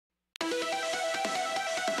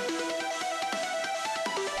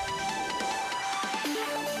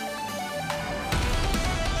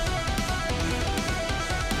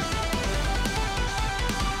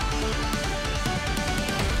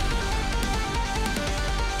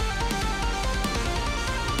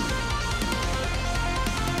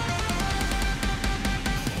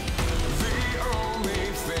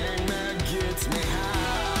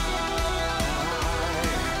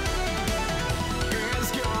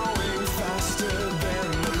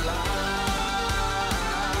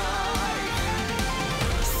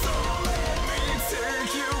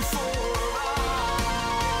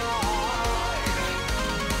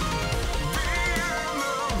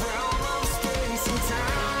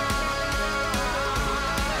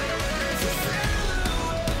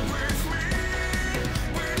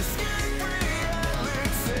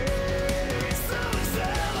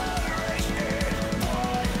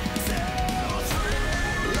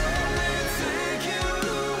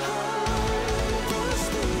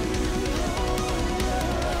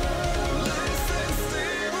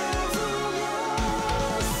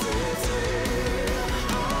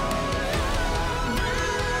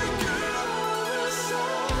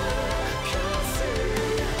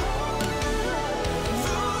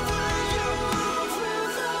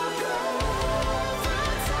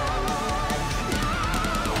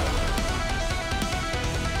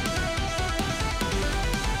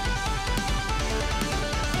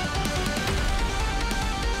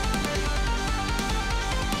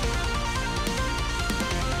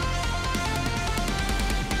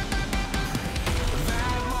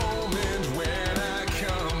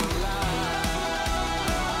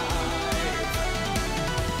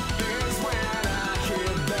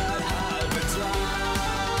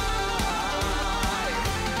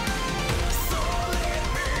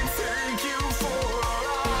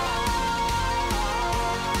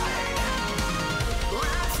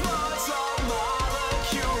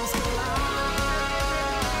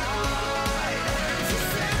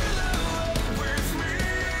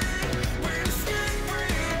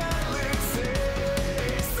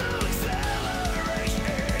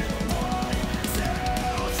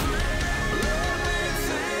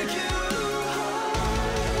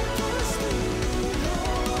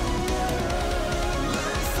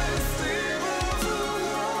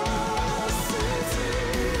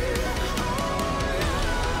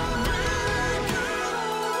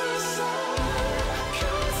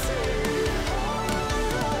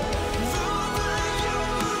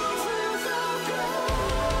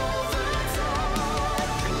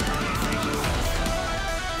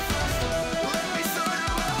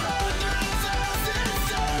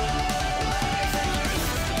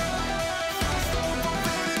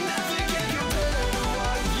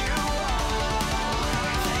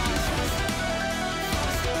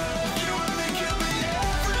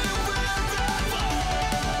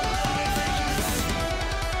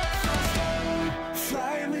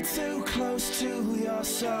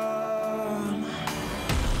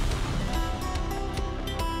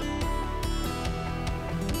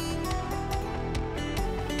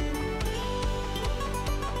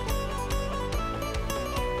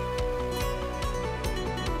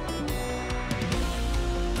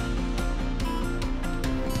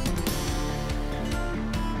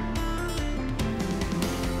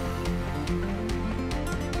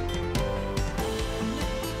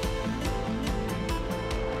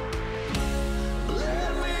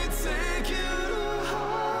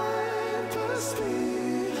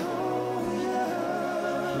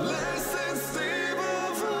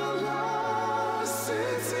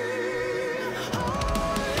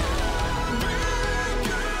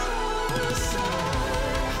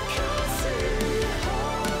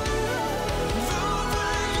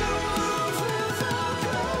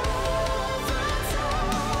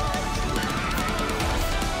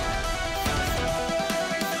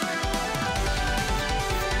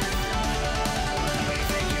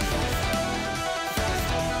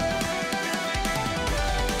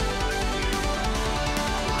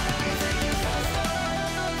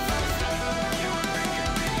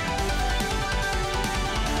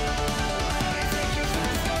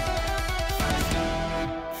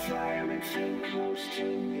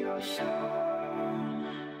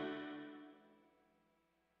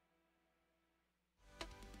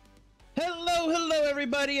Hello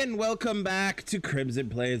everybody, and welcome back to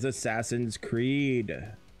Krimzon Plays Assassin's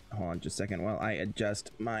Creed. Hold on just a second while I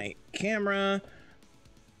adjust my camera.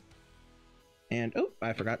 And, oh,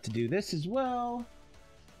 I forgot to do this as well.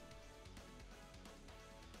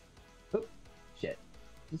 Oh, shit.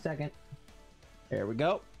 Just a second. There we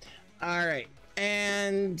go. Alright,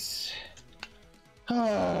 and...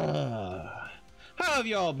 how have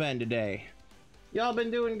y'all been today? Y'all been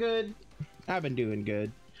doing good? I've been doing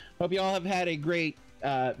good. Hope y'all have had a great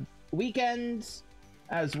weekend,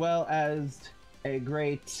 as well as a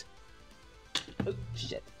great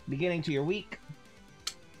beginning to your week.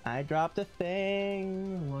 I dropped a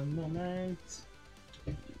thing. 1 minute.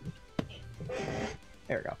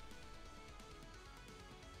 There we go.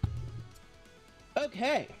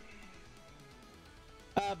 Okay.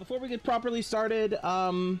 Before we get properly started,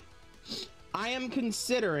 I am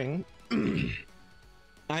considering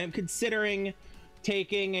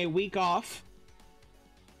taking a week off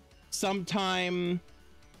sometime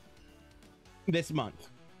this month.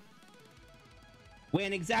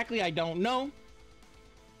 When exactly, I don't know.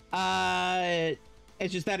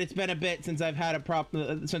 It's just that it's been a bit since I've had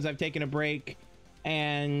since I've taken a break,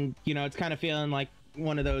 and you know, it's kind of feeling like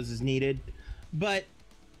one of those is needed. But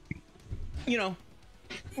you know,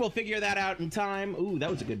 we'll figure that out in time. Ooh, that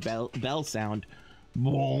was a good bell sound.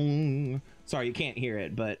 Boom. Sorry, you can't hear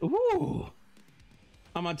it, but ooh.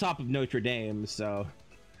 I'm on top of Notre Dame, so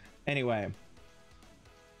anyway.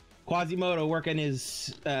 Quasimodo working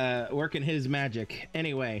his magic.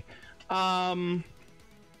 Anyway, so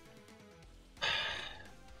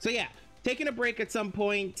yeah, taking a break at some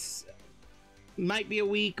point. Might be a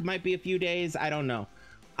week, might be a few days. I don't know.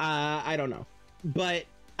 But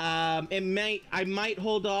I might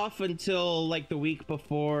hold off until like the week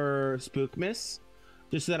before Spookmas,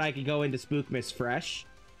 just so that I could go into Spookmas fresh.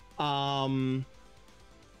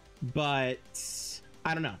 But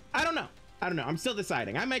I don't know. I'm still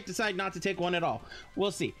deciding. I might decide not to take one at all.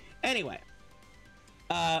 We'll see. Anyway.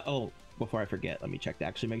 Oh, before I forget, let me check to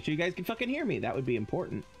actually make sure you guys can fucking hear me. That would be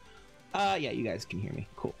important. Yeah, you guys can hear me.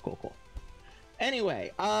 Cool.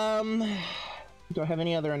 Anyway, do I have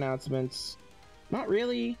any other announcements? Not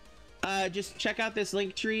really. Just check out this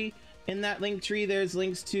link tree. In that link tree, there's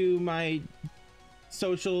links to my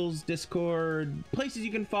socials, Discord, places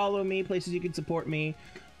you can follow me, places you can support me,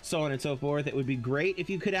 so on and so forth. It would be great if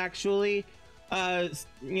you could actually,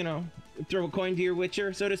 you know, throw a coin to your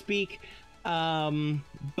Witcher, so to speak.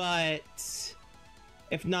 But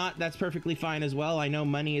if not, that's perfectly fine as well. I know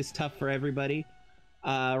money is tough for everybody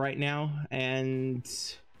right now, and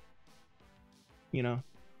you know,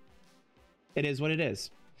 it is what it is.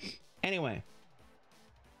 Anyway,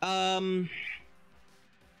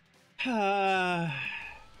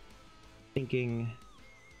 thinking.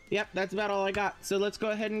 Yep, that's about all I got. So let's go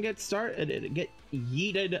ahead and get started. Get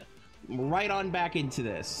yeeted right on back into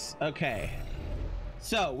this. Okay.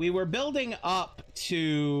 So we were building up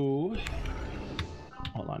to...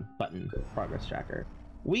 Hold on. Button. Progress tracker.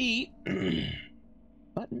 Button.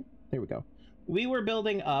 There we go. We were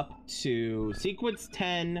building up to sequence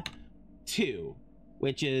 10-2,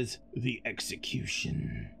 which is the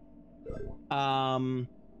execution.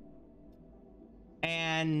 And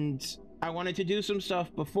I wanted to do some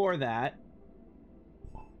stuff before that,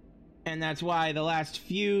 and that's why the last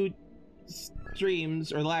few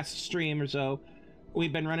streams, or the last stream or so,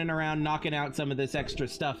 we've been running around knocking out some of this extra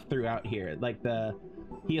stuff throughout here, like the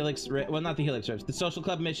Helix, well, not the Helix Rifts, the Social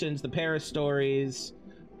Club missions, the Paris stories.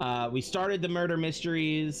 We started the murder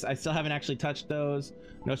mysteries. I still haven't actually touched those.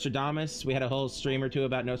 Nostradamus, we had a whole stream or two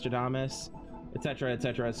about Nostradamus, etc.,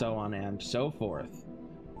 etc., so on and so forth.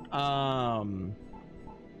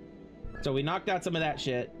 So we knocked out some of that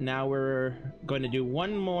shit. Now we're going to do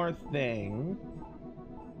one more thing.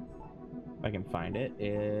 If I can find it.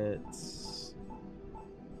 It's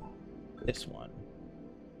this one.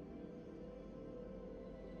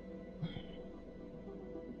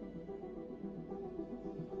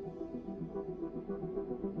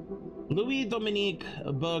 Louis-Dominique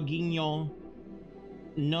Bourguignon,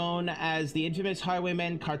 known as the infamous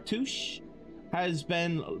highwayman Cartouche, has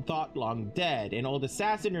been thought long dead. An old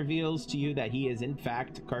assassin reveals to you that he is in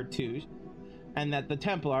fact Cartouche, and that the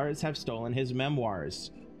Templars have stolen his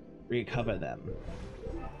memoirs. Recover them.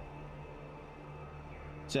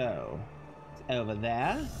 So, it's over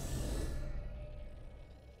there.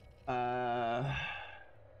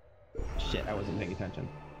 Shit, I wasn't paying attention.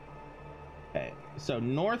 Okay, so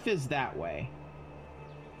north is that way.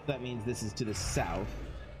 That means this is to the south.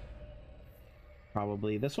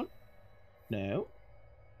 Probably this one? No.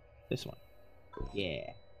 This one.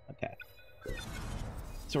 Yeah. Okay.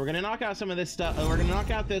 So we're gonna knock out some of this stuff. We're gonna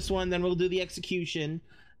knock out this one, then we'll do the execution,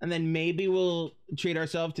 and then maybe we'll treat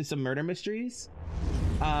ourselves to some murder mysteries.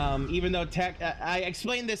 Even though I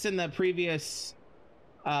explained this in the previous,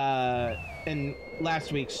 in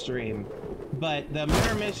last week's stream, but the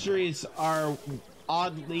murder mysteries are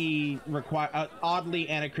oddly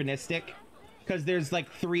anachronistic, because there's like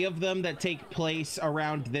 3 of them that take place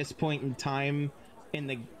around this point in time in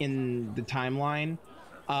the timeline.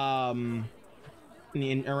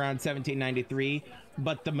 In around 1793,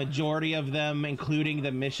 but the majority of them, including the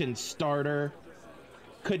mission starter,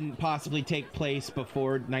 couldn't possibly take place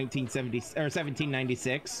before 1970 or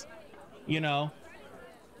 1796, you know,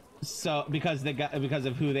 so because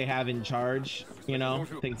of who they have in charge, you know,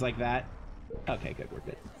 things like that. Okay, good, we're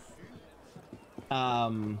good.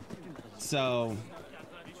 So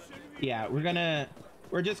yeah,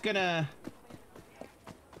 we're just gonna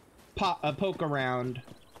poke around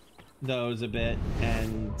those a bit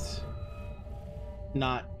and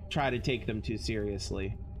not try to take them too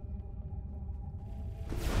seriously,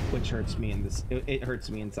 which hurts me it hurts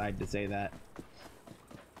me inside to say that.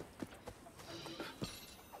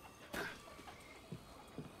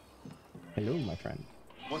 Hello, my friend.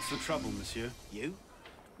 What's the trouble, monsieur? You?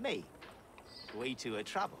 Me? We two are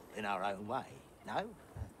trouble in our own way, no?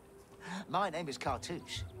 My name is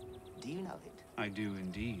Cartouche. Do you know it? I do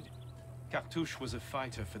indeed. Cartouche was a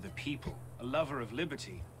fighter for the people, a lover of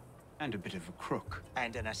liberty, and a bit of a crook.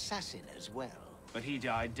 And an assassin as well. But he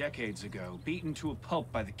died decades ago, beaten to a pulp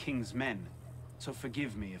by the king's men. So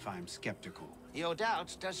forgive me if I'm skeptical. Your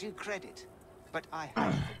doubt does you credit, but I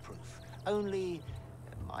have the proof. Only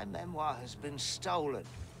my memoir has been stolen,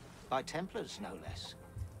 by Templars no less.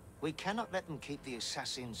 We cannot let them keep the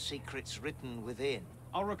assassin's secrets written within.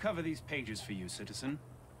 I'll recover these pages for you, citizen.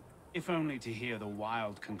 If only to hear the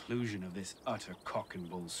wild conclusion of this utter cock and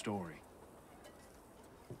bull story.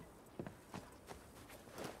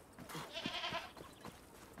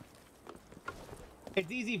 It's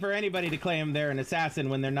easy for anybody to claim they're an assassin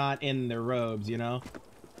when they're not in their robes, you know?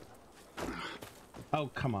 Oh,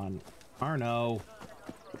 come on. Arno.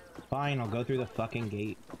 Fine, I'll go through the fucking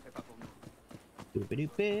gate.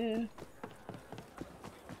 Doop-a-doop-a.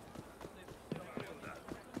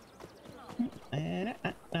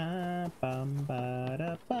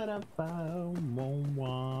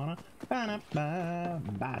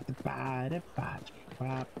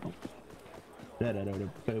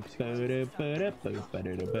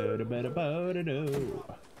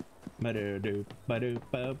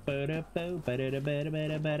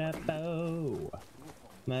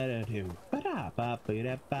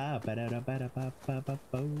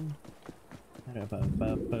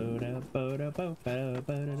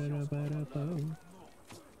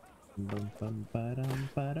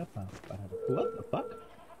 What the fuck?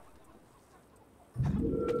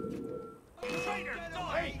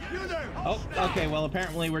 Hey, you there! Oh, okay, well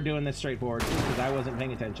apparently we're doing this straightforward because I wasn't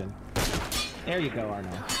paying attention. There you go, Arno.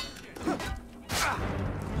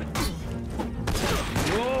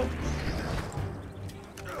 Whoa.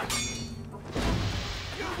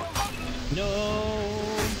 No!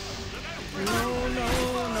 No, no,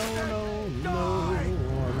 no, no, no.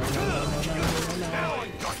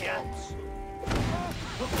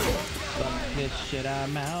 Fuck this shit,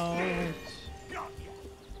 I'm out.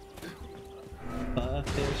 Fuck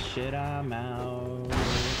this shit, I'm out.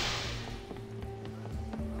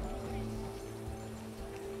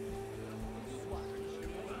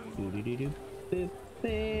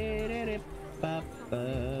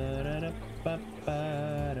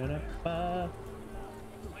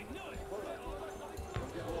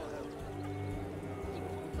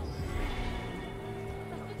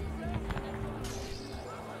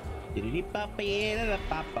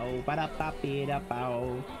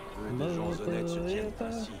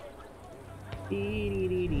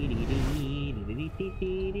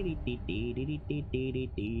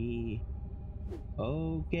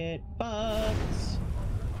 Oh, get fucked.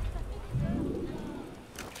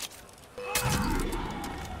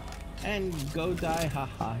 And go die, ha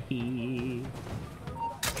ha he.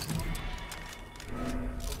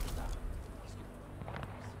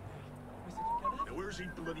 Now where's he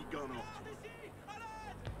bloody gone off to?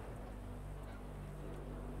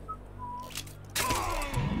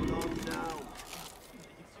 Hold on now.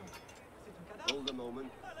 Hold a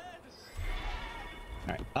moment.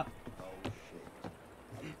 Alright, up.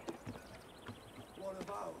 One of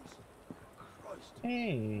ours. Christ.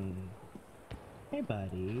 Hey. Hey,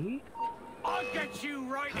 buddy. I'll get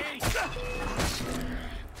you right in!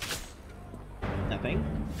 Nothing.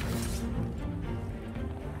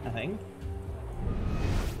 Nothing.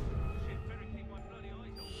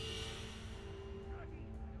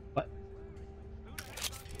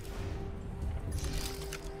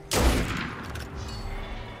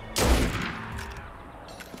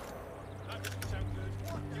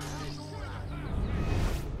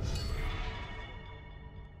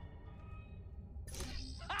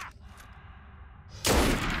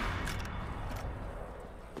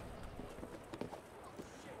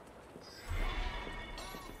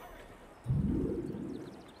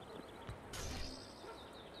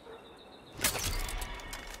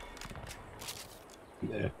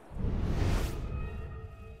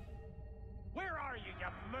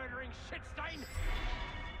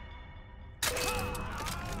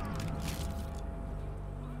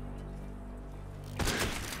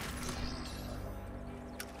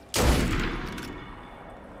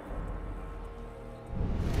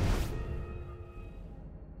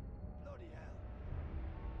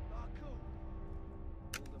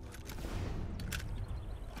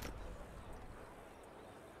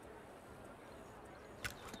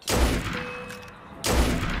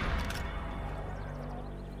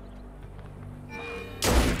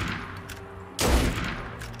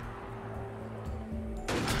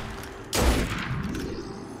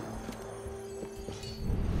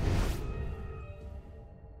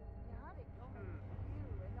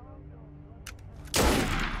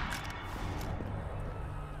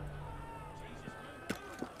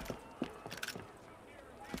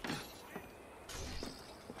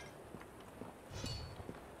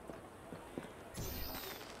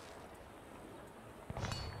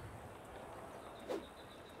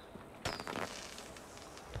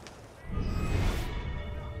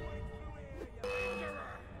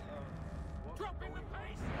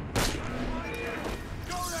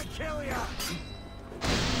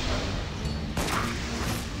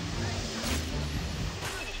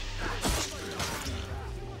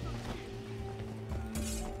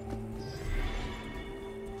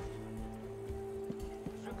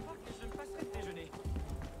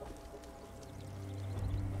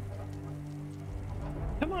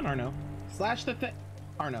 on, Arno. Slash the thing.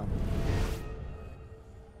 Arno.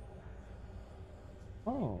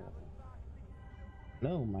 Oh.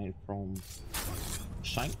 No, mine from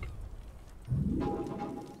Shank.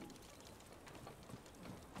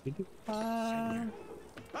 À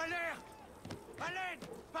l'air! À l'aide!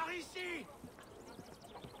 Par ici!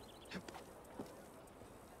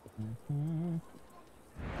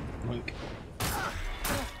 Link.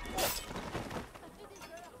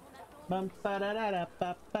 Bum ba da da da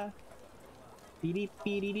ba ba. Beep beep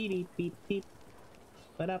beep beep beep beep.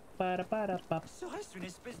 Ba da ba da ba da ba. Serait-ce une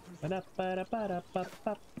espèce de... Ba da ba da ba da ba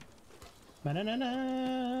ba. Ba na na na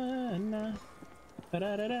na. Ba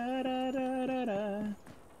da da da da da da da.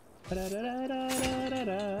 Ba da da da da da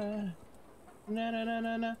da. Na na na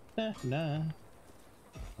na na na na.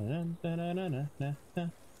 Na na na na na na na.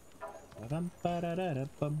 Bum ba da da da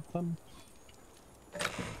bum bum.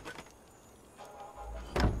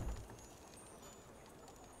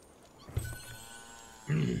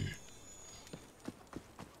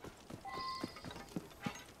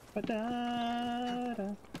 Ba-da-da.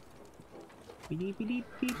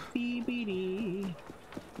 Be-dee-be-dee-be-be-be-dee.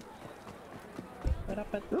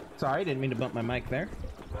 Oops, sorry, didn't mean to bump my mic there.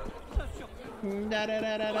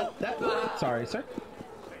 Da-da-da-da-da-da. Sorry, sir.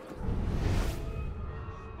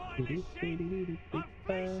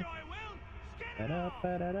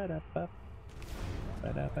 Ba-da-ba-da-da-da-ba.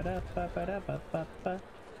 Ba-da-ba-da-ba-ba-da-ba-ba-ba.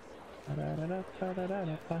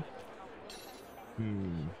 Ba-da-da-da-ba-da-da-da-ba.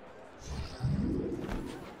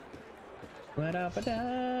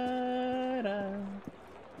 Ba-da-ba-da-da.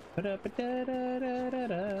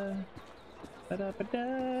 Ba-da-ba-da-da-da-da-da.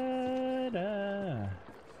 Ba-da-ba-da-da.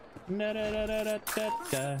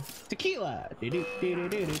 Da-da-da-da-da-da. Tequila.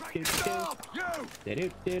 Do-do-do-do-do-do-do.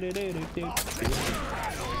 Do-do-do-do-do-do-do.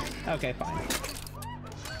 Okay, fine.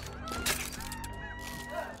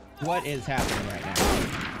 What is happening right now?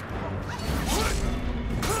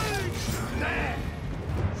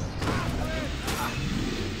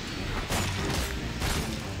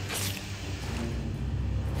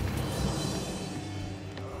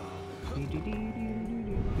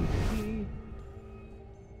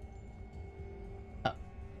 Oh,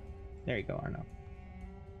 there you go, Arno.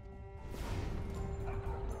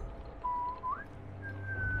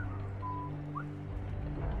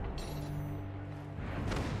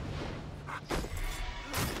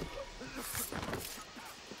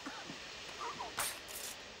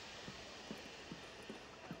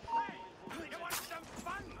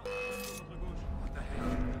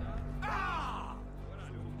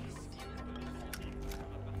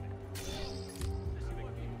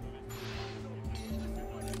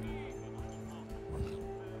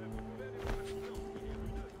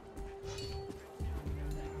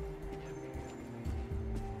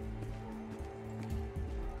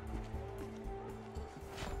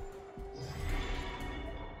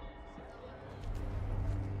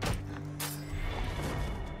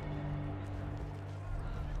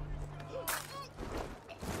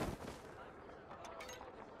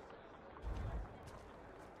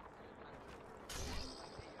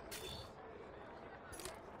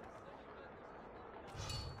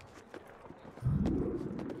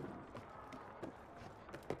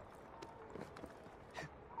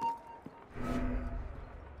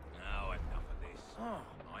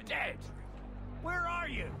 Dead! Where are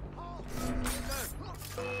you?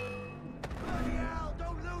 Bloody hell!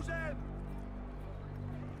 Don't lose him!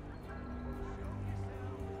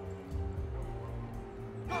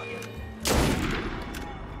 Got you!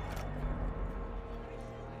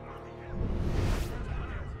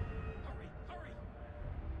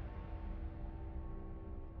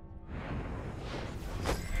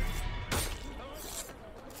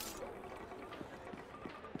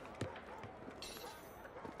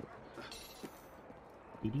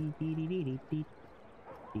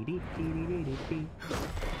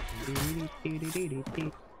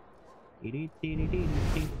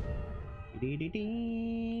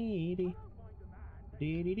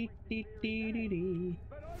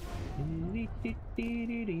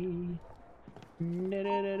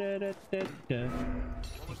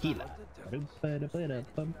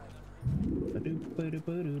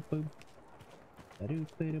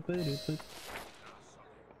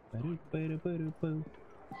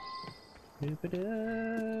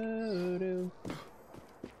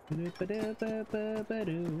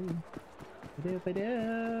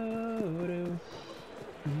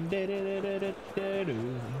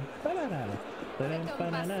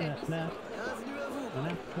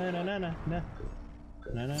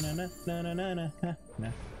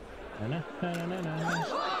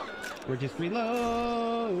 We're just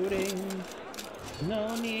reloading.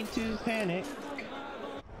 No need to panic.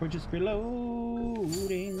 We're just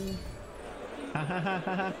reloading. Ha ha ha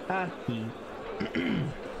ha ha ha.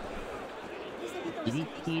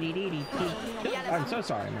 I'm so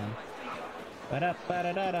sorry, man.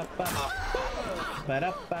 Ba-da-ba-da-da-da-ba.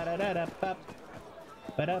 Ba-da-ba-da-da-da-ba.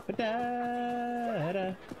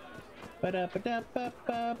 Ba-da-ba-da-da.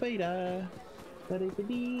 Ba-da-ba-da-ba-ba-ba-da.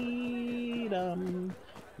 Ba-da-ba-dee-dum.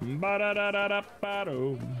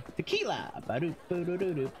 Ba-da-da-da-da-ba-dum. Tequila.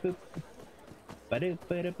 Ba-do-ba-do-do-do-boop.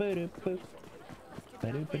 Ba-do-ba-do-ba-do-boop.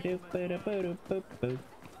 Ba-do-ba-do-ba-do-ba-do-boop.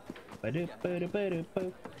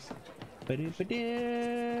 Ba-do-ba-do-ba-do-boop.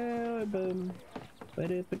 Ba-do-ba-do-boom.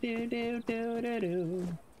 Ba-do-ba-do-do-do-do-do.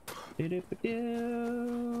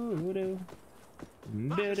 Do-do-ba-do-do.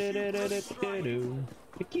 Do-do-do-do-do-do.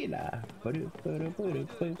 Tequila.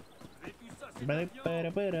 Ba-do-ba-do-ba-do-boop.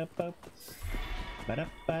 Ba-do-ba-do-ba-do-boop.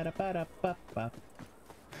 Ba-da-ba-da-ba-da-ba-ba.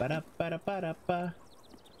 Ba-da-ba-da-ba-da-ba.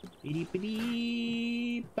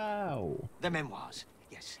 Beep-beep-bow. The memoirs.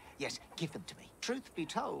 Yes, yes, give them to me. Truth be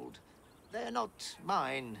told, they're not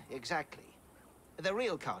mine exactly. The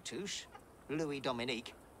real Cartouche, Louis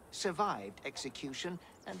Dominique, survived execution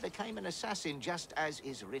and became an assassin just as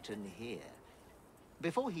is written here.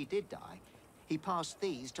 Before he did die, he passed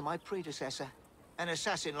these to my predecessor, an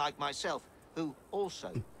assassin like myself, who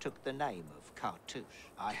also took the name of Cartouche.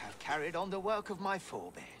 I have carried on the work of my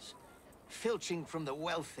forebears, filching from the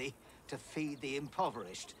wealthy to feed the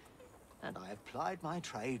impoverished, and I have plied my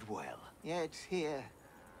trade well. Yet here,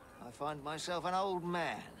 I find myself an old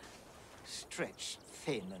man, stretched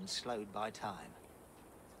thin and slowed by time,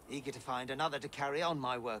 eager to find another to carry on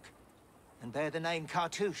my work and bear the name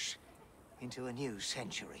Cartouche into a new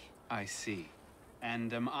century. I see.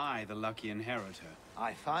 And am I the lucky inheritor?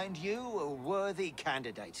 I find you a worthy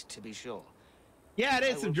candidate, to be sure. Yeah, it I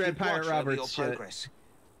is some will Dread keep Pirate watch over your Roberts shit. progress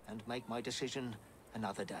and make my decision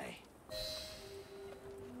another day.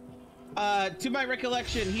 To my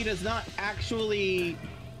recollection, he does not actually...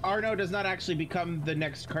 Arno does not actually become the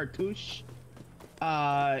next Cartouche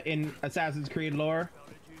in Assassin's Creed lore,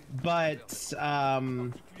 but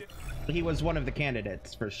he was one of the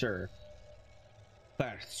candidates for sure.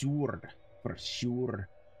 For sure. For sure.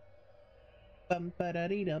 Bum ba da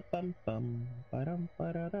dee da bum bum ba dum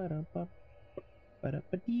ba da da da bum ba da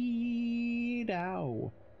ba dee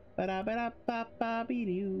dow ba da ba da ba ba be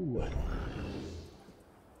doo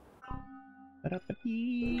ba da ba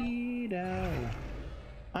dee dow.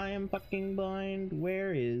 I am fucking blind.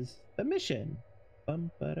 Where is the mission? Bum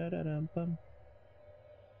ba da da dum bum.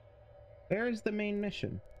 Where is the main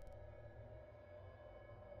mission?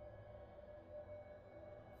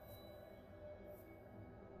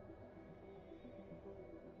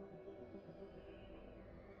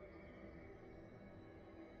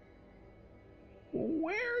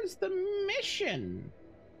 Where's the mission?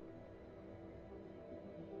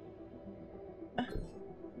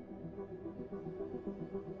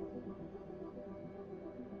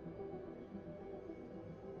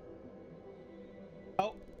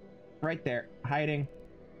 Oh, right there, hiding.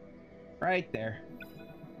 Right there.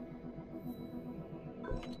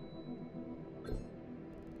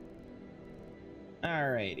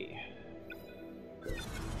 Alrighty.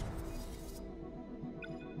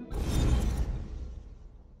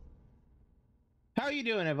 How are you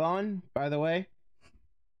doing, Yvonne, by the way?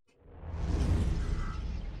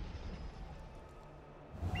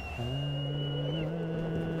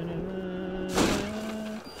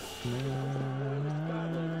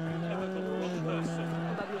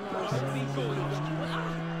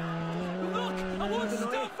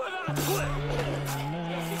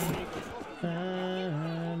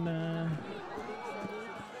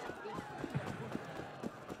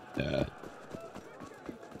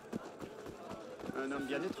 Un homme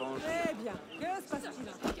bien étrange. Très bien. Que se passe-t-il?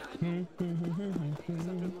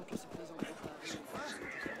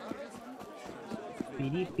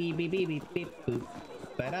 Beep beep beep beep beep beep boop.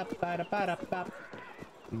 Ba-da ba-da ba-da bop.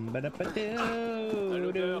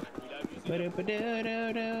 Ba-da-ba-doo-doo.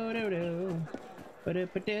 Ba-da-ba-doo-doo-doo-doo-doo.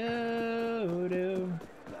 Ba-da-ba-doo-doo.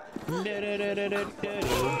 Do-do-do-do-do-do-do.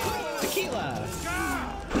 Tequila!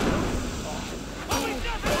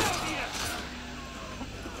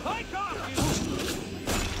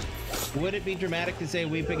 Would it be dramatic to say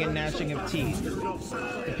weeping and gnashing of teeth?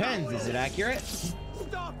 Depends, is it accurate?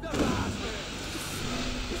 Stop the bastard!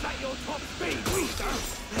 Is that your top speed,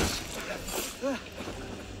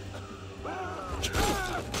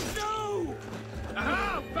 No!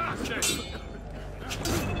 Aha, bastard!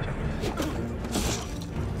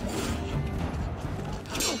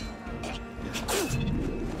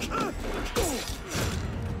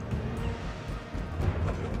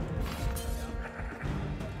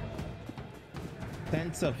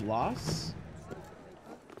 Sense of loss?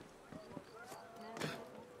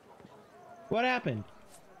 What happened?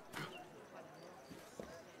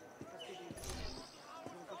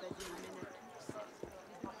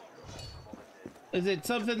 Is it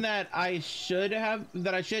something that I should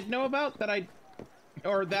know about, that I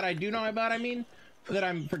do know about, I mean, that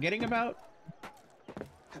I'm forgetting about?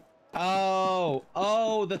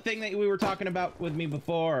 Oh, the thing that we were talking about with me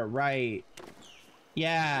before, right?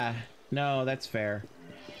 Yeah, no, that's fair.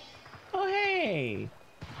 Oh, hey.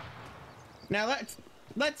 Now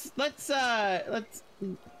let's have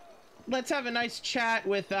a nice chat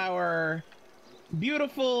with our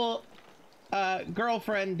beautiful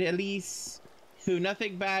girlfriend Elise, who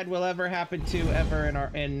nothing bad will ever happen to ever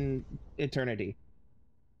in eternity.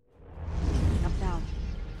 Up now.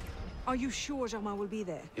 Are you sure Germain will be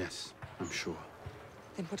there? Yes, I'm sure.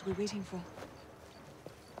 Then what are we waiting for?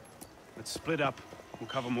 Let's split up. We'll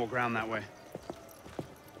cover more ground that way.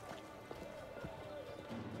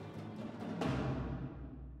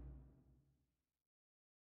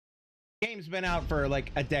 Game's been out for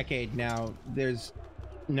like a decade now. There's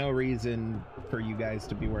no reason for you guys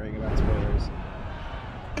to be worrying about spoilers.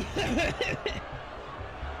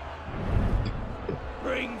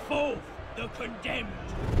 Bring forth the condemned.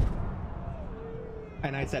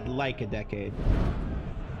 And I said like a decade.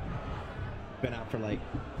 Been out for like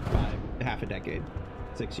half a decade,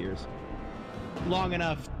 6 years. Long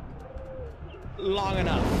enough. Long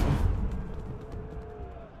enough.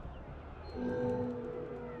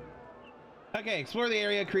 Okay, explore the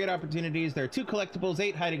area, create opportunities. There are 2 collectibles,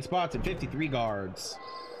 8 hiding spots, and 53 guards.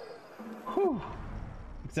 Whew.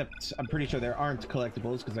 Except I'm pretty sure there aren't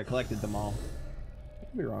collectibles because I collected them all. I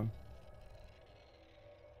could be wrong.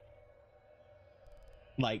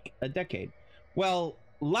 Like a decade. Well,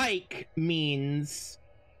 like means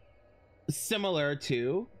similar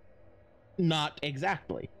to, not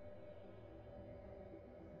exactly.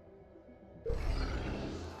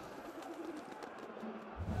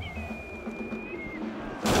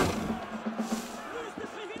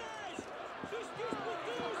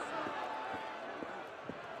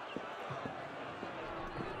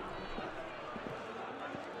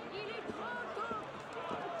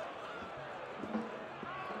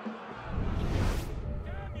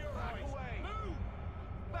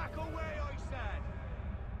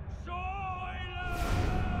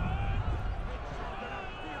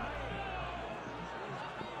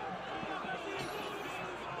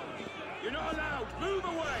 You're not allowed! Move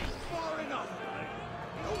away! Far enough!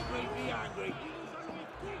 Don't make me angry!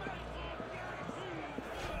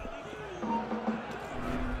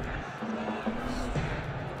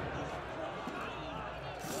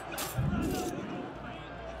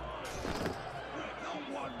 Not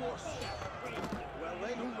one more step! Well,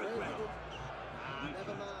 then,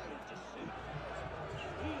 never mind.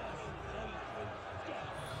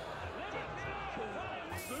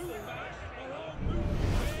 Move back, or I'll move.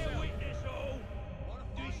 Bear witness all.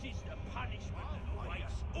 This is the punishment that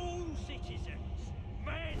awaits all citizens.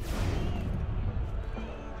 Men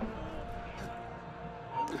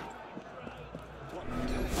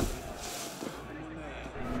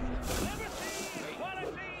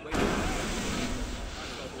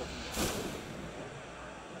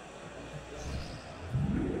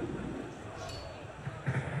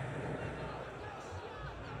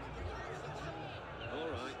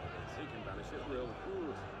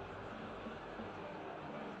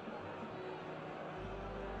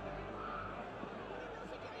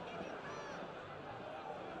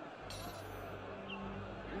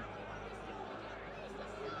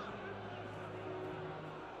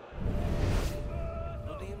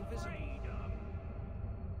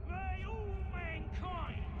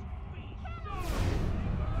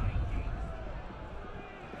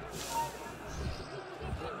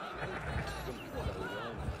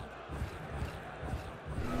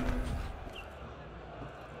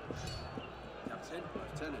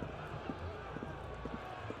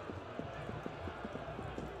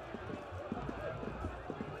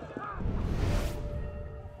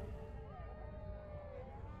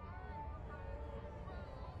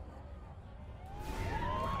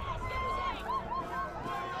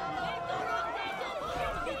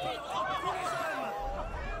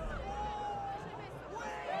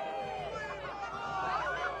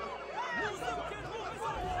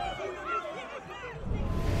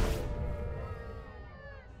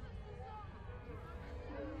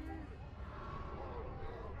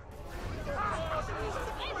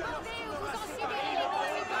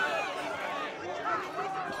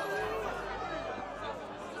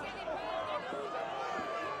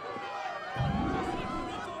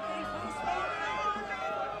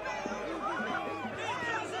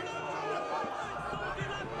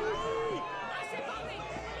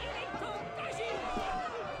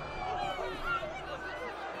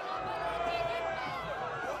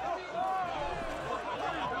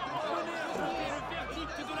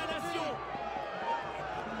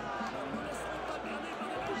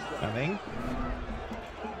Nothing.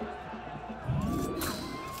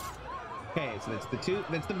 Okay, so that's the two.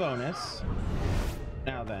 That's the bonus.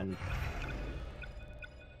 Now then.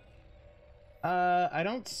 I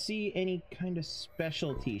don't see any kind of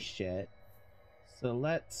specialty shit. So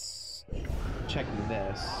let's check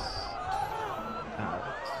this out.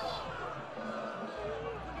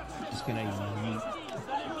 Just gonna yeet.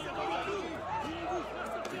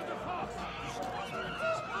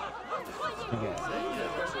 Okay.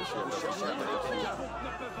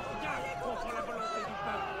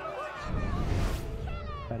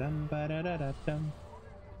 Ba-dum ba-da-da-da-dum.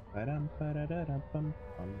 Ba-dum ba-da-da-da-bum.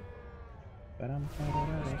 Ba-dum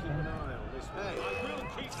ba-da-da-da-dum. Hey, I will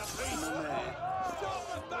keep the peace. Stop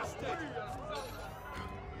the bastard!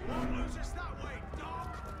 Won't lose us that way,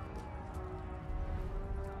 dog!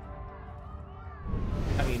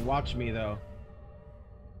 I mean, watch me though.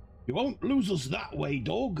 You won't lose us that way,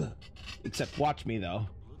 dog. Except watch me though.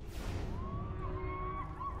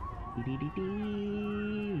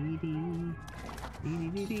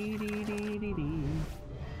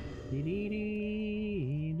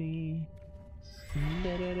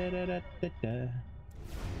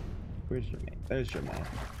 Where's your man? There's your man.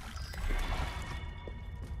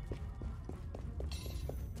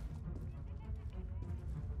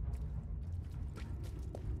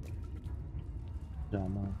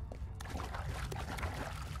 Drama.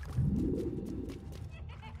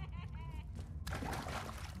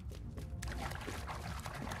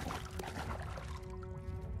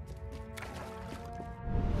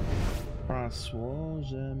 François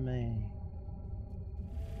Germain.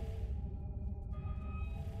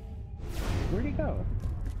 Where'd he go?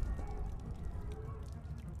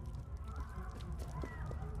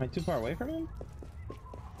 Am I too far away from him?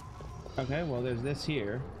 Okay, well there's this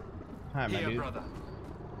here. Hi, my dude. Brother.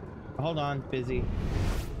 Hold on, busy.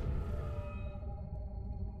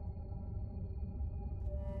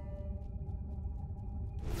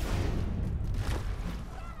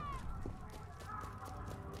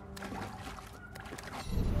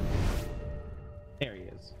 There he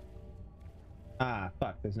is. Ah,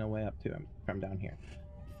 fuck, there's no way up to him from down here.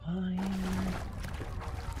 Fine.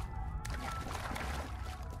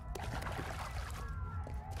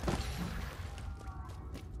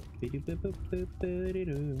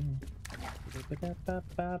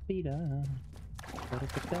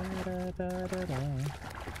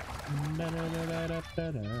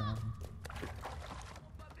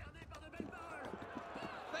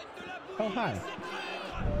 Oh, hi.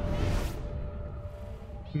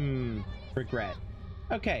 Regret.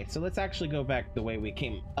 Okay, so let's actually go back the way we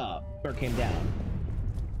came up, or came down.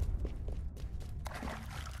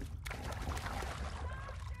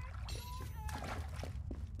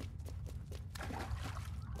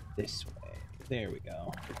 This way. There we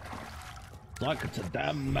go. Like it's a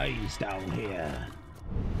damn maze down here.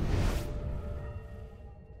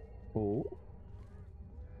 Oh.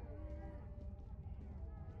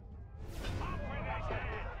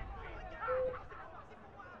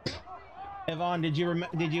 Yvonne, did you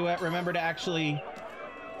remember to actually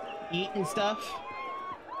eat and stuff?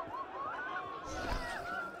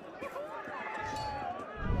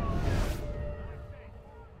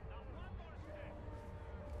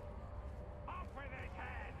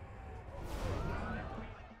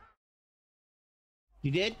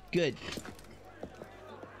 You did? Good.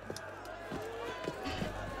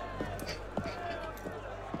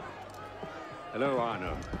 Hello,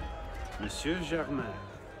 Arno. Monsieur Germain.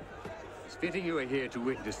 It's fitting you are here to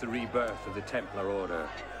witness the rebirth of the Templar Order.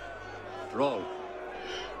 After all,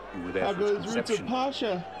 you were there for its conception.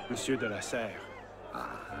 Pasha. Monsieur de la Serre.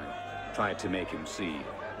 I tried to make him see.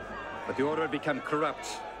 But the Order had become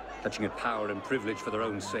corrupt, clutching at power and privilege for their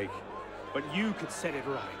own sake. But you could set it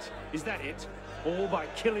right. Is that it? All by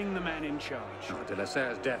killing the man in charge. No, de la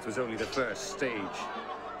Serre's death was only the first stage.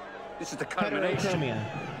 This is the culmination.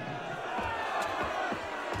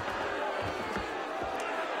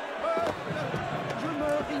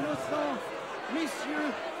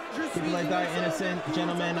 People I die innocent.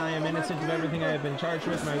 Gentlemen, I am innocent of everything I have been charged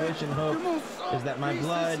with. My wish and hope is that my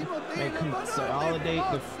blood may consolidate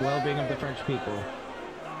the well-being of the French people.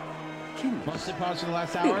 Mostly paused for the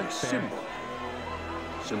last hour? Symbol.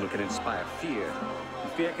 Symbol can inspire fear.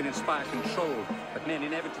 And fear can inspire control. But men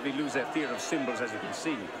inevitably lose their fear of symbols, as you can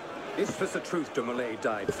see. This was the truth de Molay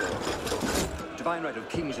died for. The divine right of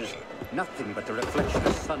kings is nothing but the reflection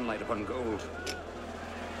of sunlight upon gold.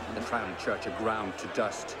 And the crown and church are ground to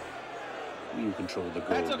dust. You control the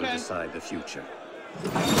gold will decide the future. They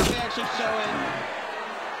actually show it.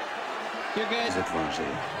 You're good. Is it Ranger?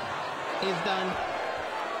 It's done.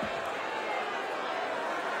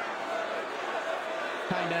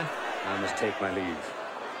 Kinda. I must take my leave.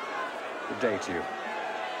 Good day to you.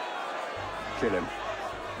 Kill him.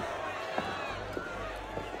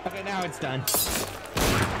 Okay, now it's done.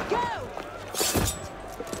 Go!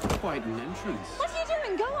 Quite an entrance. What are you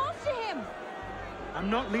doing? Go after him! I'm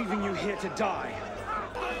not leaving you here to die.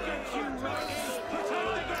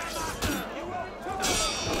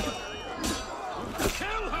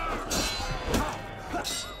 Kill her!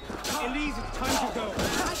 Elise, it's time to go.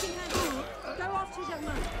 I can handle it. Go after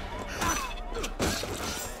Germain.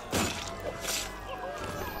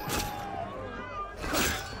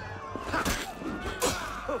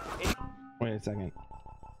 Wait a second.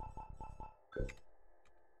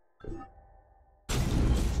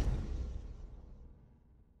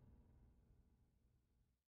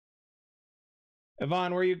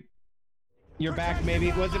 Yvonne, were you're back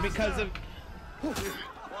maybe? Was it because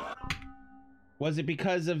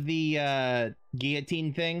of the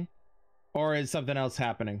guillotine thing? Or is something else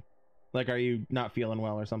happening? Like, are you not feeling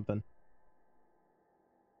well or something?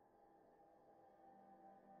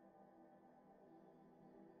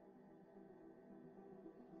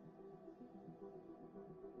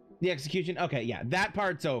 The execution? Okay, yeah, that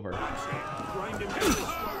part's over.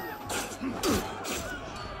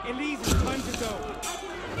 Elise, it's time to go.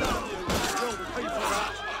 You'll pay for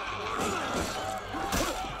that.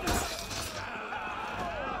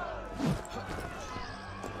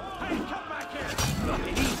 Hey, come back here.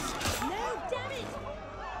 Elise. No, damn it!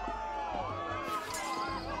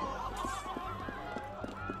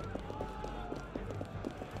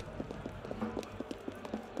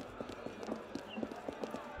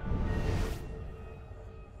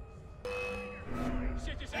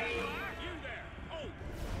 Citizen, you there? Oh,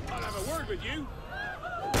 I'll have a word with you.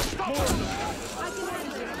 I can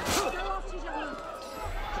handle it. Go after Germain.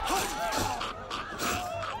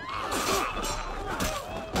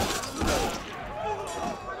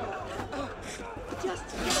 Just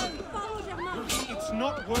go. Follow Germain. It's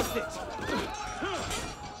not worth it.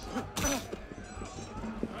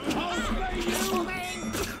 I'll slay you!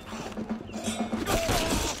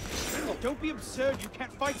 Oh, don't be absurd. You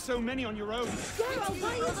can't fight so many on your own. Go, I'll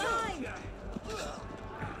buy you time.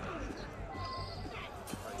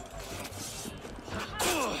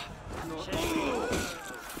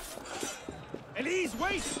 Elise,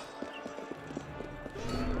 wait!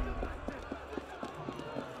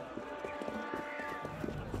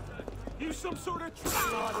 You some sort of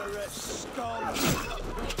traitorous scum!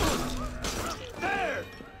 There!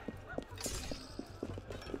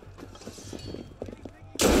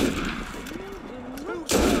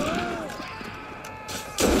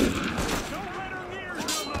 Don't let her near you!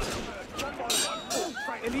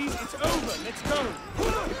 Elise, it's over. Let's go.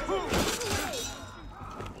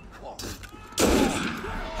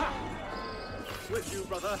 With you,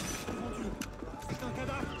 brother.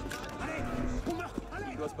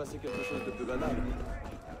 Il doit se passer quelque chose de peu banal.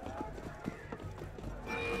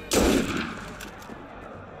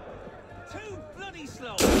 Too bloody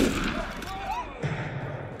slow.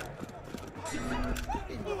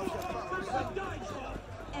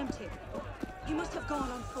 Empty. He must have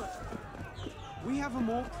gone on foot. We have a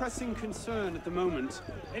more pressing concern at the moment.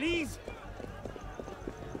 Elise!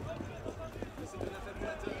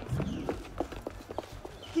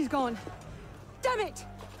 He's gone. Damn it!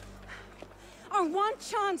 Our one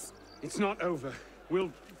chance! It's not over.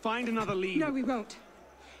 We'll find another lead. No, we won't.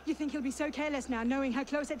 You think he'll be so careless now, knowing how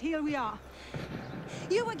close at heel we are?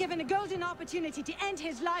 You were given a golden opportunity to end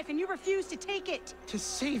his life, and you refused to take it. To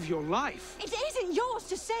save your life? It isn't yours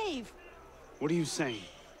to save. What are you saying?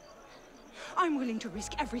 I'm willing to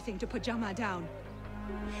risk everything to put Jama down.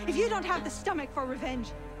 If you don't have the stomach for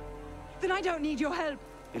revenge, then I don't need your help.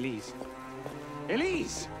 Elise.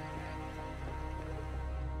 Elise!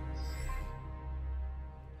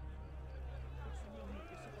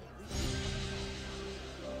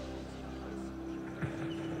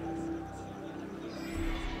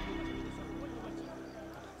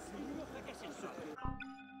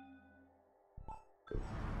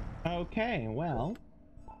 Okay, well.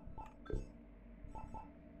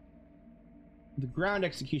 The ground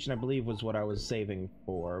execution, I believe, was what I was saving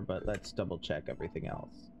for, but let's double check everything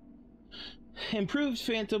else. Improved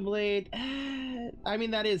Phantom Blade. I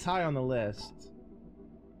mean, that is high on the list.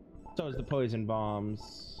 So is the poison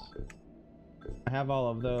bombs. I have all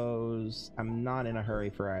of those. I'm not in a hurry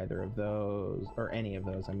for either of those, or any of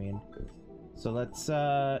those, I mean. So let's,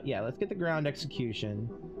 yeah, let's get the ground execution.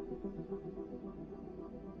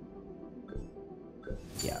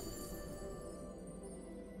 Yeah.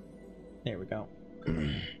 There we go.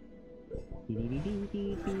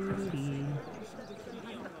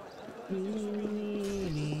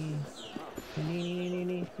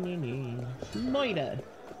 Moida.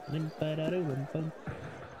 Mes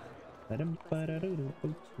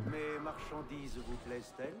marchandises vous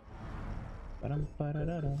plaisent-elles?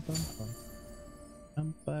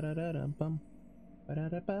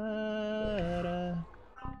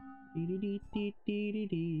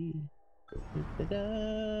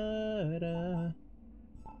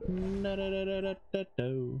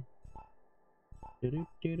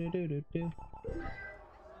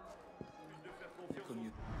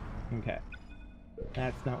 Okay.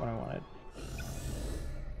 That's not what I wanted.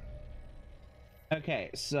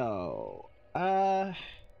 Okay, so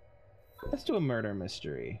let's do a murder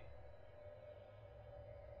mystery.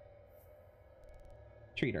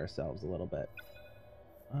 Treat ourselves a little bit.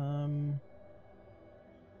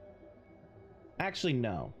 Actually,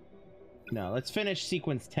 no. No, let's finish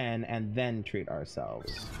sequence 10 and then treat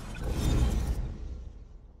ourselves.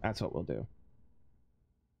 That's what we'll do.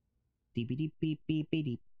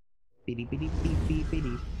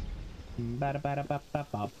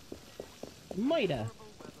 Moida.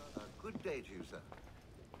 Good day to you, sir.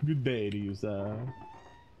 Good day to you, sir.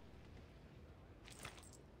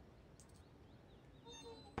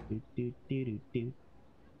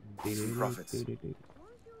 Profits.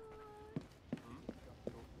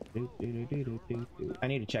 I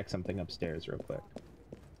need to check something upstairs real quick.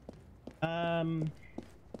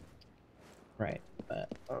 Right.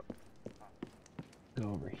 Go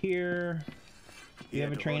over here. Do you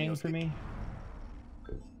have a training for me?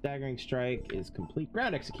 Staggering strike is complete.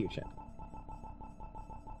 Ground execution.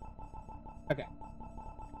 Okay.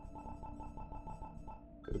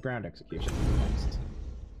 The ground execution next.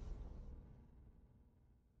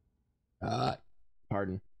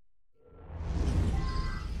 Pardon.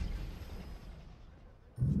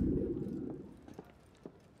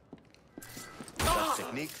 That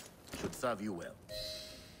technique should serve you well.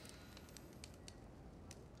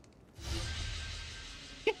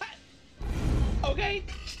 Okay.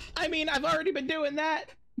 I mean, I've already been doing that,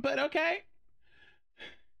 but okay.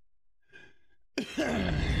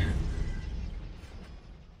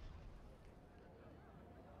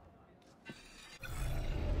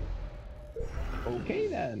 Okay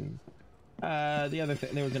then. The other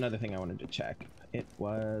thing, there was another thing I wanted to check. It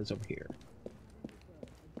was over here.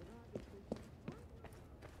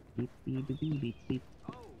 Beep, beep, beep, beep, beep, beep.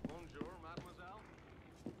 Oh, bonjour, mademoiselle.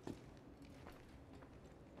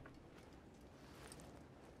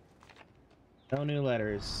 No new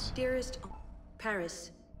letters. Dearest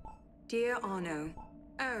Paris. Dear Arno.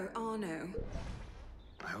 Oh, Arno.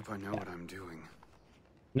 I hope I know what I'm doing.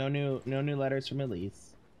 No new letters from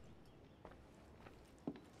Elise.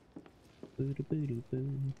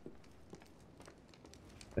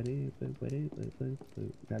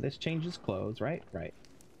 Now this changes clothes, right? Right.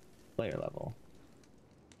 Player level.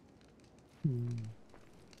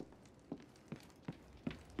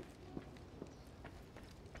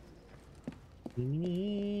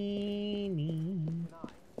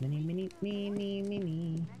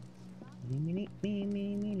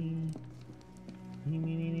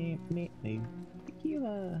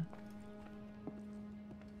 Tequila.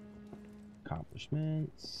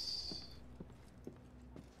 Accomplishments.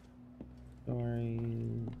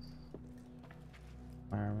 Stories.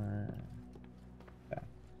 Armor. Okay.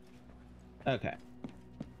 Okay.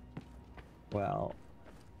 Well,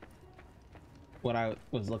 what I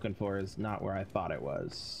was looking for is not where I thought it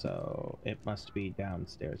was, so it must be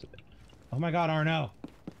downstairs a bit. Oh my god, Arno!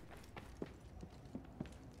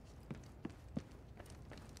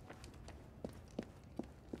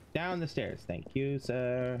 Down the stairs. Thank you,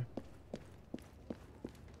 sir.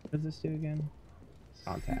 What does this do again?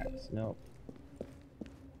 Contacts. Nope.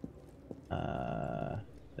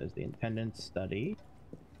 There's the intendant's study.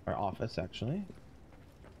 Or office, actually.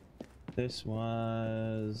 This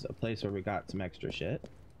was a place where we got some extra shit.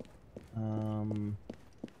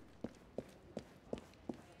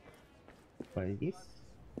 What is this?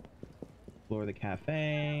 Explore the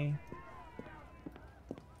cafe.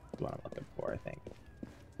 That's what I'm looking for, I think.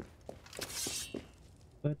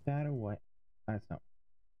 Put that away. That's not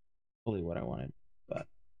fully what I wanted, but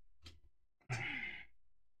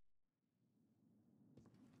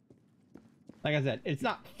like I said, it's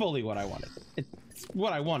not fully what I wanted. It's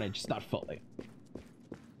what I wanted, just not fully.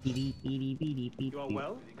 You are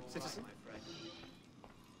well, citizen?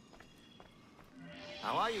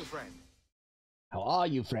 How are you, friend? How are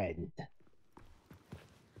you, friend?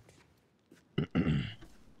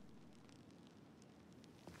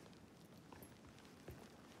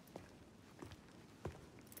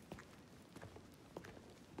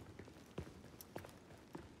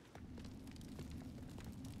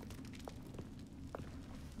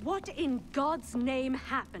 What in God's name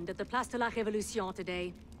happened at the Place de la Révolution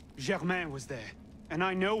today? Germain was there, and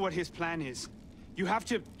I know what his plan is. You have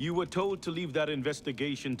to... You were told to leave that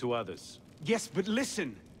investigation to others. Yes, but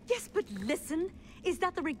listen. Yes, but listen. Is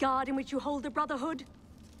that the regard in which you hold the Brotherhood?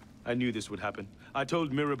 I knew this would happen. I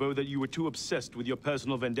told Mirabeau that you were too obsessed with your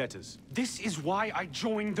personal vendettas. This is why I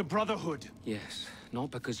joined the Brotherhood. Yes,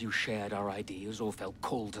 not because you shared our ideas or felt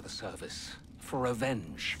called to the service. For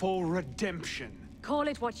revenge. For redemption. Call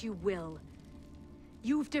it what you will.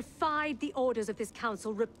 You've defied the orders of this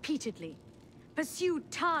council repeatedly, pursued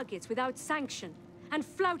targets without sanction, and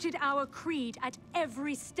flouted our creed at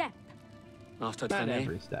every step. Master Not Trenet,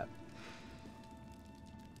 every step.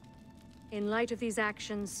 In light of these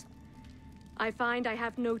actions, I find I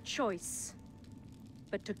have no choice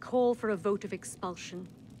but to call for a vote of expulsion.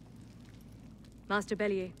 Master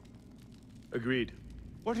Bellier. Agreed.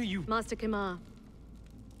 What are you... Master Kimar.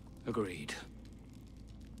 agreed.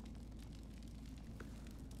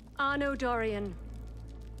 Arno Dorian,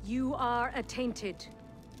 you are attainted.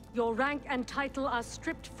 Your rank and title are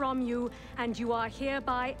stripped from you, and you are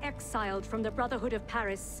hereby exiled from the Brotherhood of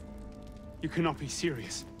Paris. You cannot be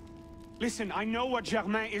serious. Listen, I know what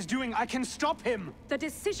Germain is doing. I can stop him! The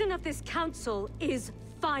decision of this council is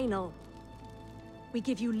final. We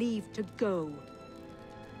give you leave to go.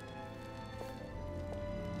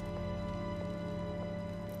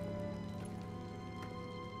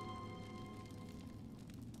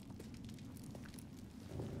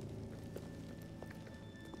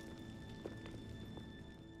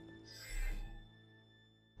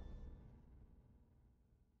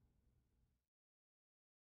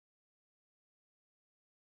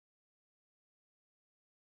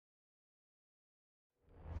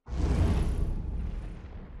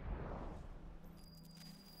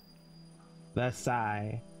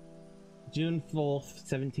 Versailles, June 4th,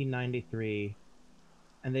 1793.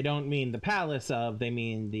 And they don't mean the palace of, they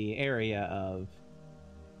mean the area of,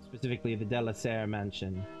 specifically the De La Serre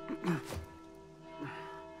mansion.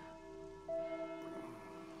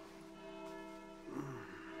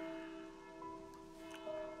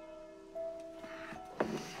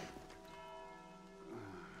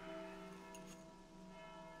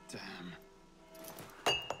 Damn.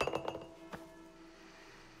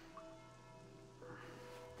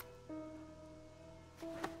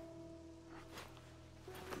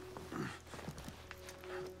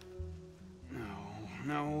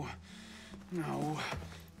 No. No.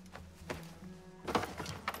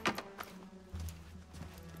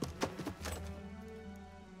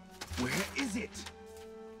 Where is it?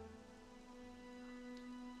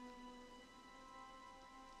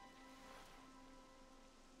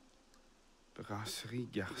 Brasserie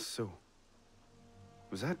Garceau.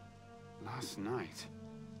 Was that last night?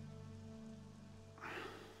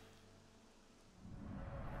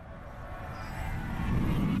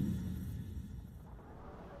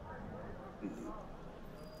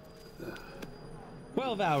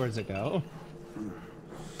 Hours ago.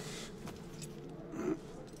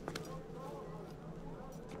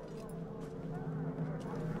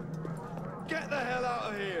 Get the hell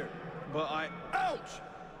out of here! But I... Ouch!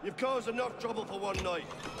 You've caused enough trouble for one night.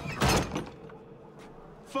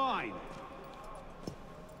 Fine.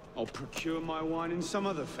 I'll procure my wine in some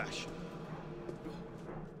other fashion.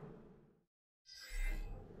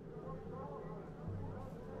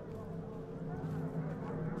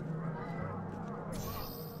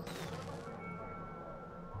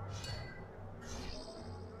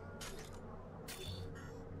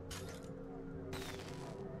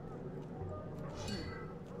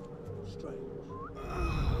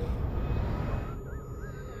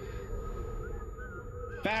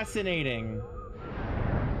 Fascinating.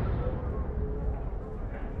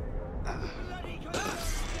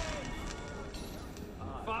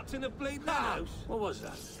 Farts in the bleeding house. What was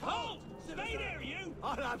that? Halt! Stay there, you!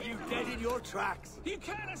 I'll have you dead in your tracks. You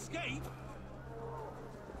can't escape.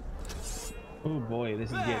 Oh boy,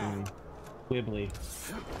 this is getting wibbly.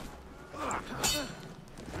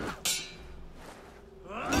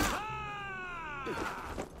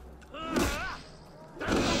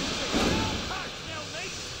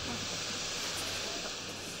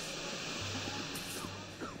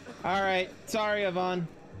 Alright, sorry, Yvonne.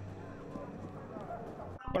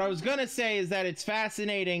 What I was gonna say is that it's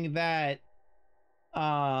fascinating that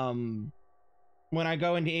when I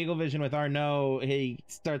go into Eagle Vision with Arnaud, he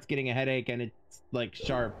starts getting a headache and it's like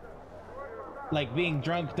sharp. Like being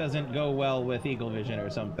drunk doesn't go well with Eagle Vision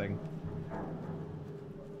or something.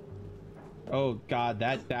 Oh god,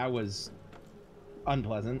 that was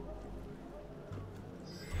unpleasant.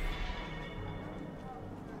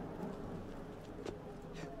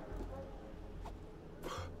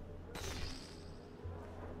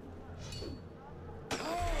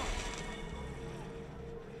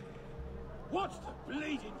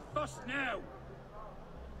 bleeding fuss now.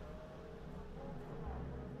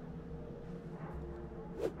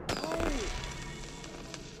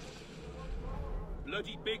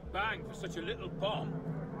 Bloody big bang for such a little bomb.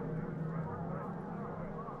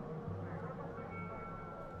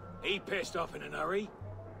 He pissed off in a hurry.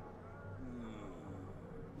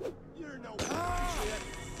 You're no shit.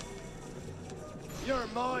 You're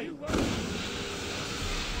mine.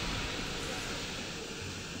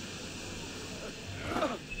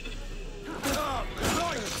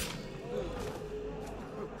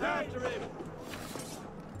 After him.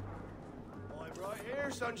 I'm right here,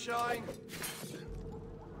 sunshine.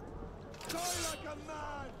 Die like a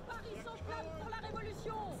man. Paris s'enflamme pour la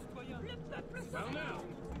révolution. Le peuple Well now,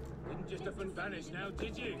 didn't just up and vanish now,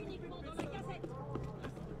 did you? uniquement dans la gazette.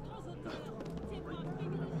 Grands auteurs, témoins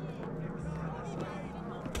privilégiés.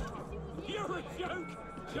 You're a joke,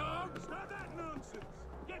 John. Stop that nonsense.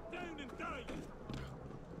 Get down and die.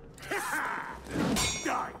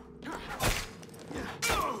 Die.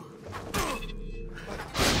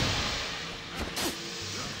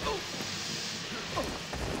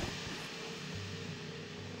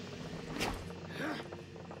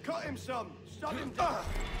 Cut him some. Stop him down.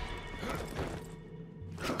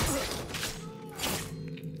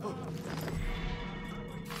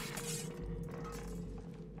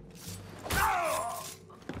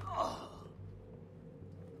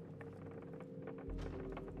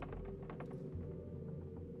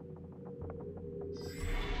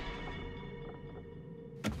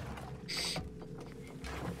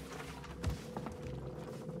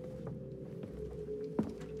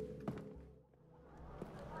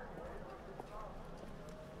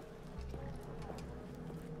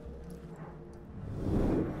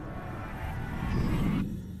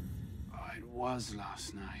 Was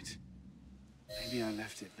last night. Maybe I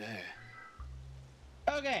left it there.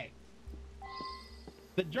 Okay.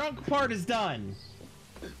 The drunk part is done.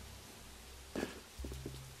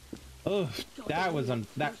 Oh, that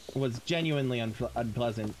was genuinely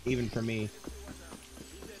unpleasant, even for me.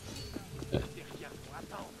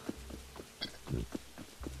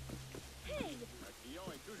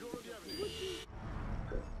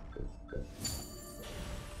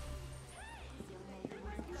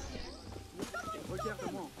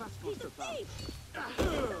 Regarde-moi en face quand je te parle.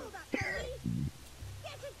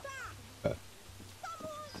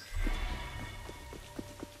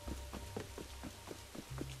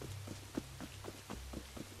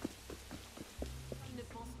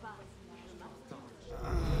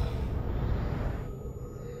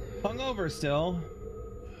 Hungover still.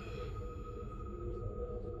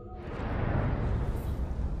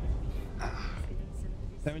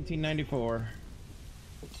 $17.94.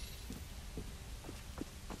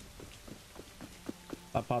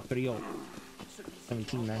 La Patriot.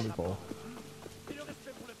 $17.94.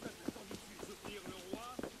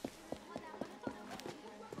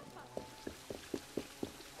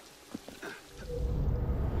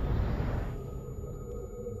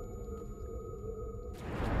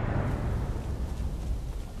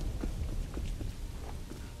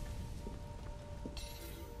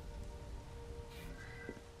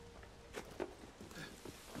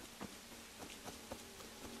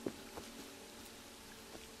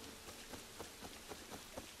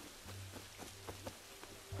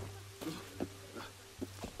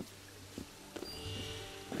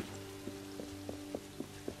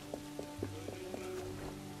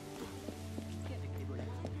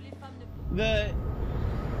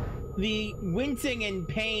 The wincing in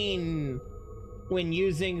pain when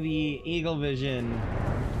using the eagle vision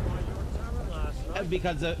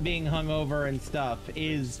because of being hungover and stuff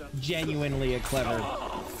is genuinely a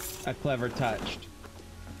clever touch,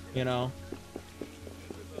 you know.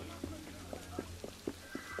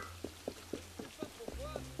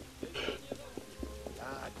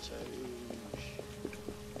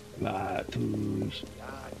 La touche.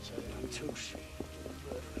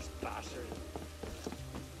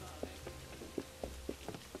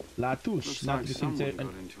 La touche, not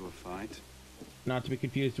to be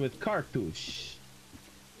confused with cartouche.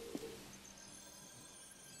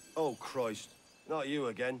 Oh Christ, not you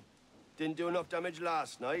again. Didn't do enough damage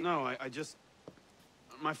last night. No, I just...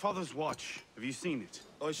 My father's watch. Have you seen it?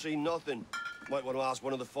 I see nothing. Might want to ask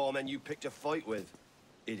one of the four men you picked a fight with.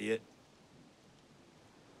 Idiot.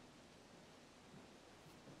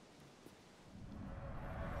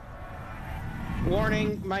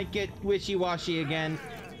 Warning, might get wishy-washy again.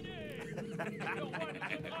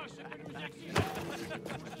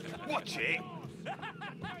 Watch it!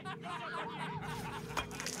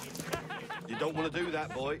 You don't want to do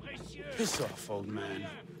that, boy. Piss off, old man.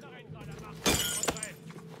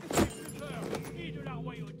 Et de la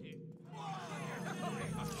royauté.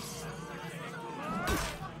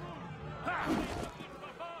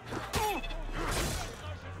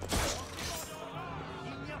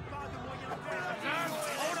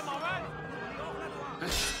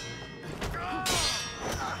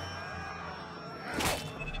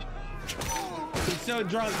 He's so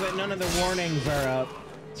drunk that none of the warnings are up,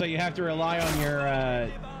 so you have to rely on your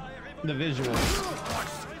the visuals.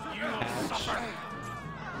 Ouch.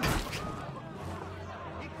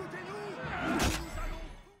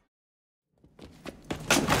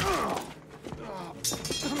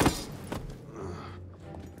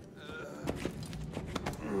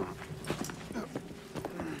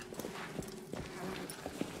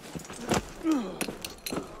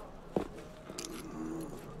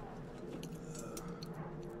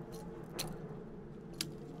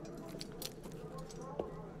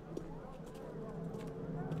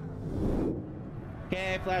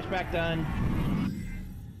 Okay, flashback done.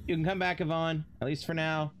 You can come back, Yvonne, at least for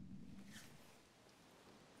now.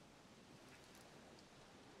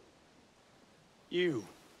 You.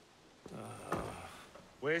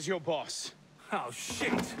 Where's your boss? Oh,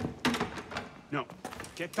 shit! No.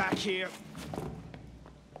 Get back here.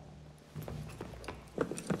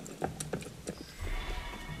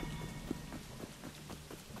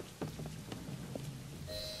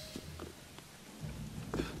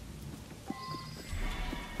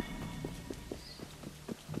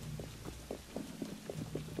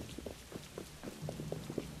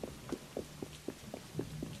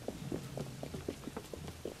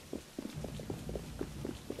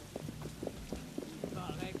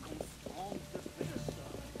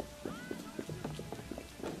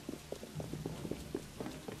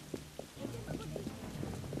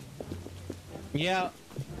 Yeah.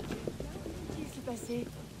 Qu'est-ce qui s'est passé?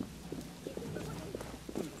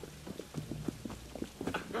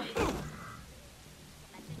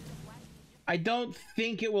 I don't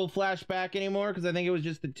think it will flash back anymore because I think it was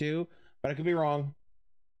just the two, but I could be wrong.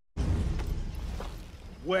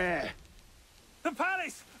 Where? The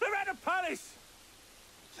palace! They're at the palace!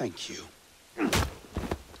 Thank you.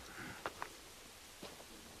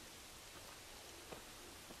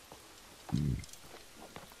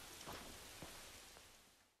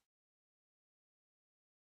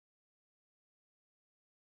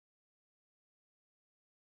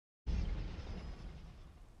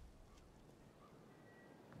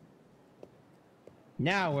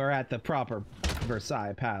 Now we're at the proper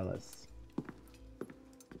Versailles Palace.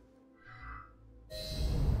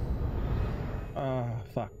 Oh,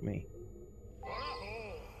 fuck me.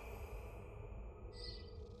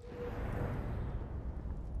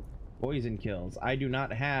 Poison kills. I do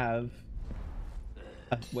not have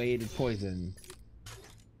a weighted poison.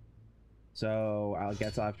 So I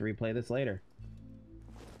guess I'll have to replay this later.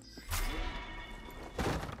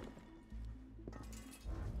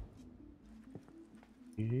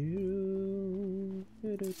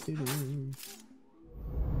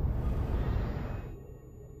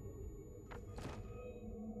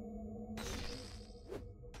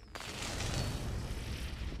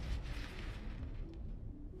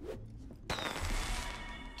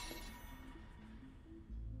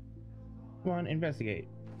 Come on, investigate.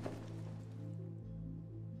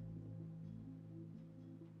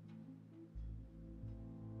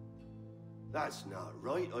 That's not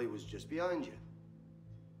right. I was just behind you.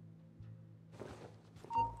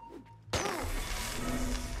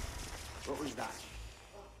 What was that?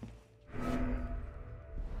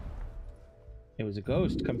 It was a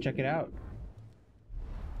ghost. Come check it out.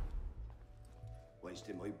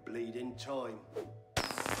 Wasting my bleeding time.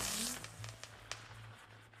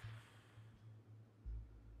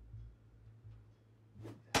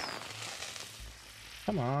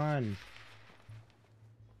 Come on.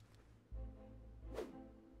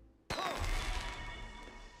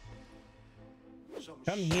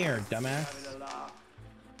 Come here, dumbass.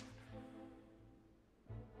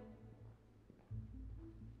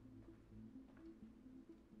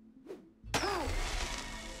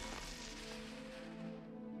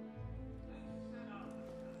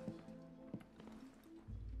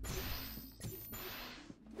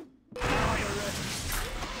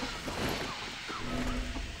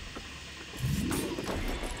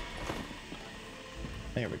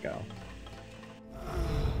 There we go.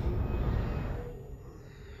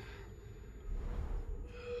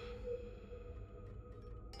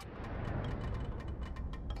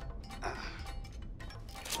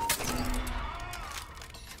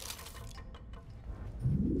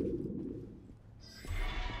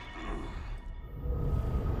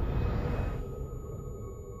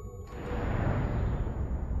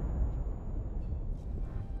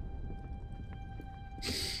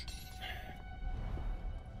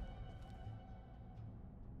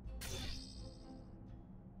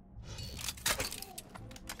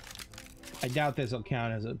 I doubt this will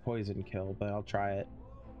count as a poison kill, but I'll try it.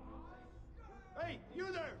 Hey,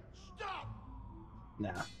 you there! Stop!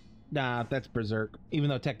 Nah. Nah, that's berserk. Even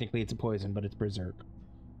though technically it's a poison, but it's berserk.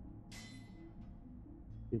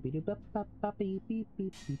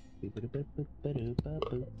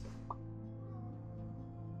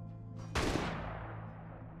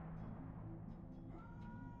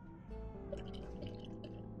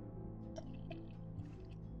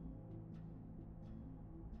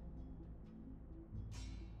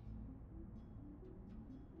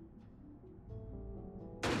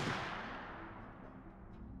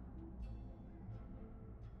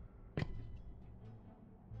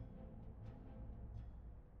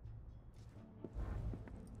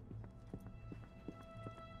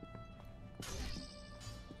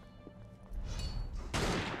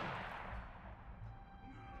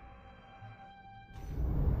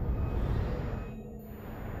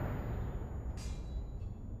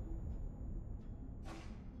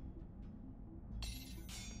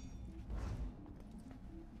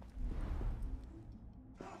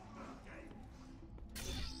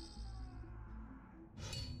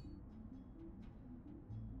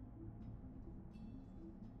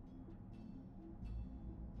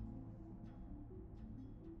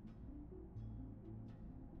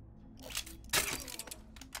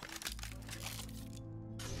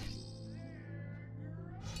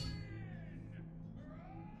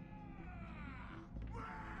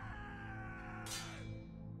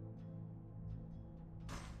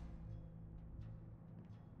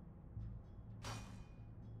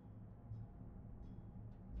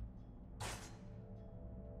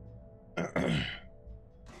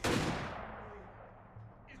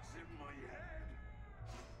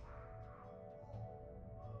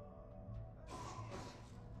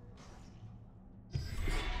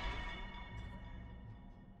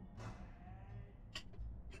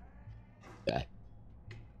 Okay.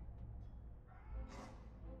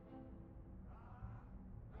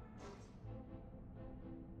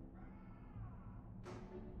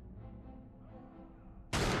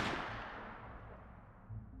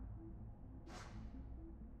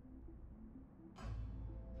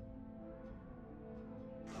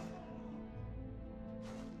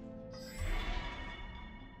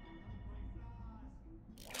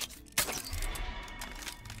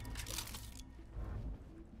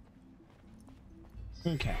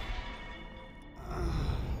 Okay.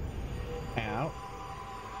 Out.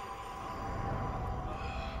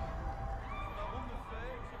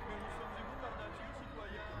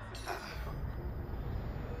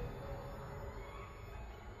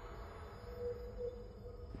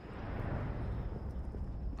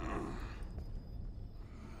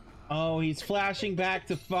 Oh, he's flashing back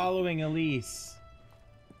to following Elise.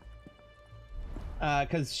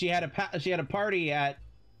 Because she had a party at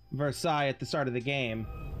Versailles at the start of the game,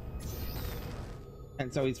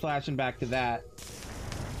 and so he's flashing back to that.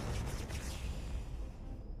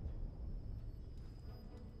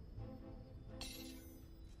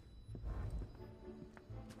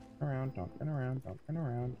 Around, don't turn around, don't turn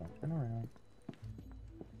around, don't turn around.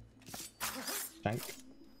 Thank.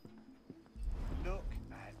 Look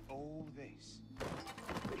at all this.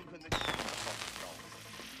 Even the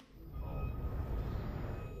oh.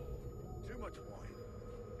 Too much wine.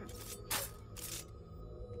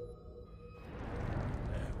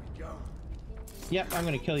 There we go. Yep, I'm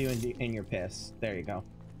gonna kill you in your piss. There you go.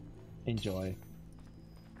 Enjoy.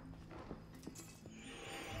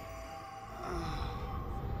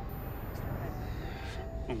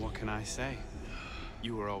 Well, what can I say?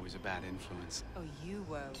 You were always a bad influence. Oh, you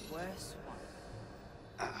were a worse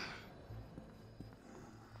one.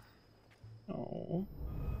 Oh.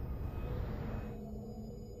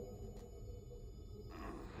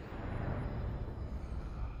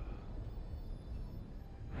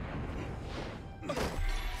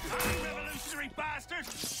 Revolutionary bastard!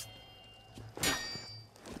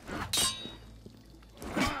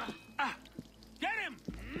 Get him!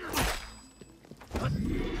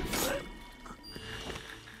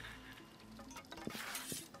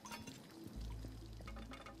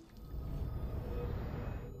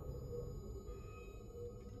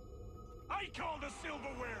 I call the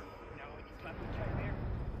silverware! No, it's not the guy there.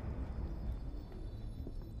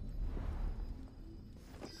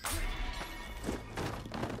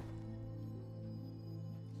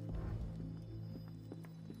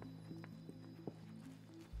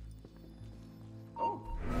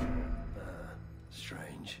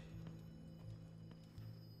 Strange.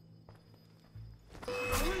 We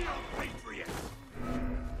are patriots!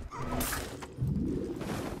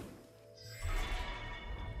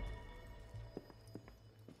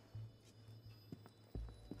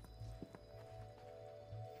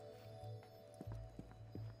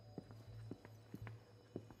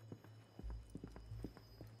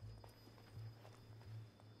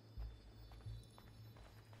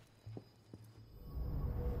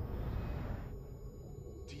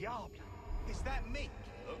 diable! Is that me?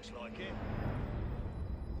 Looks like it.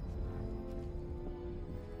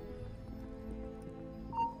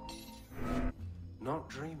 Not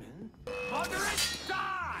dreaming. Moderate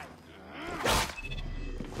die!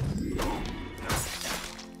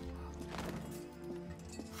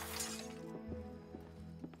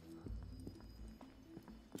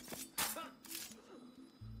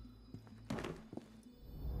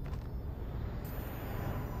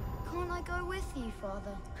 Can't I go with you,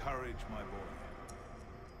 Father? Courage, my boy.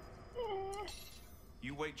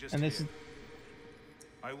 You wait just And here. this is...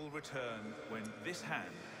 I will return when this hand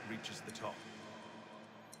reaches the top.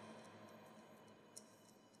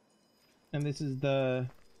 And this is the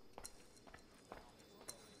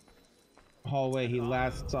hallway he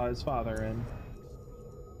last saw his father in.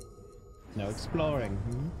 No exploring.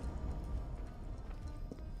 Hmm?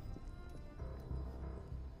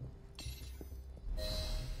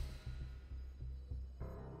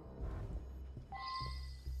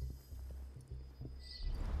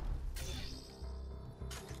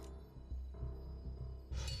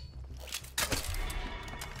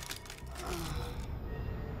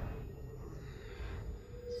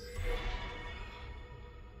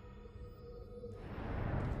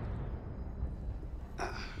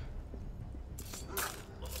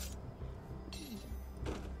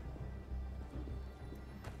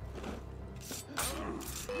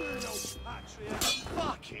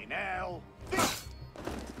 Fucking hell!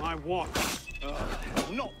 My watch.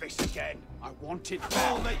 Not this again! I want it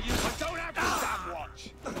I'll back. let you. I don't have your damn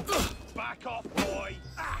watch! Back off, boy!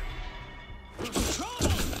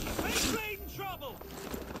 Trouble! Big bleeding trouble!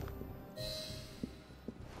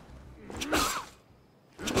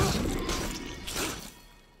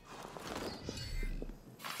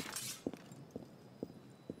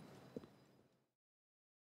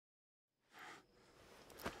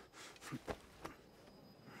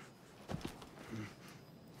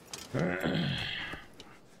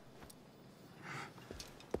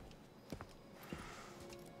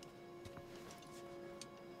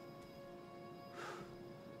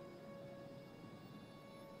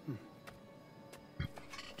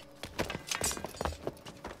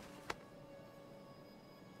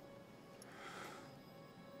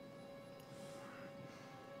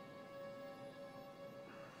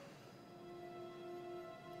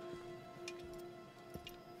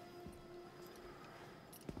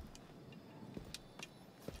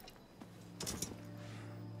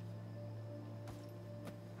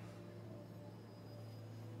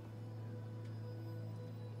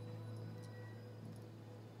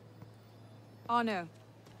 Arno.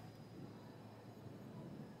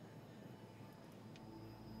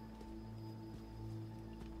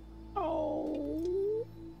 Oh.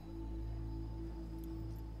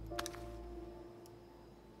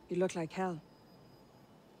 You look like hell.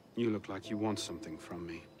 You look like you want something from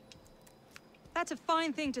me. That's a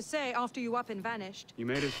fine thing to say after you up and vanished. You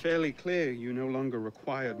made it fairly clear you no longer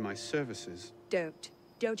required my services. Don't.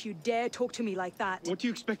 Don't you dare talk to me like that. What do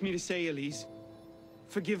you expect me to say, Elise?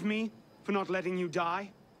 Forgive me for not letting you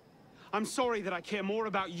die? I'm sorry that I care more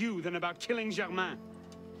about you than about killing Germain.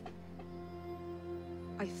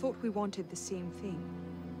 I thought we wanted the same thing.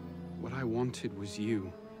 What I wanted was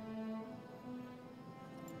you.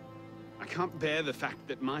 I can't bear the fact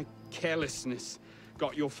that my carelessness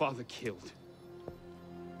got your father killed.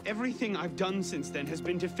 Everything I've done since then has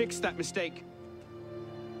been to fix that mistake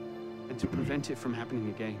and to prevent it from happening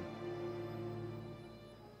again.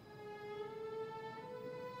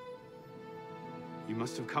 You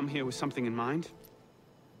must have come here with something in mind.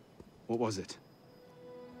 What was it?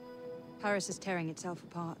 Paris is tearing itself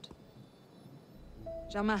apart.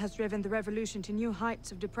 Germain has driven the revolution to new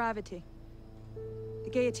heights of depravity. The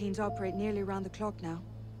guillotines operate nearly around the clock now.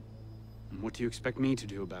 And what do you expect me to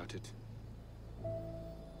do about it?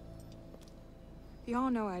 The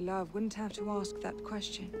Arno I love wouldn't have to ask that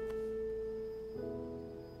question.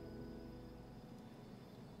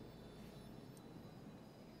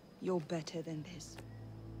 You're better than this.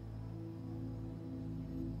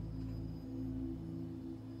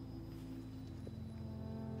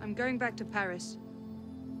 I'm going back to Paris.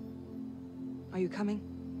 Are you coming?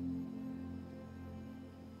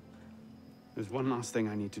 There's one last thing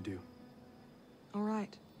I need to do. All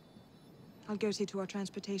right. I'll go see to our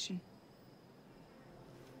transportation.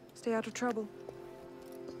 Stay out of trouble.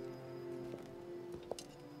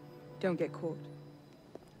 Don't get caught.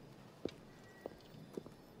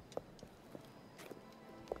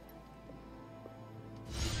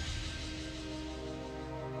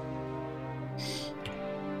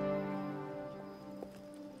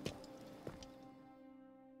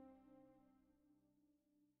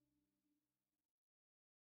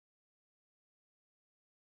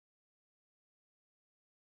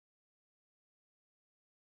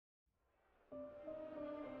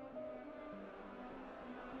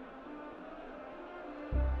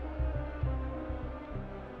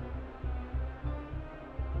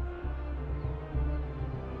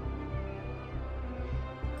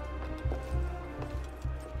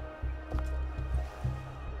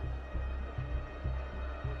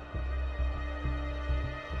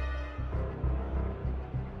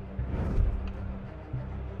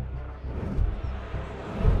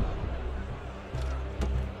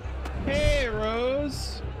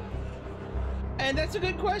 And that's a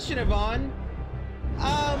good question, Yvonne.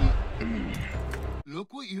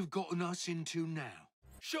 Look what you've gotten us into now.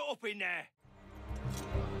 Shut up in there!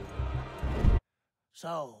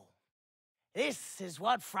 So, this is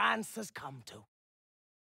what France has come to.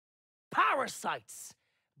 Parasites,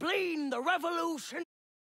 bleeding the revolution.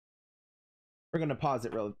 We're gonna pause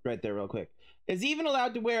it right there real quick. Is he even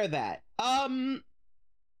allowed to wear that?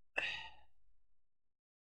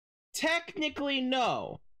 Technically,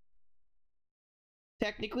 no.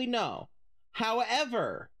 Technically, no.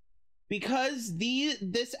 However, because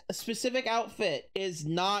this specific outfit is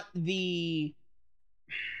not the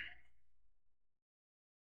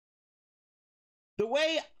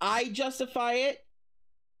way I justify it.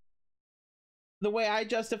 The way I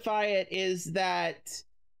justify it is that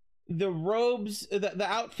the robes, the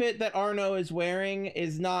outfit that Arno is wearing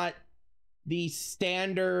is not the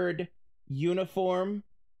standard uniform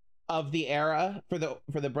of the era for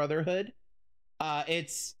the Brotherhood.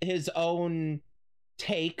 It's his own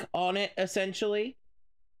take on it, essentially.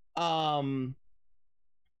 And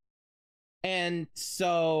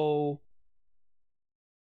so,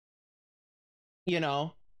 you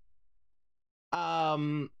know, I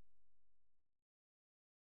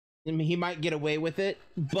mean, he might get away with it,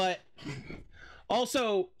 but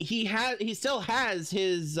also he still has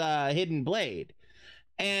his hidden blade,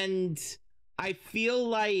 and I feel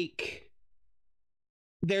like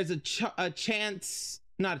there's a chance,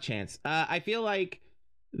 not a chance. I feel like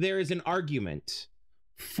there is an argument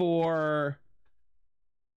for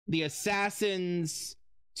the assassins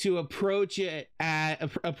to approach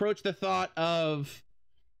the thought of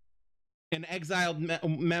an exiled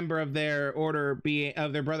member of their order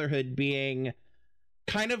of their brotherhood being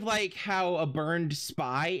kind of like how a burned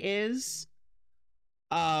spy is.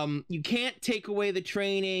 You can't take away the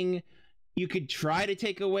training. You could try to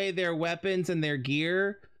take away their weapons and their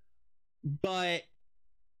gear, but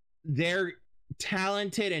they're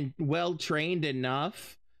talented and well trained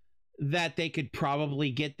enough that they could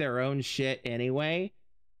probably get their own shit anyway.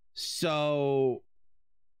 So,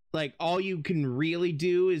 like, all you can really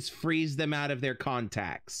do is freeze them out of their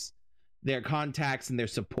contacts and their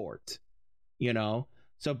support, you know?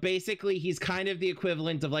 So basically, he's kind of the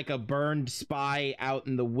equivalent of like a burned spy out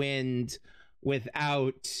in the wind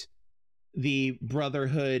without the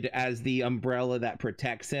Brotherhood as the umbrella that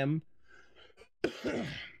protects him.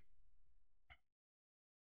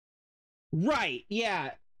 Right,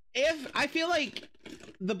 yeah. I feel like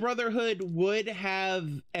the Brotherhood would have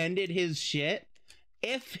ended his shit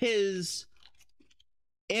if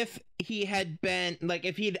he had been, like,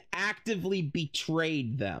 if he'd actively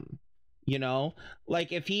betrayed them, you know?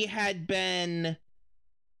 Like, if he had been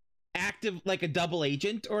active, like a double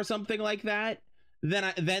agent or something like that,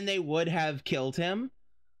 then they would have killed him.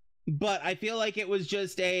 But I feel like it was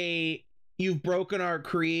just you've broken our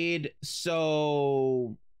creed,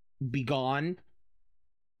 so be gone,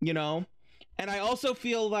 you know? And I also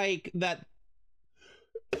feel like that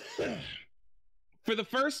for the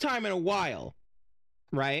first time in a while,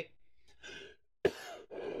 right?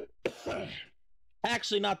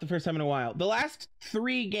 Actually, not the first time in a while. The last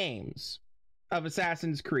 3 games of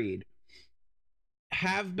Assassin's Creed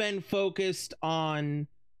have been focused on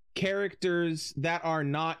characters that are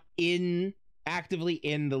not actively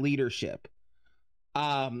in the leadership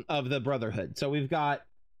of the Brotherhood. So we've got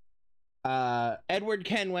Edward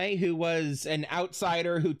Kenway, who was an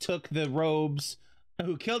outsider who took the robes,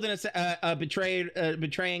 who killed a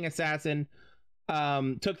betraying assassin,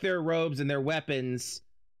 took their robes and their weapons,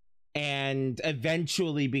 and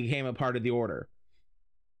eventually became a part of the order.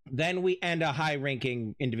 Then and a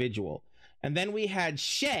high-ranking individual. And then we had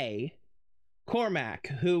Shay Cormac,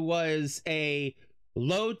 who was a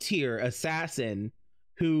low-tier assassin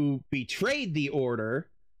who betrayed the order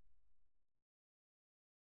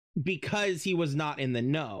because he was not in the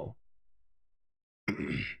know.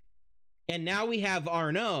 And now we have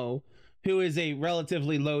Arno, who is a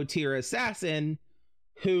relatively low-tier assassin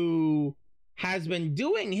who has been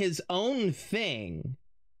doing his own thing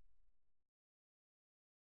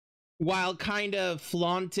while kind of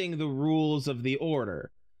flaunting the rules of the order,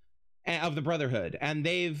 of the Brotherhood. And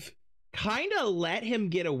they've kind of let him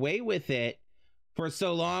get away with it for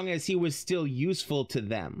so long as he was still useful to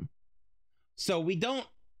them. So we don't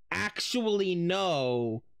actually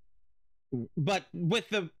know, but with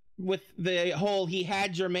the whole, he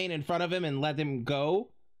had Germain in front of him and let him go.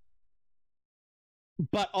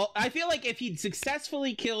 But I feel like if he'd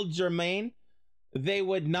successfully killed Germain, they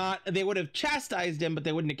would have chastised him, but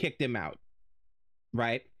they wouldn't have kicked him out.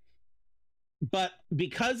 Right? But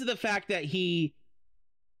because of the fact that he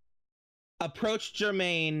approached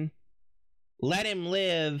Germain, let him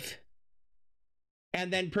live,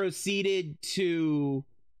 and then proceeded to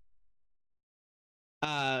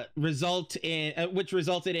resulted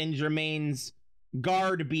in Germain's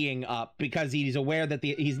guard being up, because he's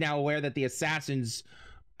now aware that the assassins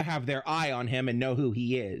have their eye on him and know who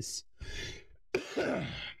he is.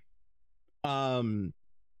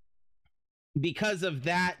 Because of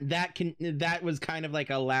that was kind of like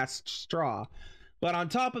a last straw. But on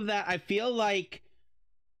top of that, I feel like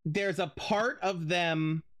there's a part of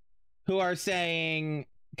them who are saying,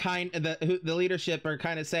 the leadership are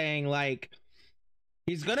kind of saying, like,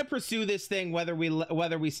 he's gonna pursue this thing whether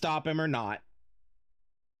we stop him or not,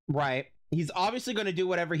 right? He's obviously gonna do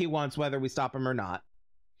whatever he wants whether we stop him or not.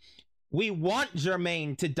 We want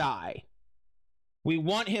Germain to die. We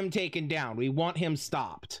want him taken down. We want him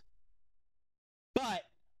stopped. But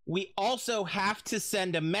we also have to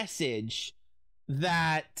send a message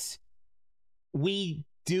that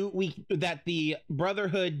that the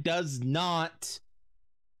Brotherhood does not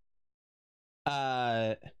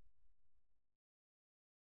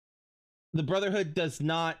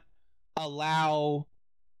allow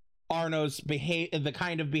Arno's the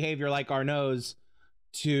kind of behavior like Arno's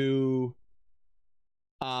to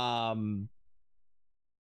happen.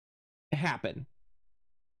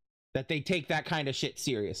 That they take that kind of shit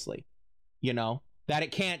seriously, you know, that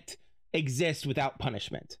it can't exist without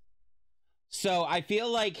punishment. So I feel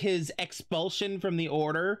like his expulsion from the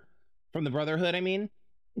Brotherhood, I mean,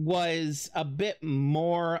 was a bit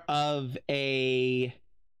more of a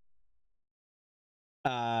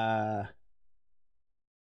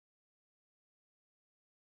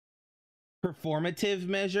performative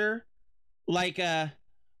measure. Like,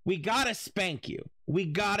 we gotta spank you. We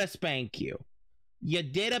gotta spank you. You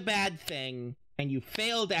did a bad thing, and you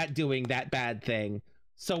failed at doing that bad thing,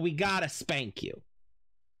 so we gotta spank you.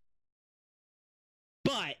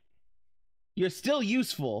 But you're still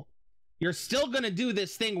useful. You're still gonna do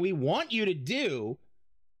this thing we want you to do.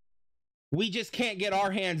 We just can't get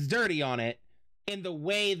our hands dirty on it in the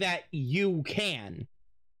way that you can,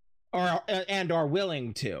 and are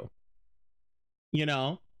willing to. You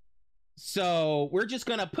know? So we're just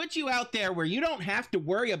gonna put you out there where you don't have to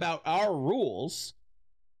worry about our rules.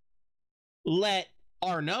 Let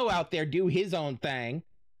Arno out there do his own thing.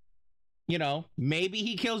 You know, maybe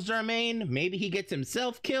he kills Germain, maybe he gets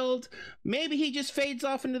himself killed, maybe he just fades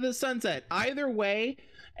off into the sunset. Either way,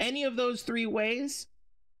 any of those three ways,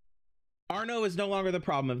 Arno is no longer the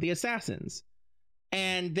problem of the assassins.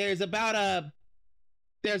 And there's a 1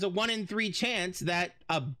 in 3 chance that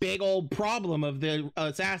a big old problem of the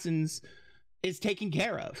assassins is taken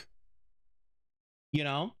care of. You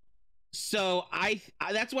know? So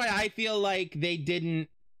that's why I feel like they didn't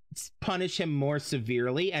punish him more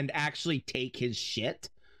severely and actually take his shit.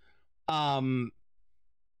 And,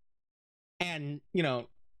 you know,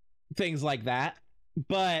 things like that.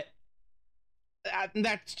 But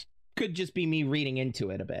that could just be me reading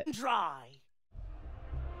into it a bit. Dry.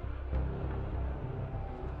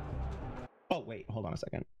 Oh, wait, hold on a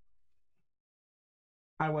second.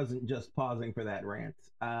 I wasn't just pausing for that rant.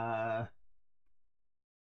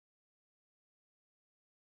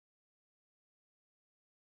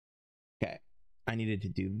 Okay, I needed to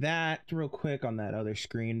do that real quick on that other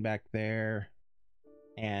screen back there.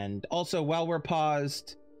 And also, while we're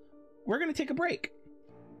paused, we're gonna take a break.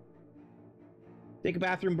 Take a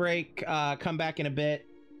bathroom break, come back in a bit,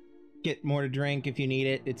 get more to drink if you need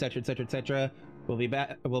it, etc., etc., etc. We'll be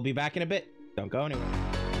back in a bit. Don't go anywhere.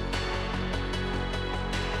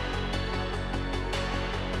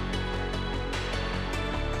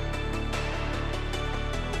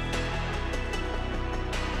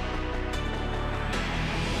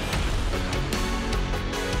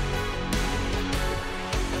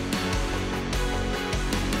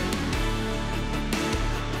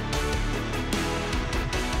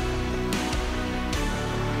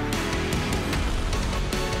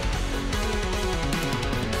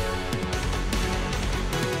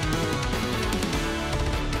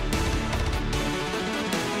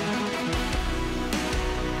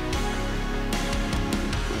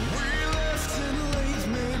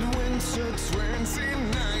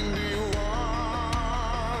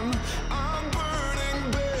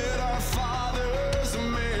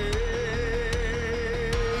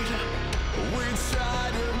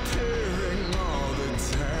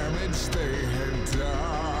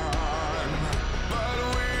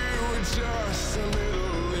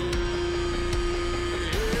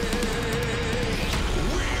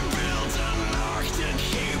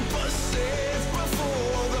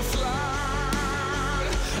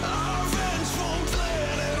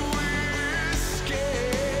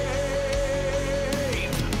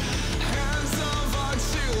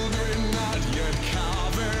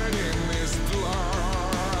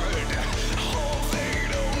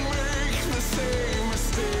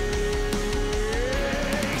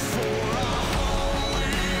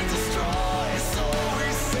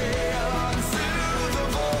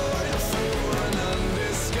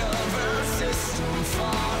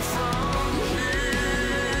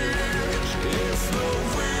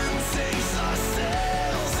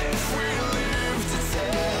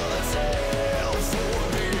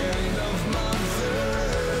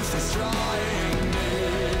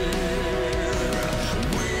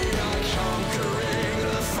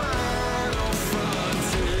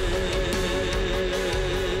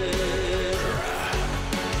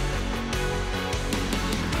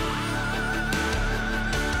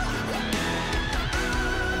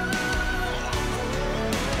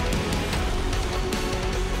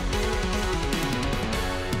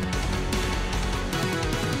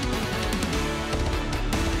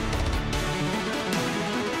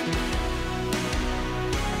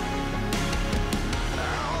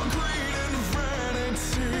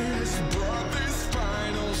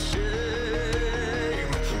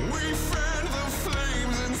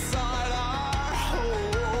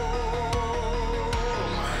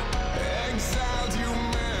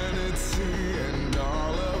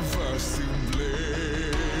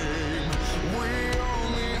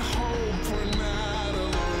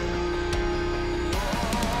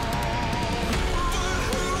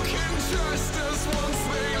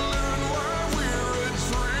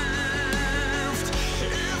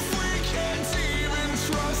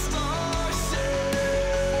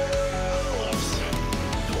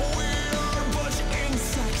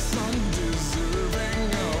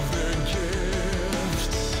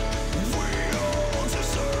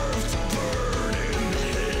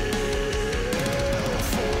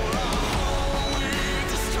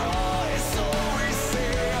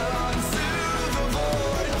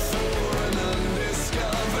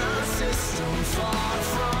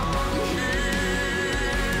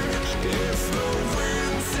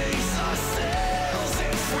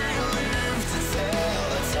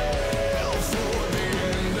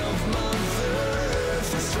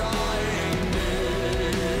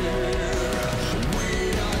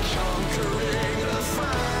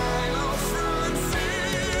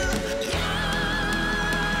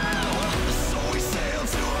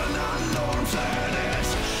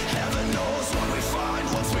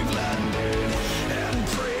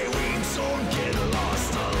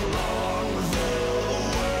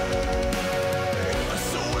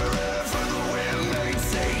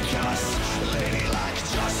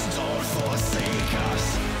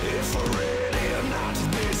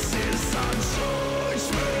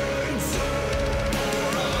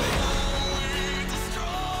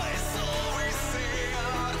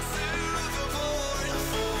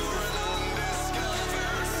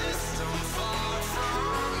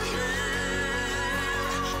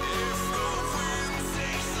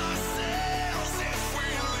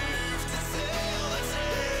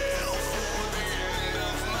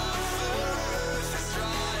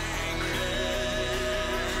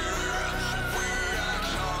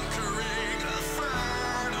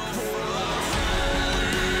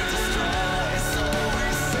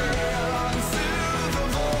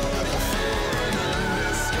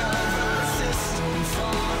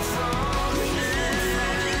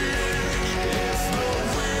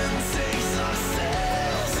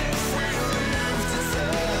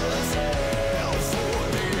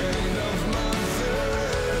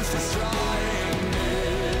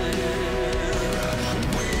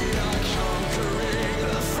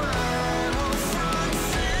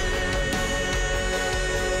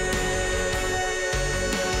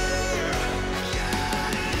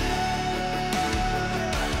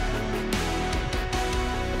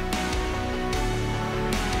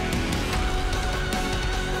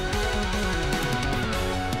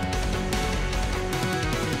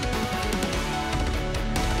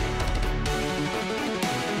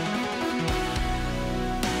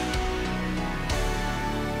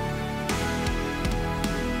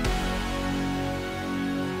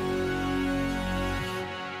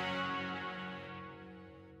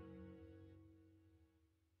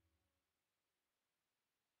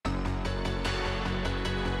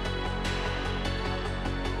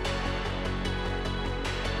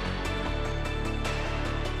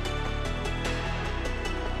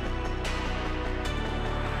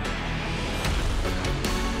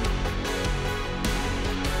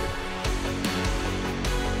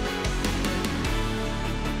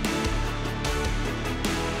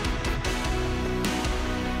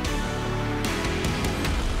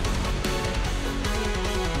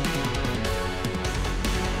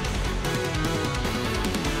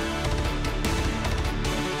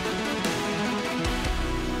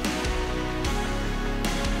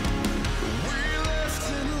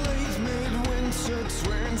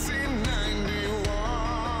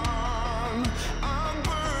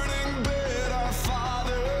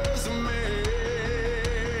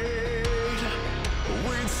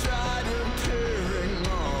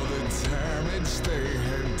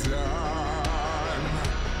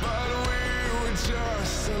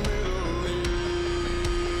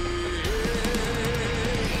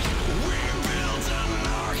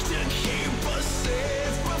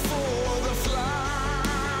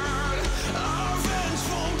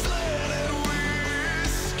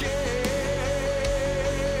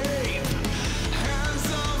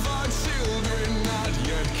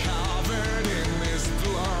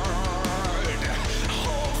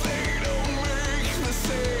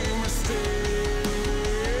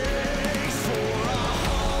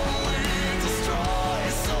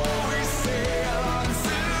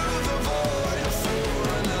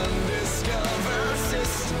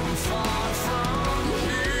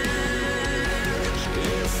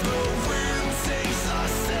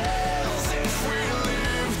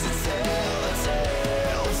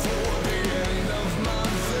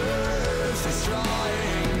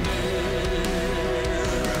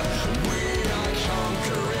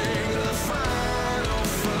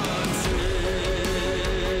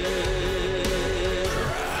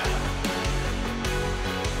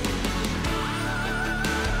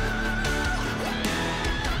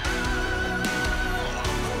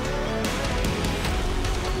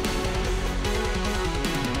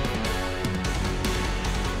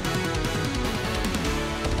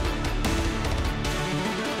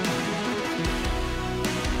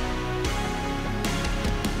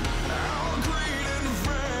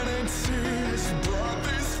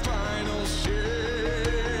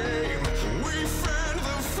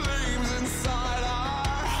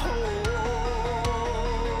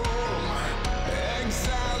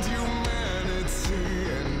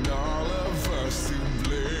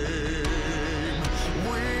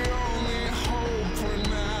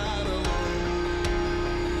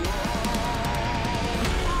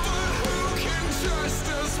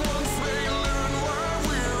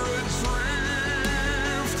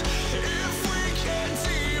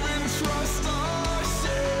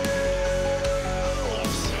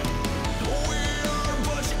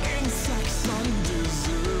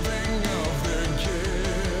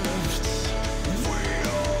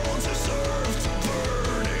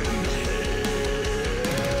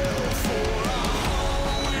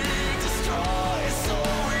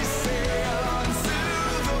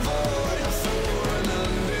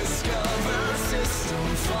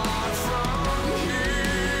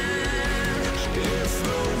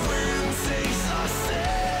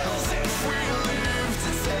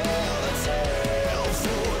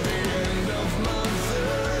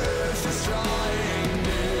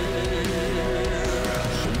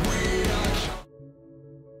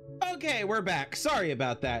 Okay, we're back. Sorry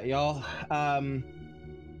about that, y'all. I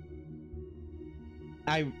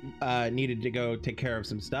needed to go take care of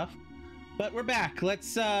some stuff, but we're back.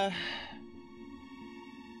 Let's dive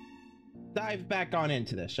back on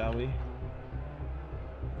into this, shall we?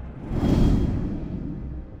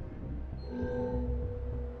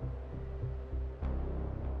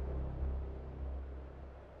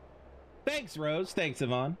 Thanks, Rose. Thanks,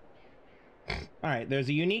 Yvonne. All right, there's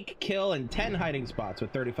a unique kill and 10 hiding spots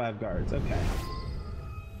with 35 guards. Okay.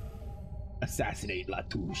 Assassinate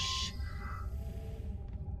Latouche.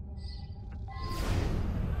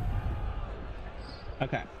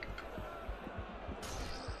 Okay.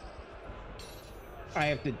 I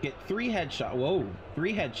have to get 3 headshots. Whoa,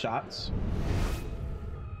 3 headshots.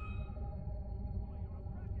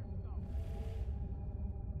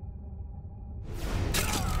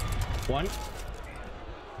 One.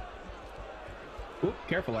 Oop,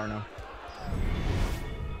 careful, Arno.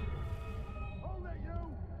 Hold it,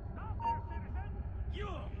 you! Stop there, citizen!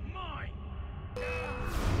 You're mine!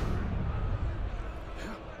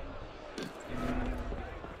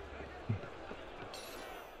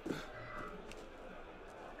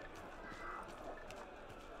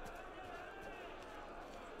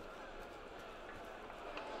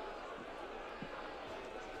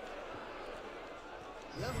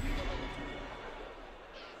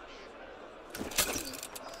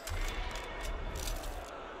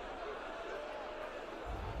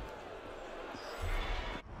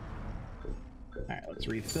 Alright, let's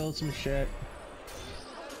refill some shit.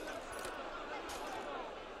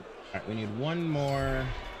 Alright, we need one more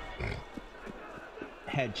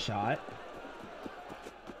headshot.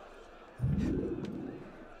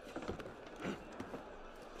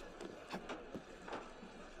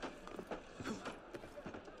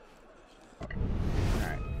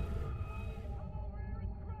 Alright.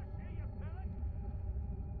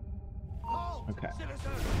 Okay.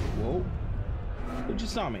 Whoa. Who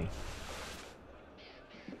just saw me?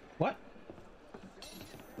 What?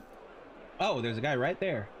 Oh, there's a guy right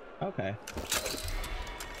there. Okay.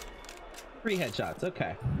 3 headshots.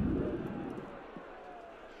 Okay.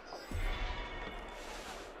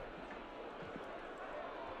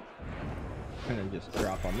 And then just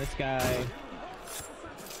drop on this guy.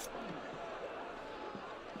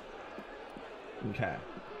 Okay.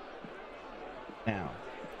 Now.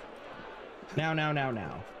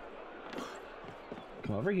 Now.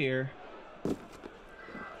 Come over here.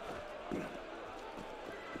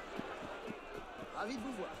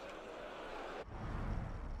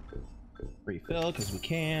 Refill because we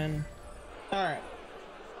can. All right,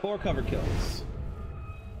 4 cover kills.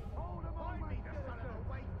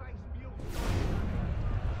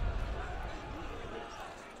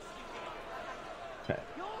 Okay.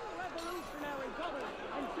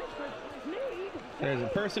 There's a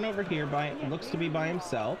person over here looks to be by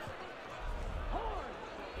himself.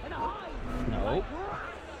 Nope.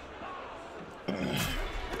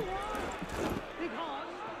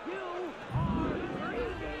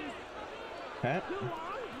 Okay.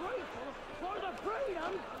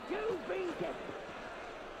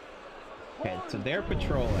 Okay, so they're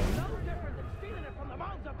patrolling.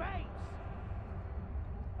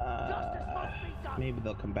 Maybe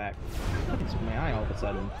they'll come back. It's my eye all of a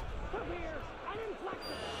sudden.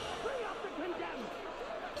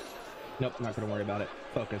 Nope, not gonna worry about it.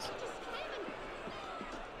 Focus.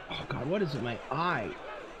 Oh god, what is it? My eye.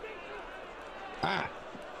 Ah.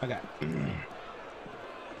 Okay.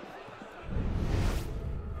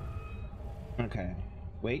 Okay.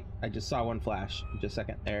 Wait, I just saw one flash. Just a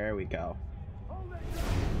second. There we go.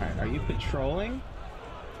 Alright, are you patrolling?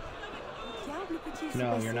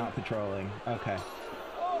 No, you're not patrolling. Okay.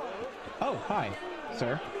 Oh, hi,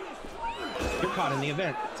 sir. You're caught in the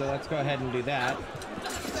event, so let's go ahead and do that.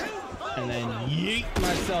 And then yeet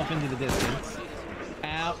myself into the distance.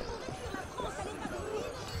 Out.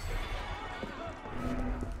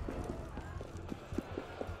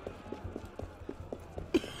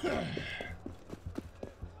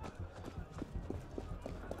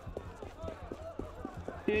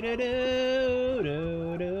 Do do do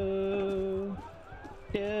do do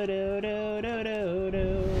do do do do do do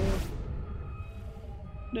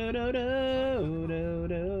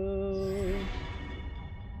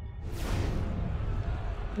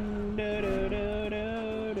do do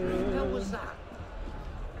do do. What was that?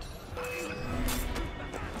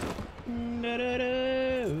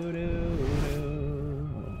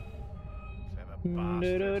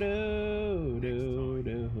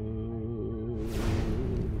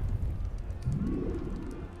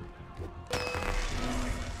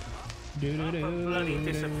 Bloody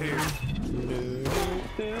disappeared.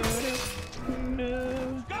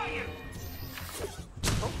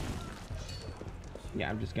 Yeah,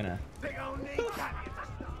 I'm just gonna.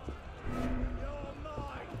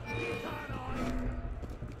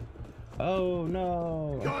 Oh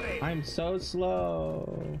no! I'm so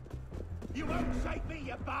slow. You won't shake me,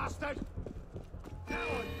 you bastard! Now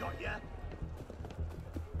I've got you.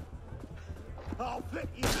 I'll flip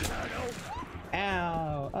you, Colonel.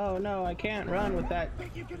 Ow! Oh no, I can't run with that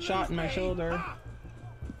shot in my shoulder.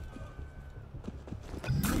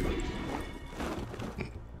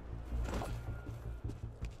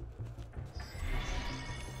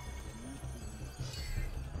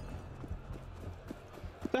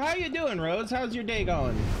 So how you doing, Rose? How's your day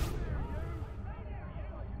going?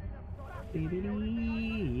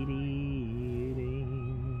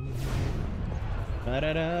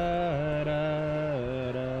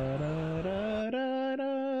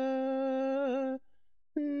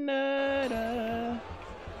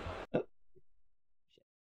 Oh.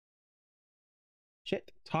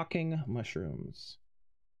 Shit. Talking mushrooms.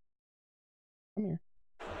 Come here.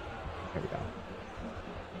 There we go.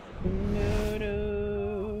 No, no.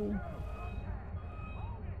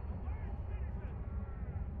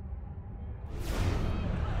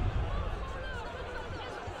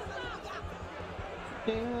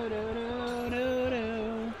 Do, do, do, do, do.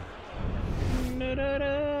 Do, do,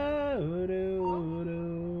 do, do,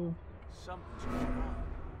 do. Something's going on.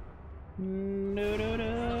 Do, do, do,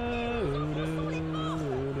 do, do.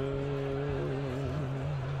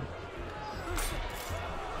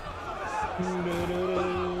 Do, do, do.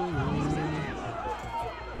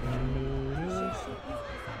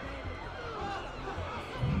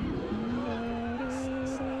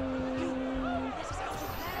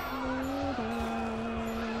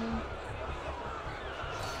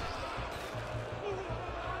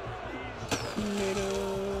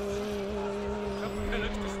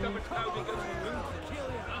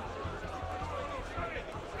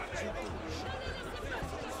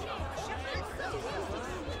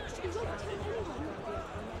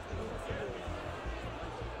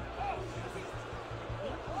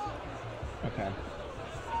 Okay.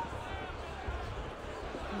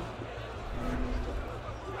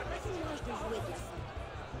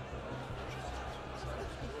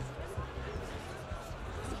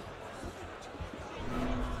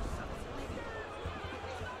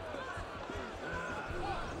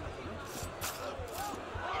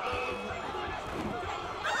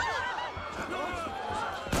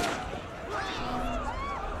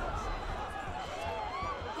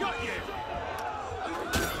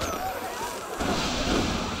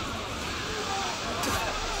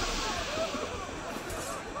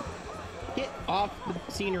 Get off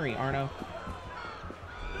the scenery, Arno.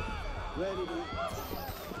 Ready to...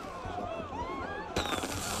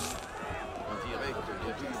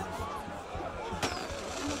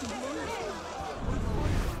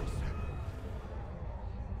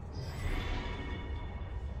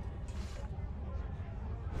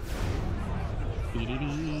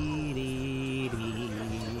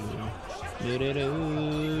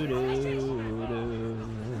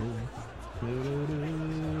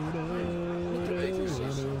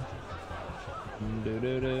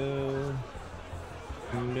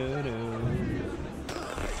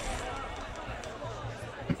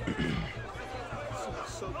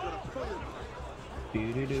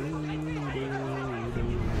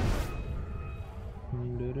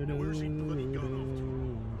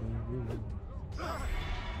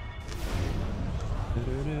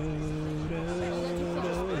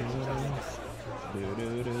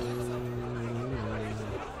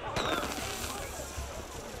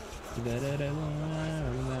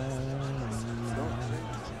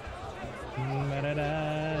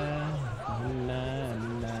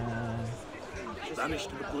 Vanished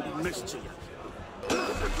to the bloody mischief.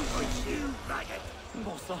 You maggot!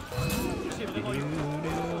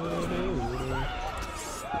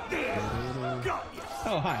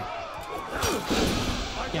 Oh, hi.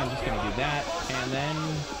 Yeah, I'm just gonna do that, and then...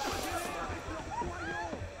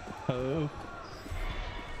 Oh.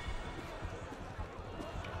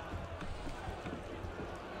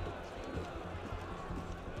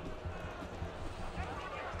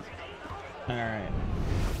 Alright.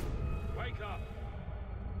 Wake up.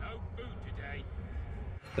 No food today.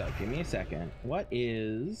 So, give me a second. What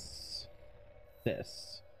is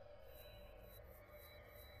this?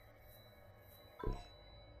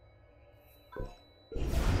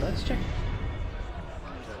 Let's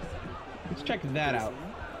check that out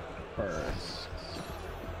first.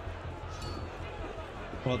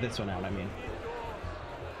 Well, this one out, I mean.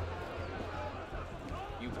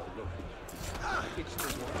 You will look. It's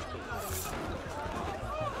the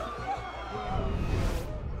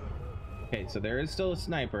Okay, so there is still a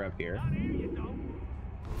sniper up here.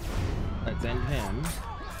 Let's end him.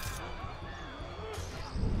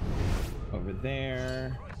 Over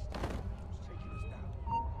there.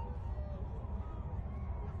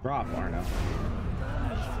 Drop, Arno.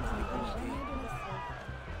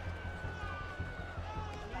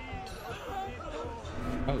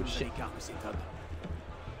 Oh shit. Okay.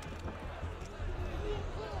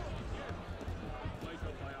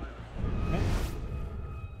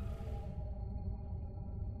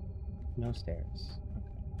 No stairs.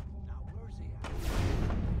 Okay. Now where's he at?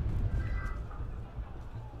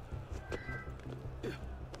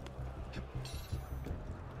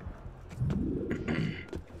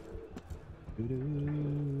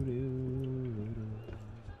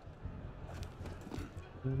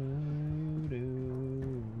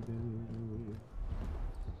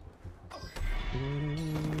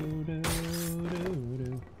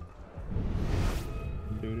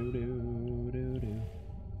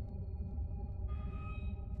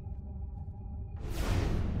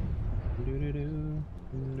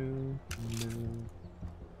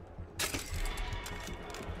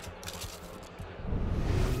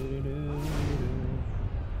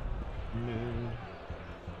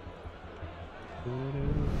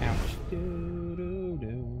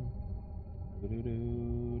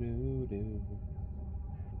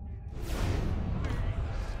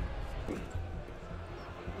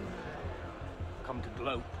 Come to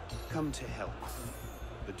gloat. Come to help.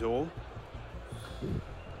 The door?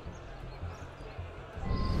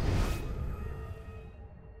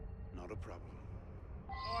 Not a problem.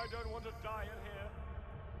 I don't want to die in here.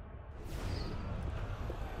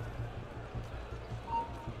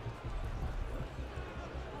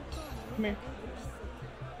 Come here.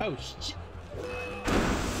 Oh shit.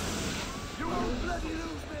 You won't bloody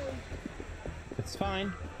lose me! It's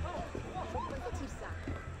fine.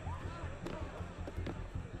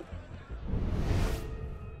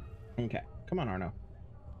 Okay, come on, Arno.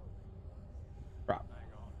 Drop.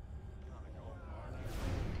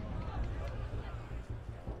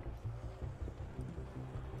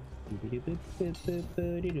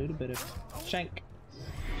 Shank.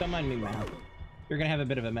 Don't mind me, man. You're gonna have a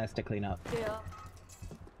bit of a mess to clean up. Yeah.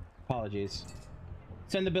 Apologies.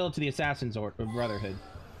 Send the bill to the Assassin's Brotherhood.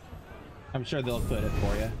 I'm sure they'll put it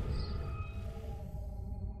for you.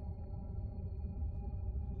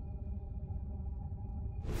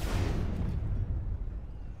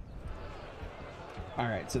 All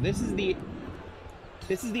right, so this is the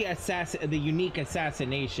unique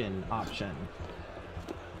assassination option.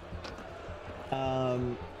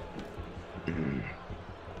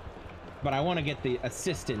 But I want to get the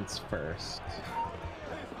assistance first.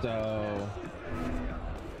 So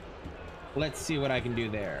let's see what I can do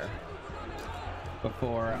there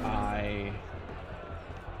before I...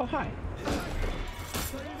 Oh, hi.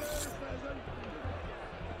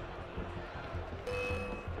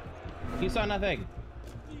 You saw nothing.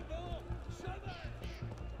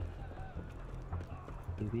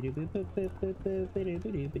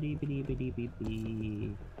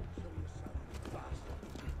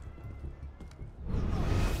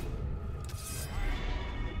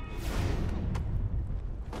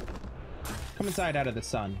 Come inside out of the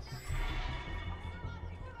sun.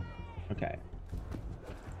 Okay.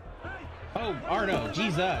 Oh, Arno,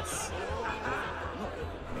 Jesus.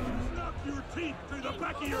 Snap your teeth through the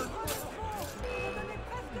back of your...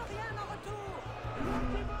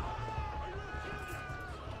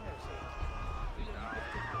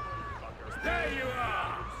 There you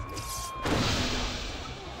are!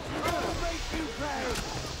 I'll make you pay!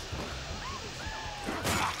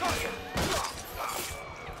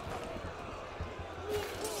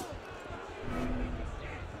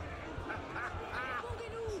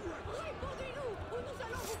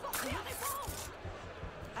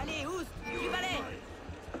 Allez, oust, du balai!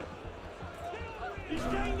 He's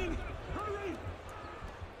gaining! Hurry!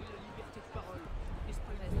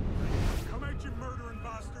 Come out, you murdering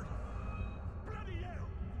bastard! Bloody hell!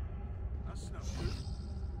 That's not good.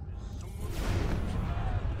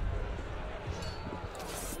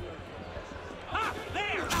 Ah!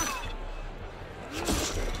 There!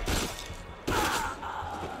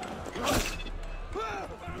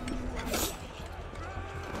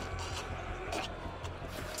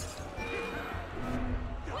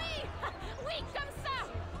 Oui, comme ça!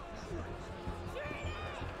 Tuez-les!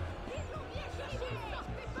 Ils l'ont bien cherché! Ne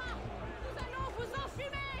sortez pas! Nous allons vous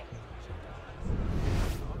enfumer!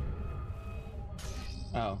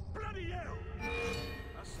 Oh. Bloody hell!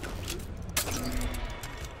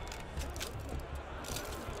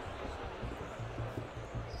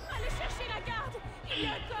 Allez chercher la garde! Il y a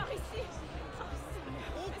un corps ici!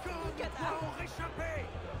 Aucun ne pourra en réchapper!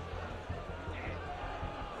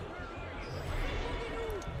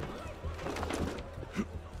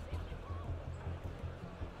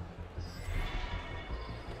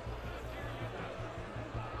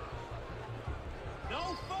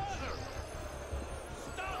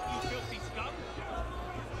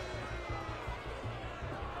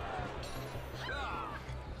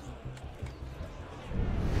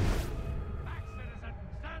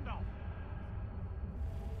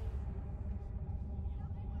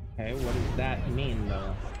 Okay, what does that mean,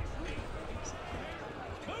 though?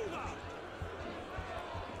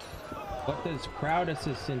 What does crowd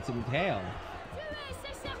assistance entail?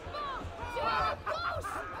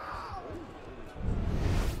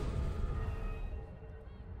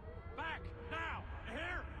 Back now!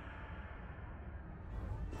 Here!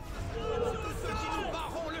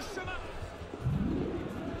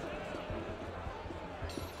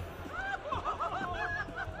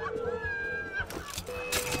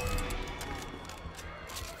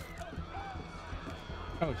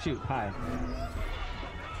 Oh shoot, hi.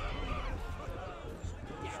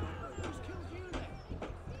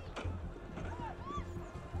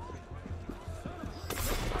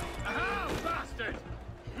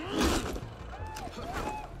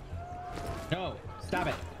 No, stop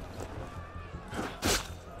it.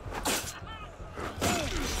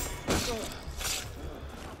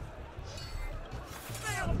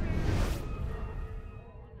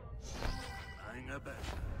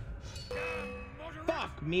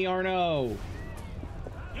 Fuck me or no.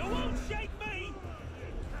 You won't shake me!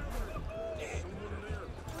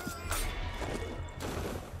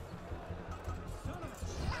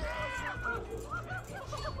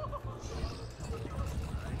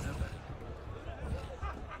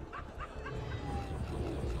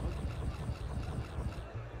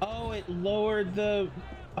 Oh, it lowered the...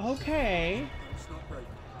 Okay.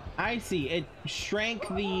 I see. It shrank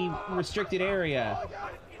the restricted area.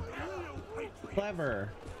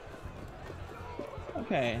 Clever.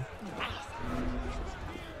 Okay.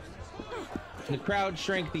 The crowd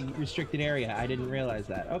shrank the restricted area. I didn't realize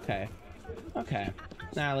that. Okay. Okay.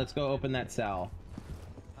 Now let's go open that cell.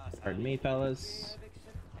 Pardon me, fellas.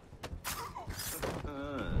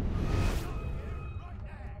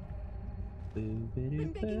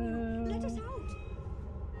 Let us out.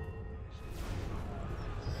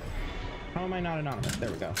 How am I not anonymous? There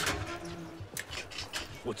we go.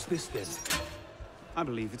 What's this then? I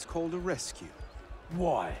believe it's called a rescue.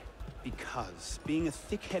 Why? Because being a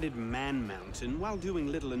thick-headed man-mountain while doing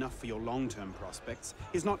little enough for your long-term prospects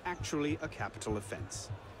is not actually a capital offense.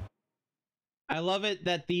 I love it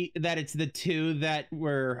that it's the two that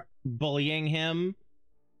were bullying him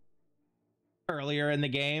earlier in the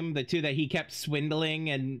game, the two that he kept swindling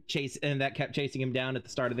and that kept chasing him down at the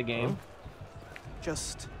start of the game.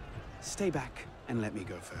 Just stay back and let me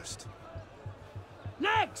go first.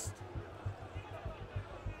 Next!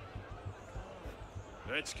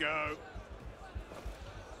 Let's go.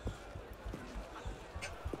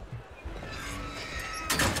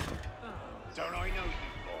 Don't I know you,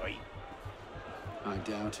 boy? I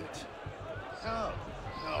doubt it. Oh,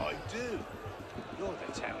 no, I do. You're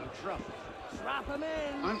the town drunk. Strap him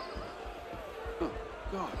in! I'm... Oh,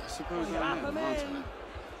 God, I suppose I Strap am, him aren't in!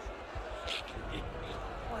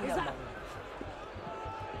 I? Is that...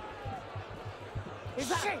 Is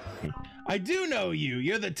that... I do know you.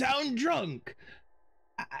 You're the town drunk.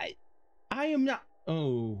 I am not.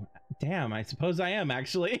 Oh, damn. I suppose I am,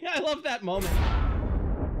 actually. I love that moment.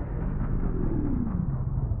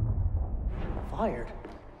 Fired?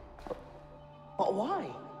 But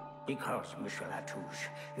why? Because, Monsieur Latouche,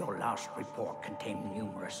 your last report contained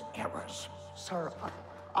numerous errors. Sir,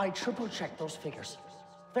 I triple-checked those figures.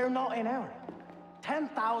 They're not in error.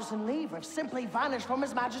 10,000 livres simply vanished from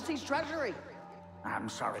His Majesty's treasury. I'm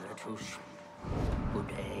sorry, Latouche. Good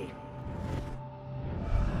day.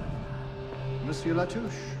 Monsieur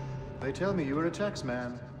Latouche, they tell me you are a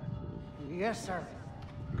taxman. Yes, sir.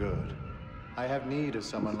 Good. I have need of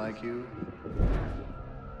someone like you.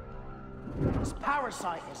 It's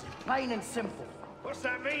parasitism, plain and simple. What's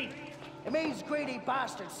that mean? It means greedy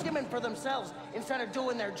bastards skimming for themselves instead of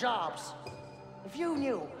doing their jobs. If you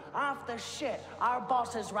knew half the shit our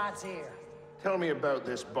bosses rats here. Tell me about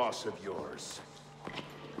this boss of yours.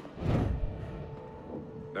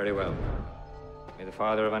 Very well. May the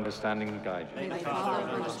Father of Understanding guide you. May the Father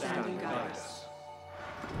of Understanding guide us.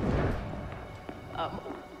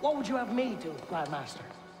 What would you have me do, Grand Master?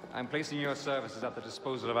 I'm placing your services at the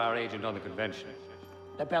disposal of our agent on the convention.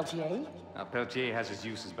 Le Peltier? Now, Peltier has his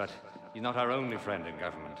uses, but he's not our only friend in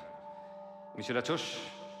government. Monsieur Latouche,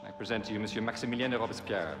 I present to you Monsieur Maximilien de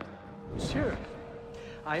Robespierre. Monsieur,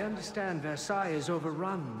 I understand Versailles is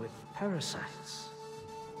overrun with parasites.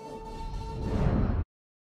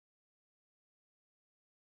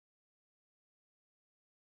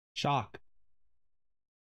 Shock.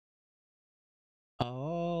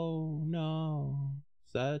 Oh no,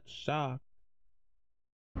 such shock.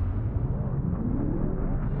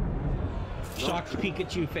 Shocked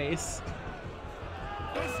Pikachu face.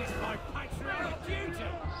 This is my patriotic duty.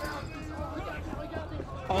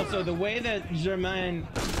 Also, the way that Germain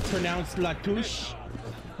pronounced Latouche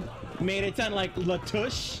Made it sound like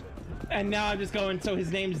Latouche, and now I'm just going, so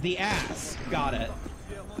his name's the ass. Got it.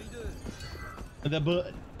 The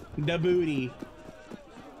booty.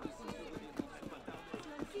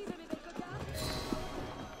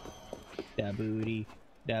 Da booty,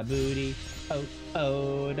 da booty, oh,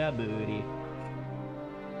 oh, da booty.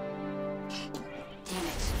 Damn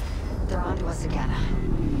it. They're onto us again.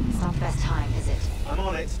 It's not the best time, is it? I'm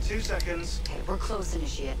on it. 2 seconds. Okay, we're close,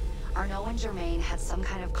 Initiate. Arnaud and Germain had some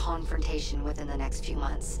kind of confrontation within the next few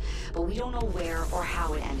months, but we don't know where or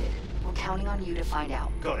how it ended. We're counting on you to find out.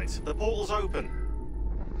 Got it. The portal's open.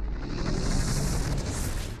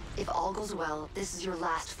 If all goes well, this is your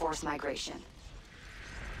last forced migration.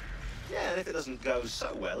 Yeah, and if it doesn't go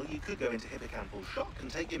so well, you could go into hippocampal shock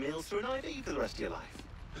and take your meals through an IV for the rest of your life.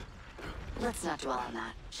 Let's not dwell on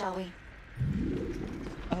that, shall we?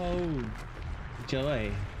 Oh,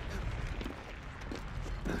 joy.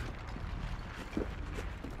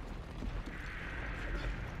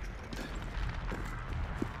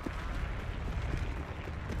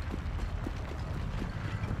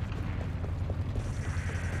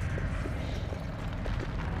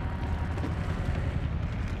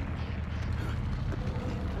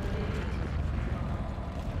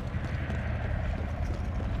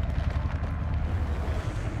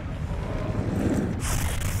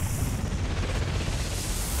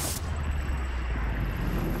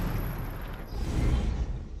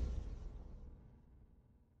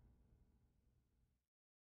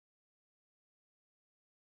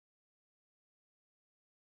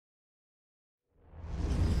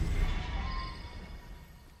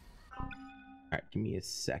 All right, give me a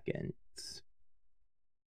second.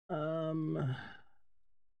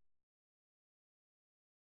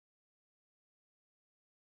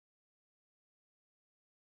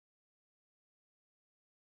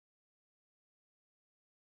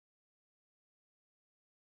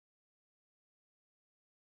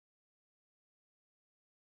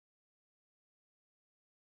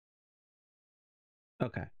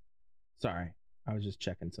 Okay. Sorry. I was just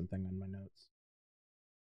checking something on my notes.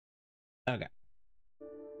 Okay.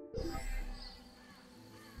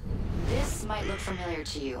 This might look familiar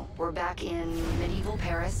to you. We're back in medieval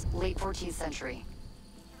Paris, late 14th century.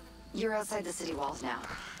 You're outside the city walls now.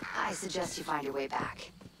 I suggest you find your way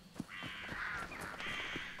back.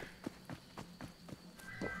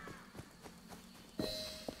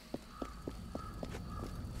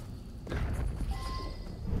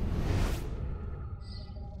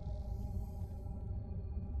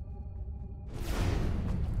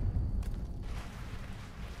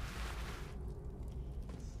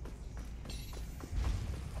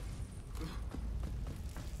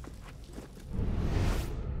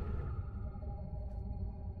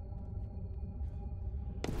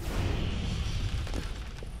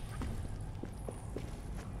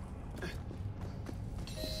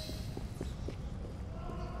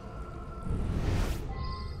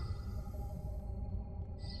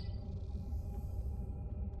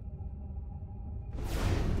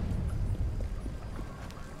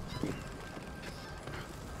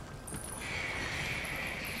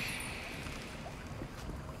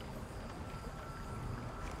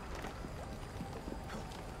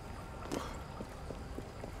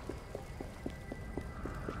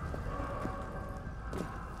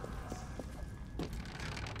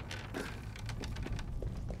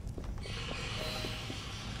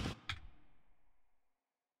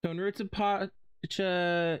 So in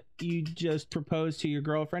Rutsapacha, you just proposed to your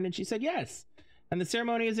girlfriend and she said yes. And the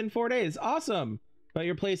ceremony is in 4 days. Awesome. But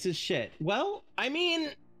your place is shit. Well, I mean,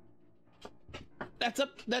 that's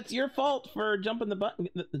your fault for jumping the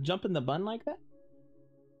bun like that.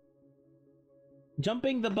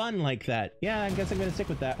 Jumping the bun like that. Yeah, I guess I'm gonna stick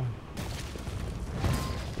with that one.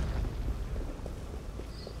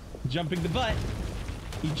 Jumping the butt.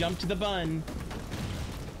 You jumped the bun.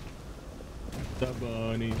 The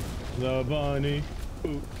bunny,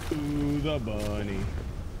 ooh, ooh, the bunny,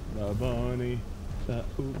 the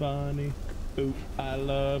ooh bunny, ooh, I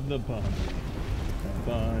love the bunny,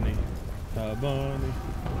 the bunny,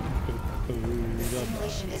 ooh, ooh, The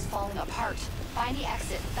simulation is falling apart. Find the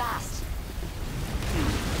exit fast.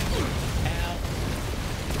 Ow.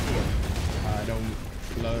 I don't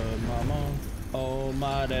love my mom, oh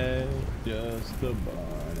my dad, just the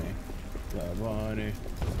bunny, the bunny.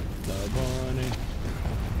 The bunny.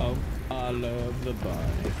 Oh, I love the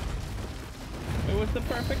bunny. It was the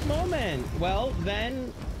perfect moment. Well,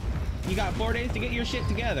 then you got 4 days to get your shit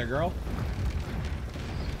together, girl.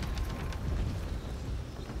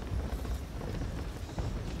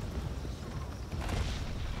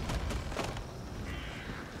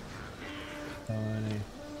 Bunny,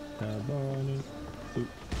 the bunny. Ooh,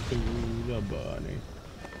 Ooh, the bunny.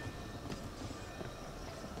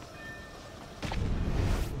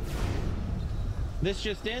 This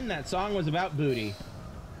just in, that song was about booty.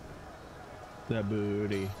 The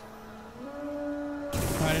booty.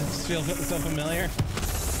 Why does this feel so familiar?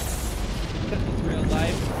 Real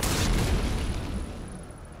life.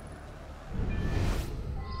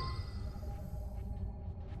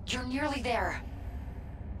 You're nearly there.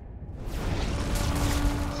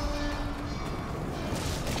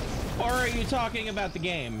 Or are you talking about the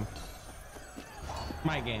game?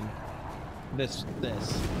 My game. This. The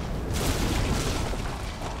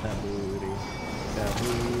booty. The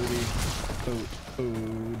booty. Ooh,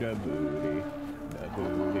 ooh, the booty. The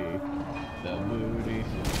booty. The booty.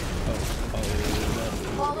 Oh, the booty.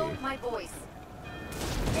 Follow my voice.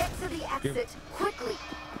 Get to the exit, quickly.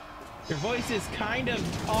 Your voice is kind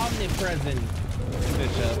of omnipresent,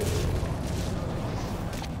 Bishop.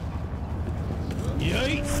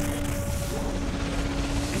 Yikes!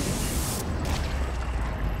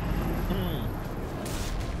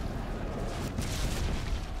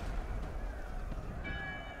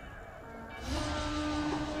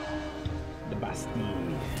 The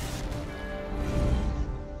Bastille.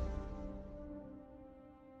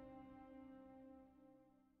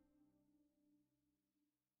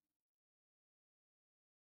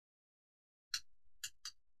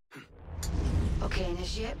 Okay,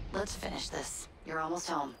 Initiate, let's finish this. You're almost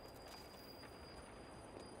home.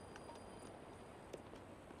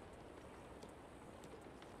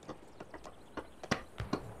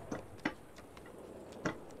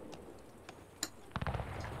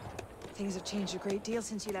 Things have changed a great deal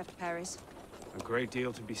since you left Paris. A great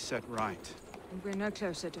deal to be set right. And we're no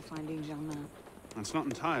closer to finding Germain. That's not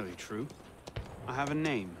entirely true. I have a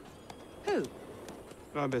name. Who?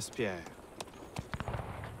 Robespierre.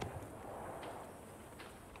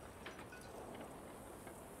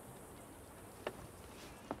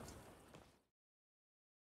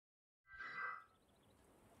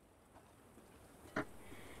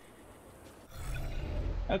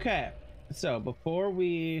 Okay, so before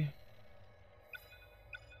we...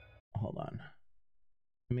 Hold on.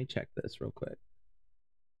 Let me check this real quick.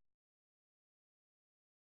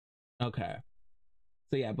 Okay.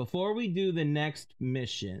 So yeah, before we do the next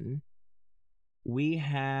mission, we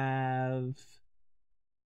have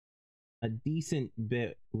a decent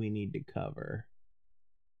bit we need to cover.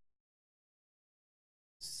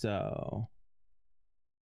 So...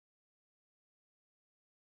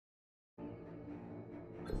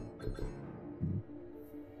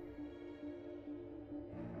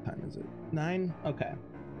 time is it? 9? Okay.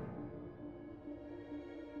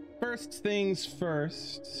 First things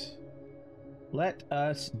first. Let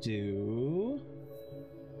us do...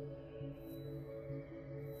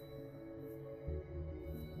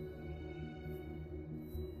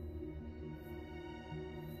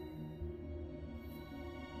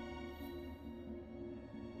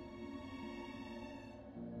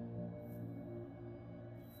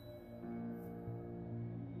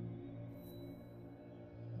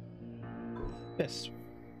 this.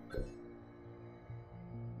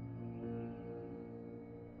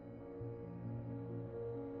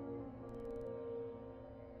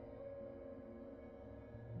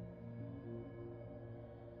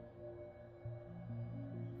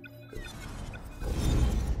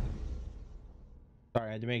 Sorry,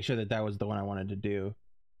 I had to make sure that that was the one I wanted to do.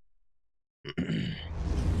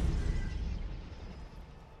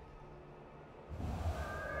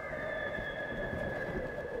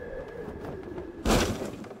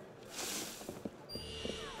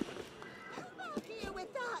 Here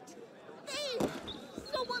with that! Thief!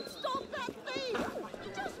 Someone stop that thief! He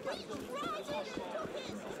just reached right in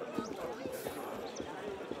and took it!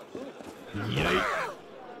 Yikes.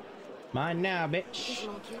 Mine now, bitch.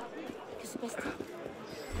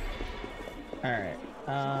 Alright.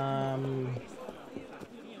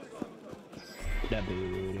 The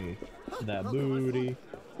booty. The booty.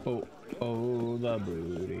 Oh, oh, the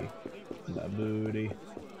booty. The booty.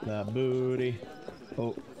 The booty.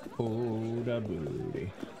 Oh, oh, the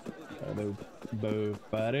booty. Ba-doom, boo,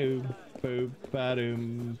 ba-doom, boo,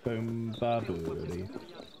 ba-doom, boom, ba-booty.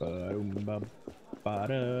 Ba-doom,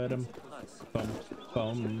 ba-da-dum, bum,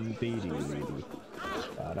 bum, dee-dee-dee.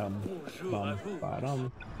 Ba-dum, bum,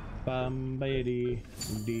 ba-dum, bum, ba-dee,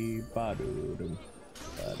 dee, ba-doo-dum.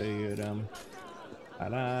 Ba-doo-dum.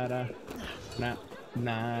 Da-da-da. Na,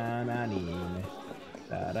 na, na, nee.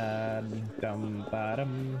 Da-da, dum,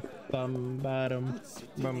 ba-dum, bum, ba-dum,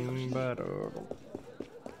 bum, ba-dum.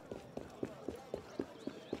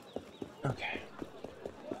 Okay.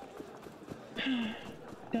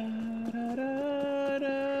 Da, da, da,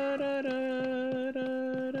 da, da, da,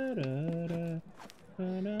 da, da.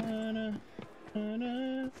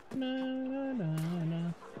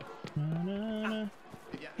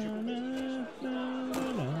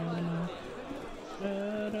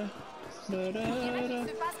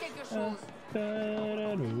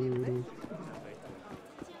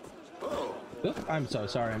 Oh, I'm so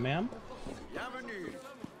sorry, ma'am.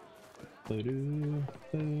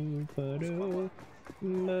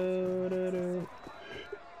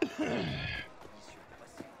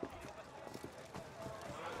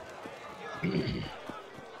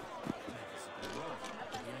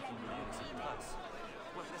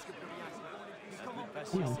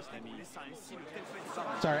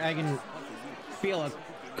 Sorry, I can feel a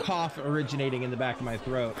cough originating in the back of my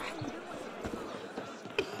throat.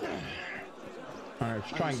 I was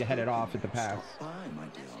trying to head it off at the pass. By, my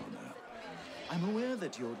dear Honor. I'm aware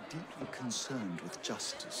that you're deeply concerned with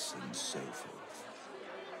justice and so forth.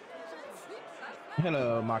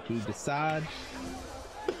 Hello, Marquis de Sade.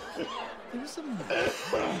 There is a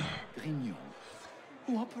man, Grignon,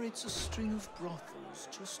 who operates a string of brothels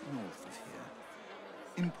just north of here.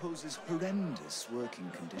 Imposes horrendous working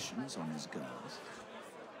conditions on his girls.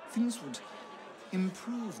 Things would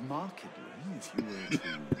improve markedly if you were to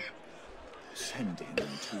send him to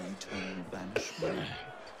eternal banishment.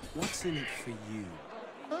 What's in it for you?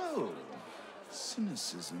 Oh,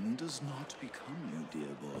 cynicism does not become you,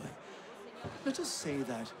 dear boy. Let us say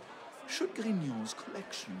that should Grignon's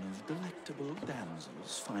collection of delectable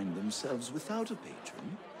damsels find themselves without a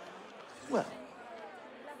patron, well,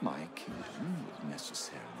 my kingdom would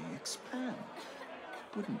necessarily expand,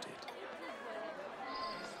 wouldn't it?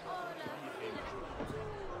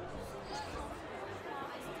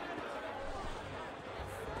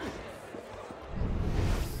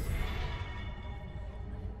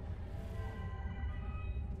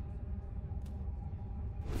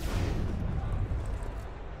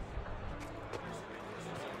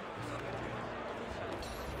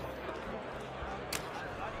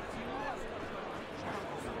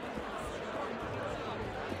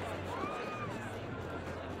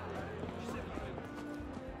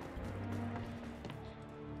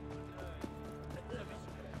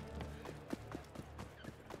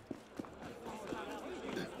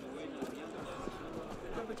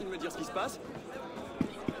 Peut-il me dire ce qui se passe?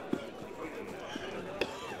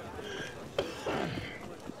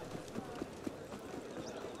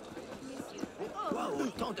 Pourquoi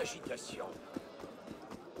autant d'agitation?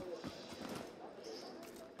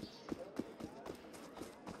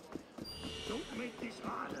 Don't make this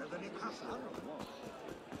harder than it has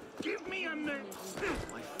to. Give me a minute.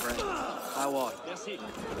 My friend, how are you? Merci.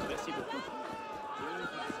 Merci beaucoup.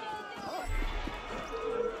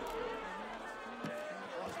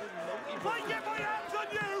 If I get my hands on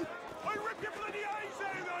you, I rip your bloody eyes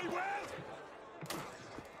out, I will!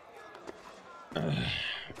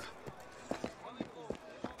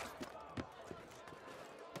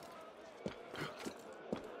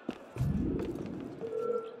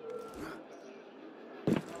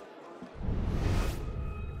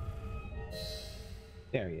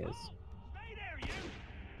 There he is.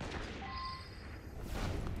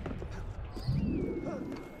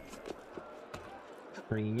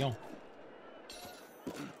 Grignon.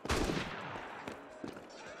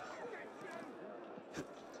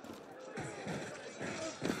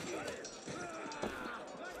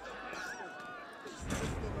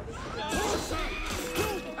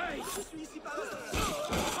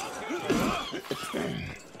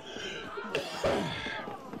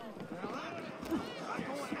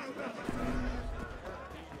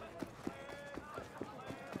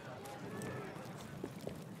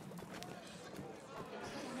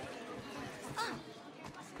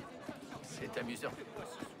 C'est amusant.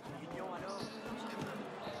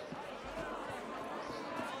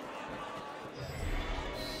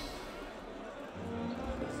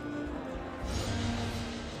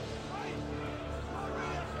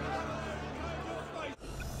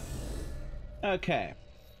 Okay.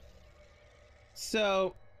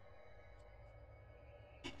 So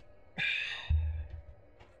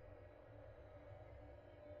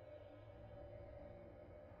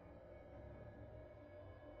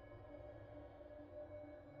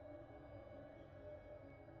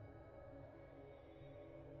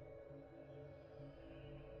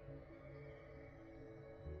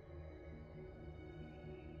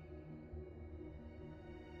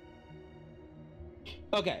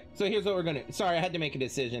okay, so here's what we're gonna... Sorry, I had to make a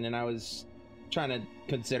decision, and I was trying to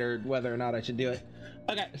consider whether or not I should do it.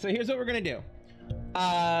 Okay, so here's what we're gonna do.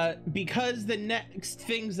 Because the next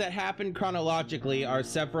things that happen chronologically are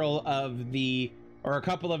several of the... or a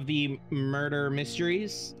couple of the murder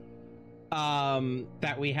mysteries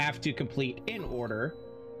that we have to complete in order.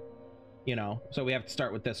 You know, so we have to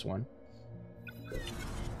start with this one.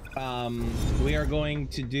 we are going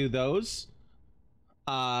to do those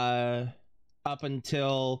up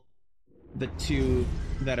until the two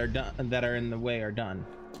that are done, that are in the way, are done.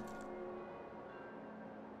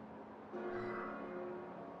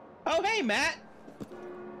 Oh, hey, Matt.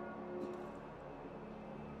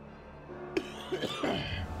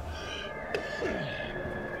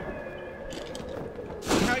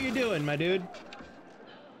 How you doing, my dude?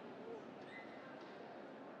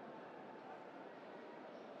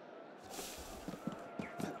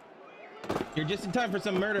 You're just in time for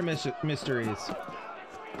some murder mysteries.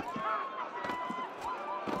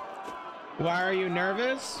 Why are you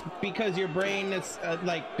nervous? Because your brain is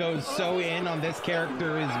like goes so in on this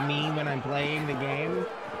character is me when I'm playing the game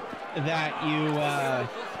that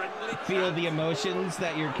you feel the emotions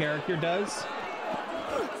that your character does.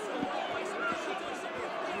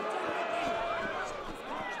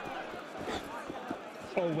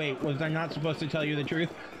 Oh wait, was I not supposed to tell you the truth?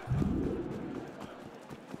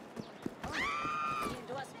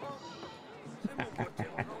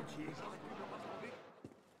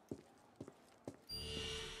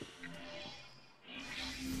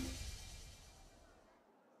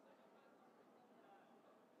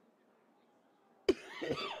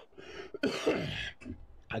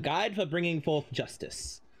 A guide for bringing forth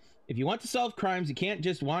justice. If you want to solve crimes, you can't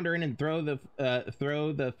just wander in and throw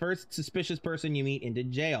the first suspicious person you meet into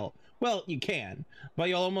jail. Well, you can, but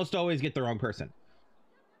you'll almost always get the wrong person.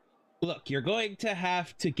 Look, you're going to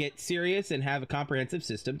have to get serious and have a comprehensive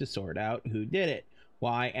system to sort out who did it,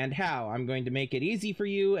 why, and how. I'm going to make it easy for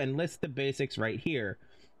you and list the basics right here.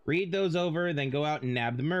 Read those over, then go out and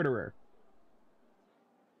nab the murderer.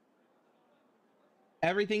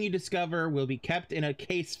 Everything you discover will be kept in a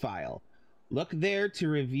case file. Look there to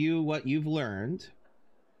review what you've learned.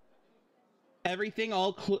 Examine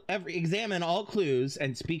all clues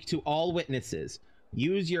and speak to all witnesses.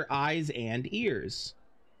 Use your eyes and ears.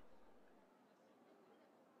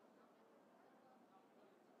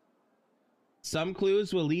 Some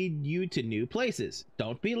clues will lead you to new places.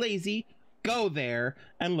 Don't be lazy. Go there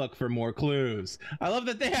and look for more clues. I love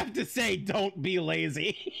that they have to say, don't be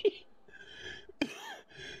lazy.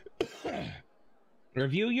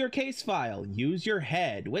 Review your case file. Use your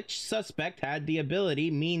head. Which suspect had the ability,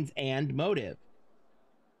 means, and motive?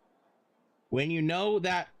 When you know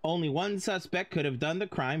that only one suspect could have done the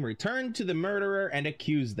crime, return to the murderer and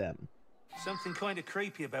accuse them. Something kind of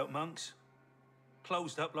creepy about monks.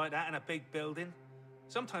 Closed up like that in a big building.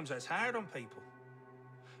 Sometimes that's hard on people.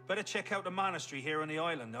 Better check out the monastery here on the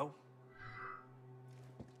island, though.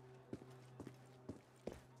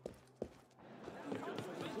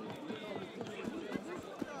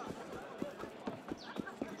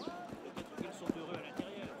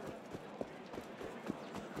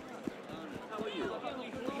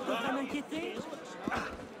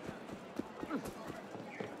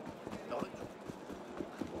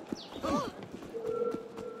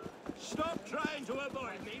 Stop trying to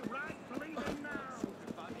avoid me, right? Leave him now.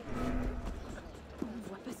 On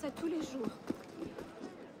voit pas ça tous les jours.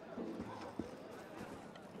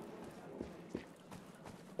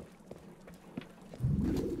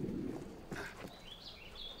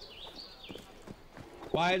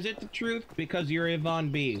 Why is it the truth? Because you're Yvonne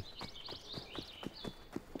B.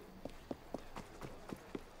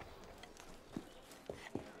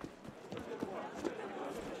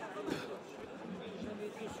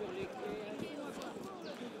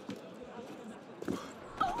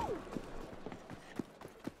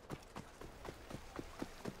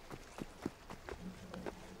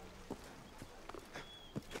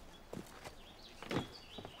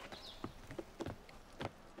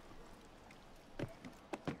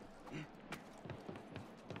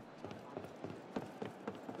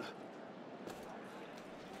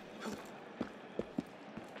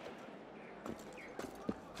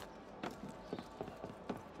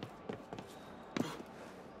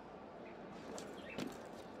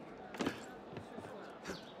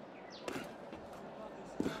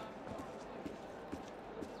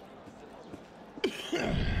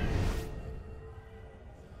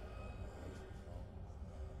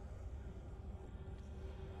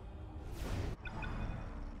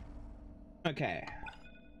 Okay.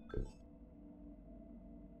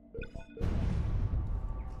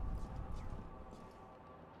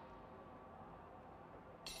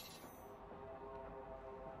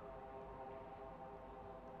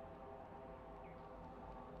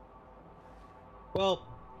 Well,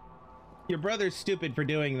 your brother's stupid for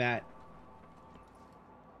doing that.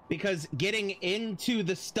 Because getting into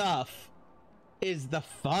the stuff is the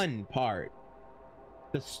fun part.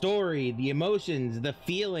 The story, the emotions, the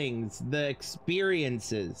feelings, the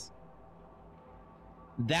experiences.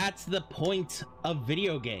 That's the point of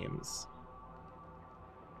video games.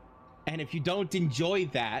 And if you don't enjoy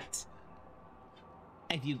that,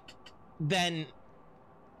 then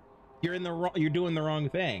you're doing the wrong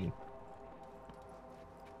thing.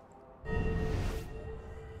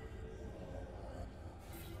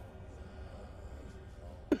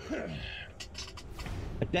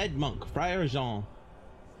 A dead monk, Friar Jean,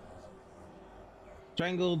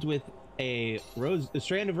 strangled with a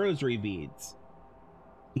strand of rosary beads.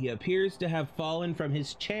 He appears to have fallen from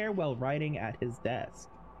his chair while writing at his desk.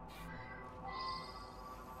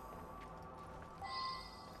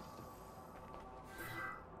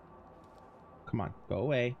 Come on, go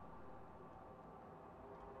away.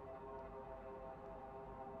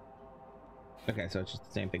 Okay, so it's just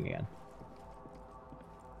the same thing again.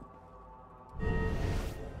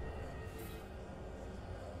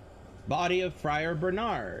 Body of Friar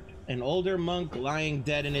Bernard, an older monk lying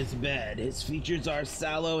dead in his bed. His features are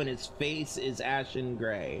sallow and his face is ashen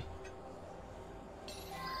gray.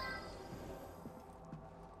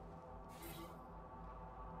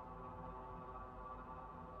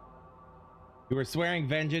 You were swearing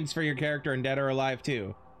vengeance for your character in Dead or Alive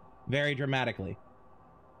too. Very dramatically.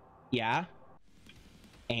 Yeah.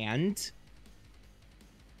 And?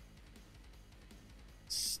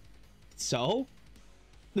 So?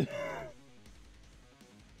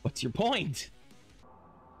 What's your point?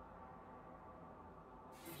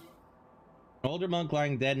 Older monk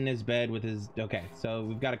lying dead in his bed with his... Okay, so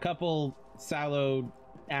we've got a couple sallow,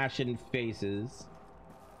 ashen faces.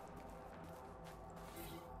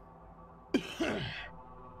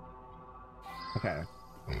 Okay.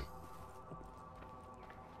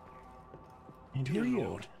 And who are you?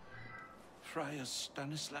 Lord, Friars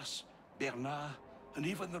Stanislas, Bernard, and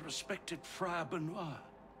even the respected Friar Benoit,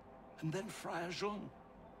 and then Friar Jean,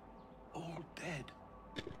 all dead.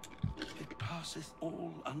 It passeth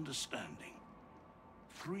all understanding.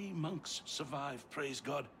 3 monks survive, praise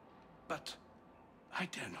God, but I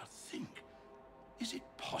dare not think. Is it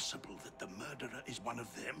possible that the murderer is one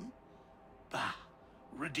of them? Bah,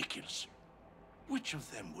 ridiculous. Which of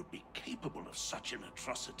them would be capable of such an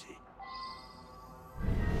atrocity?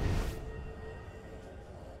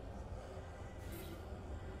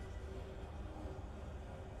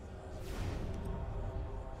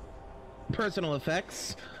 Personal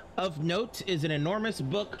effects. Of note is an enormous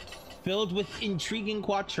book filled with intriguing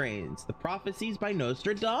quatrains. The Prophecies by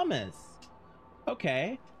Nostradamus.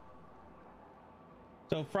 Okay.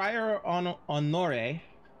 So Friar Honore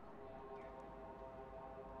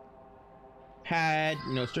had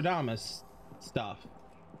Nostradamus stuff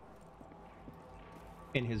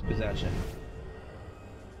in his possession.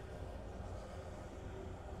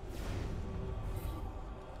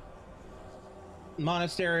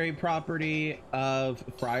 Monastery property of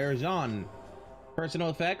Friar Jean. Personal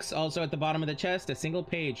effects, also at the bottom of the chest, a single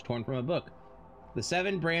page torn from a book. The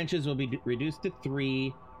 7 branches will be reduced to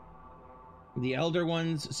 3. The elder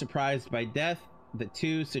ones surprised by death, the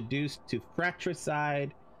 2 seduced to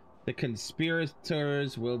fratricide, the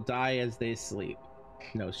conspirators will die as they sleep.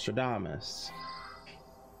 Nostradamus.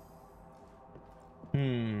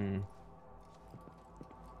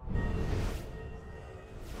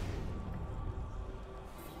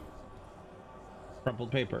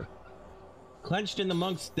 Crumpled paper. Clenched in the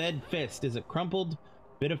monk's dead fist is a crumpled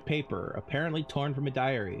bit of paper, apparently torn from a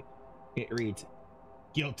diary. It reads,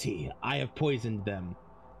 "Guilty, I have poisoned them.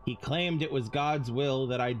 He claimed it was God's will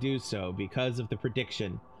that I do so because of the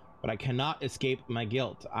prediction, but I cannot escape my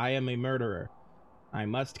guilt. I am a murderer. I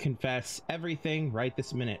must confess everything right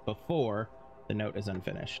this minute before the note is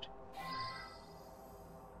unfinished."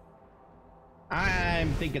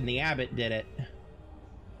 I'm thinking the abbot did it.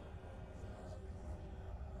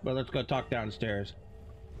 But let's go talk downstairs.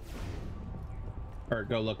 Or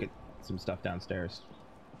go look at some stuff downstairs.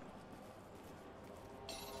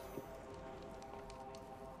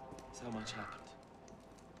 So much happened.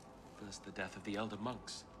 First, the death of the elder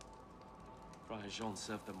monks. Friar Jean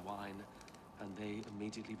served them wine, and they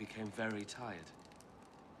immediately became very tired.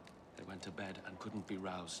 They went to bed and couldn't be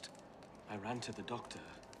roused. I ran to the doctor.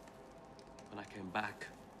 When I came back,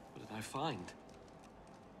 what did I find?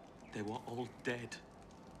 They were all dead.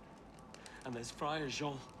 And there's Friar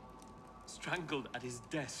Jean, strangled at his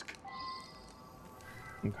desk.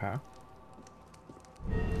 Okay.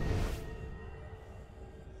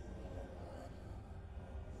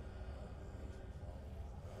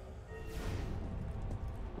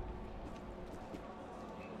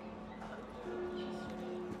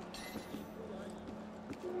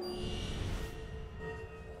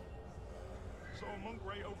 Saw a monk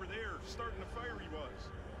right over there, starting a fire he was.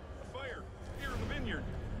 A fire, here in the vineyard.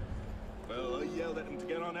 Well, I yelled at him to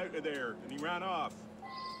get on out of there, and he ran off.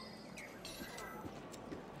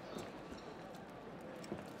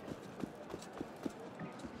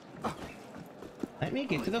 Let me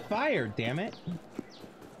get to the fire, damn it.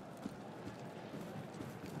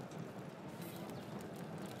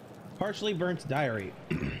 Partially burnt diary.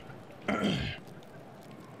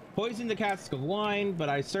 Poisoned the cask of wine, but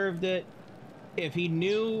I served it. If he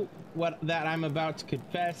knew that I'm about to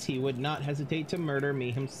confess, he would not hesitate to murder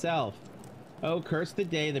me himself. Oh, curse the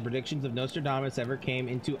day the predictions of Nostradamus ever came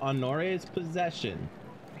into Honore's possession.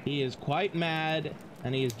 He is quite mad,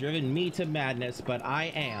 and he has driven me to madness, but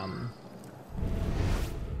I am.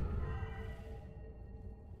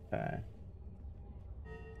 Okay.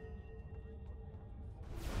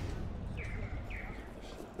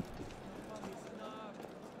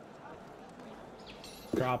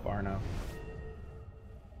 Drop Arno.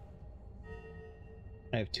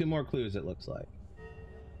 I have 2 more clues, it looks like.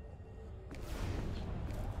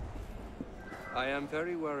 I am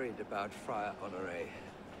very worried about Friar Honore.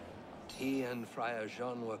 He and Friar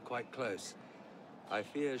Jean were quite close. I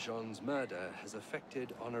fear Jean's murder has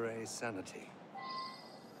affected Honore's sanity.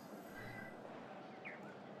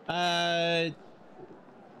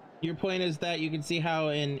 Your point is that you can see how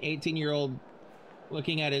an 18-year-old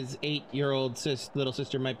looking at his 8-year-old little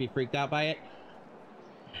sister might be freaked out by it.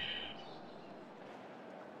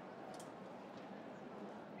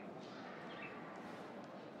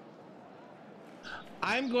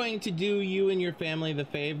 I'm going to do you and your family the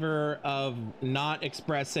favor of not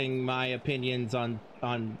expressing my opinions on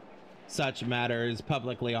such matters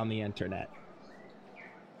publicly on the internet.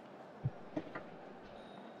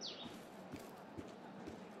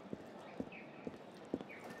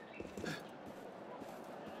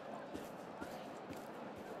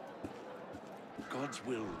 God's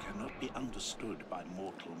will cannot be understood by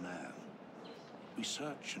mortal man. We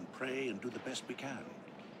search and pray and do the best we can.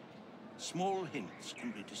 Small hints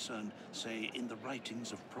can be discerned, say, in the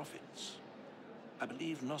writings of prophets. I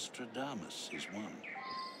believe Nostradamus is one.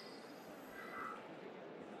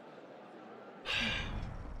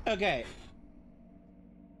 Okay.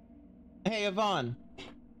 Hey, Yvonne.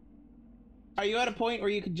 Are you at a point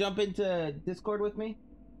where you could jump into Discord with me?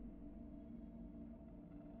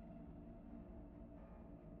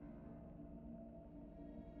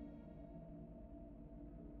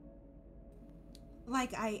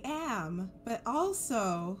 Like I am, but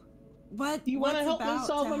also, what? Do you want to help me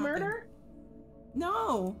solve a murder?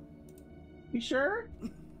 No. You sure?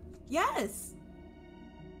 Yes.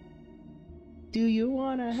 Do you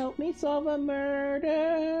want to help me solve a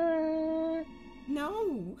murder?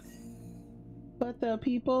 No. But the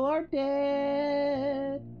people are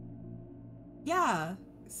dead. Yeah.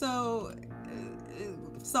 So,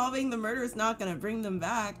 solving the murder is not going to bring them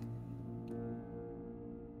back.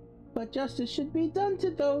 But justice should be done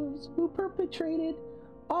to those who perpetrated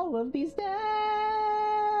all of these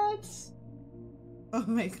deaths. Oh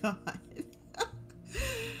my god.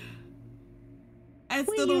 I still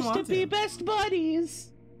we don't used want to be best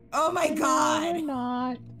buddies. Oh my god. No, we're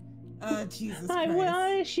not. Oh, Jesus I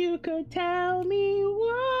Christ. wish you could tell me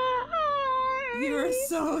why. You are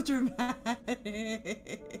so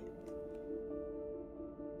dramatic.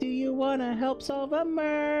 Do you want to help solve a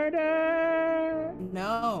murder?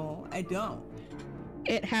 No, I don't.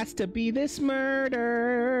 It has to be this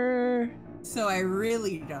murder. So I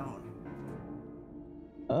really don't.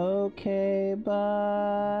 Okay,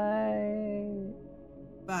 bye.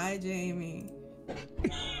 Bye, Jamie.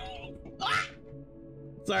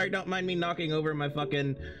 Sorry, don't mind me knocking over my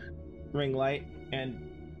fucking ring light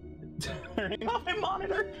and turning off my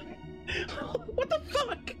monitor. What the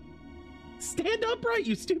fuck? Stand upright,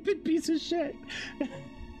 you stupid piece of shit.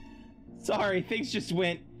 Sorry, things just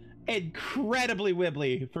went incredibly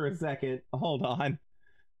wibbly for a second. Hold on.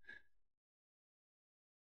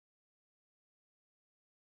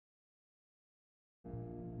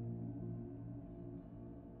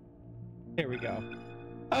 Here we go.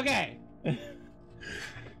 Okay.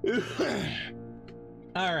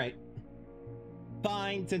 All right.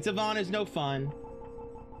 Fine, since Yvonne is no fun.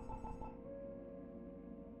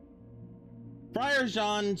 Friar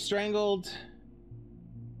Jean strangled,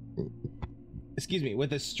 excuse me,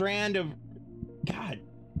 with a strand of,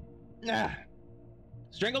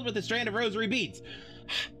 strangled with a strand of rosary beads.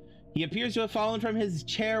 He appears to have fallen from his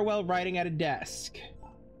chair while writing at a desk.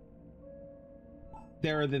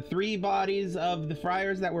 There are the 3 bodies of the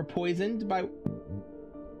friars that were poisoned by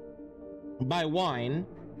wine.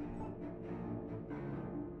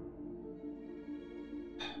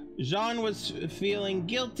 Jean was feeling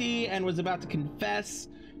guilty and was about to confess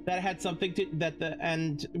that it had something to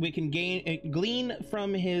and we can glean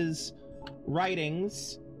from his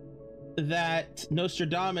writings that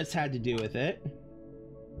Nostradamus had to do with it.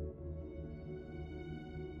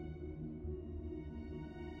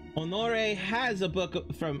 Honore has a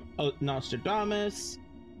book from Nostradamus.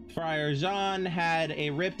 Friar Jean had a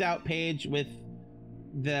ripped out page with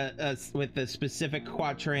the specific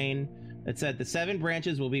quatrain that said the 7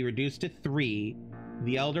 branches will be reduced to 3,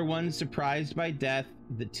 the elder ones surprised by death,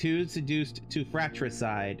 the 2 seduced to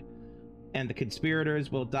fratricide, and the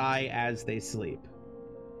conspirators will die as they sleep.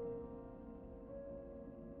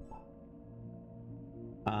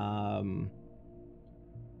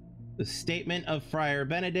 The statement of Friar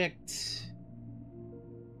Benedict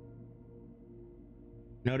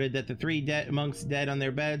noted that the 3 monks dead on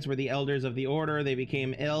their beds were the elders of the order. They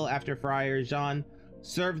became ill after Friar Jean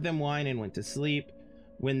served them wine and went to sleep.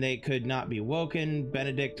 When they could not be woken,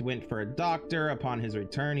 Benedict went for a doctor. Upon his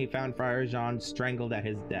return, he found Friar Jean strangled at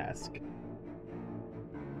his desk.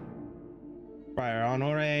 Friar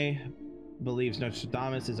Honore believes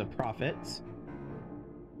Nostradamus is a prophet.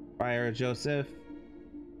 Friar Joseph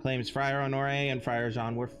claims Friar Honore and Friar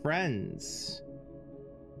Jean were friends.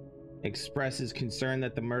 Expresses concern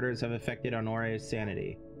that the murders have affected Honore's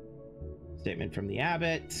sanity. Statement from the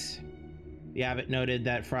abbot. The abbot noted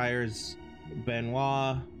that friars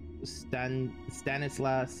Benoit,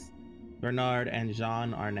 Stanislas, Bernard, and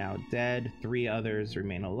Jean are now dead. 3 others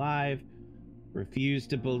remain alive. Refused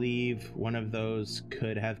to believe one of those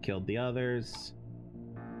could have killed the others.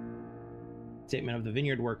 Statement of the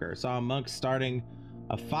vineyard worker. Saw a monk starting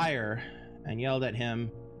a fire and yelled at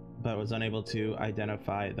him, but was unable to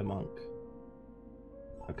identify the monk.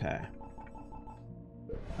 Okay.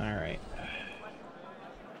 All right.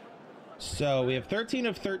 So we have 13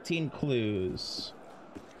 of 13 clues,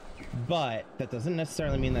 but that doesn't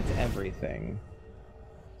necessarily mean that's everything.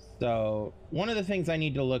 So one of the things I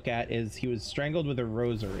need to look at is he was strangled with a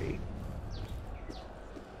rosary.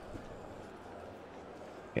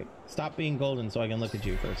 Okay, stop being golden so I can look at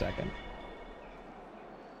you for a second.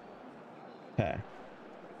 Okay.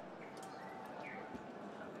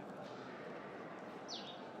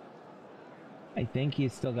 I think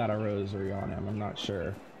he's still got a rosary on him. I'm not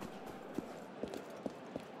sure.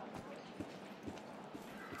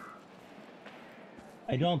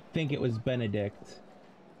 I don't think it was Benedict,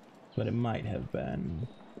 but it might have been.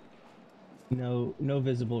 No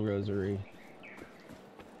visible rosary.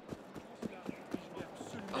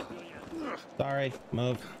 Sorry,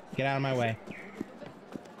 move. Get out of my way.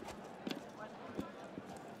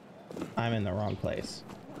 I'm in the wrong place.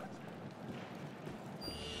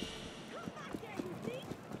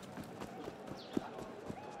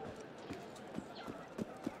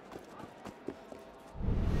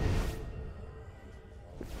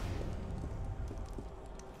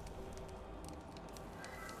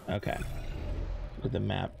 Okay. Look at the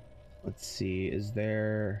map. Let's see. Is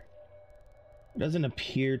there... It doesn't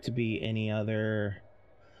appear to be any other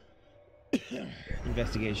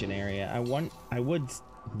investigation area. I would...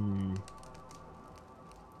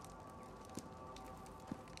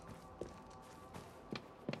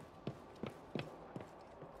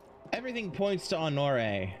 Everything points to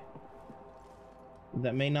Honore.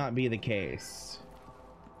 That may not be the case.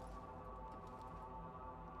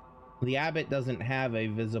 The abbot doesn't have a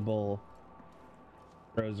visible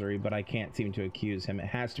rosary, but I can't seem to accuse him. It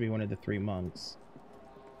has to be one of the 3 monks.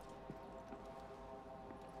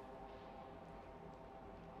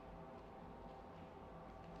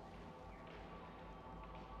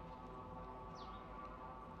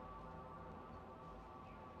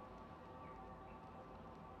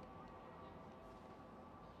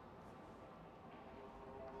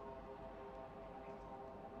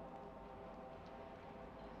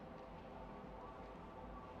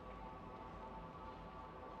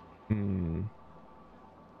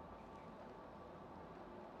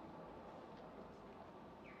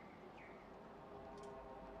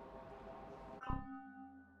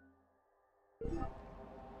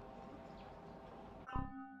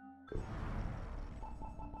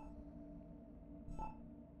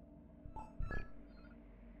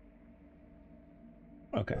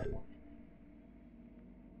 Okay.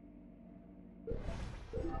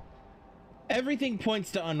 Everything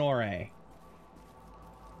points to Honore.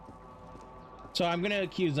 So I'm going to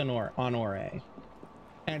accuse Honore.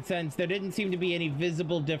 And since there didn't seem to be any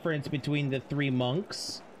visible difference between the 3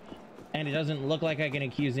 monks, and it doesn't look like I can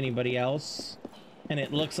accuse anybody else, and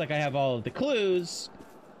it looks like I have all of the clues,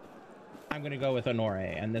 I'm going to go with Honore,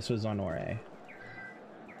 and this was Honore.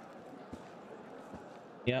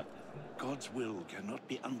 Yep. God's will cannot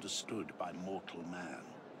be understood by mortal man.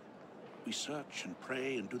 We search and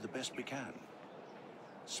pray and do the best we can.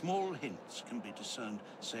 Small hints can be discerned,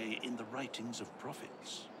 say, in the writings of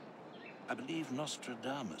prophets. I believe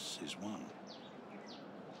Nostradamus is one.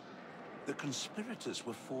 The conspirators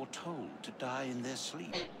were foretold to die in their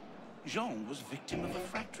sleep. Jean was victim of a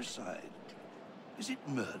fratricide. Is it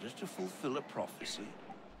murder to fulfill a prophecy?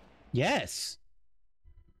 Yes.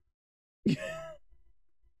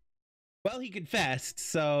 Well, he confessed,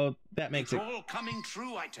 so that makes it's it... all coming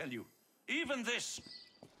true, I tell you. Even this.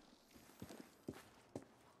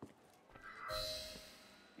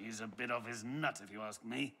 He's a bit off his nut, if you ask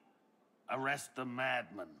me. Arrest the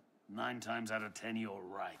madman. 9 times out of 10, you're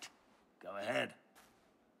right. Go ahead.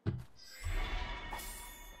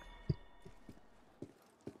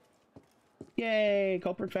 Yay!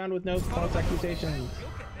 Culprit found with no false accusations.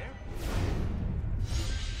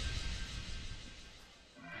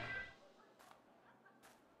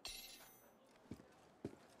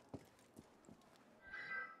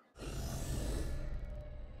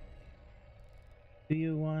 Do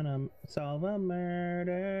you wanna solve a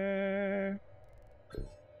murder?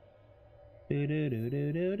 Do do do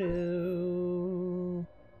do do do.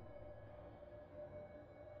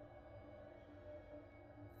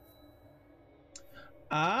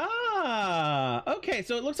 Ah, okay,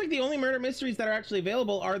 so it looks like the only murder mysteries that are actually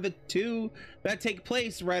available are the 2 that take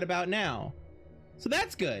place right about now. So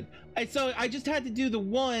that's good. So I just had to do the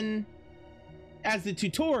 1 as the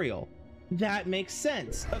tutorial. That makes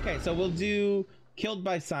sense. Okay, so we'll do Killed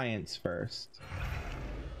by Science first.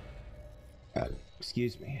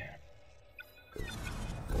 Excuse me.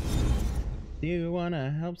 Do you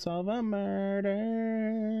wanna help solve a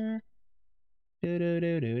murder? Do do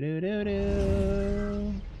do do do do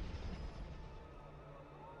do.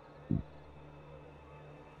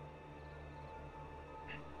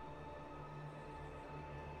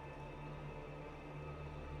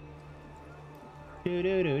 Do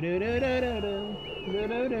do do do do do do do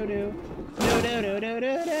do do do do do do do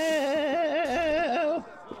do do.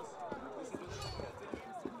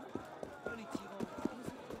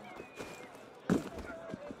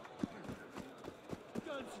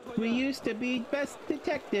 We used to be best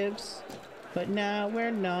detectives, but now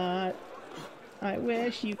we're not. I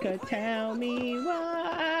wish you could tell me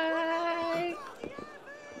why.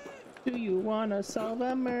 Do you wanna solve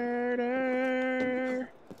a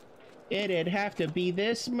murder? It'd have to be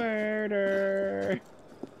this murder.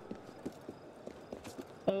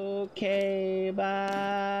 Okay,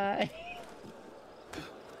 bye.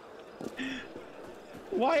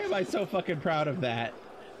 Why am I so fucking proud of that?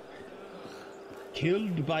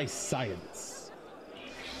 Killed by Science.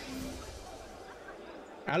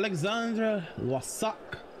 Alexandre Loissac,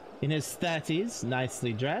 in his 30s,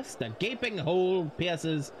 nicely dressed, a gaping hole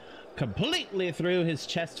pierces completely through his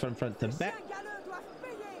chest from front to back.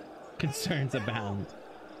 Concerns abound.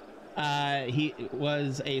 He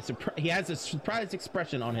has a surprised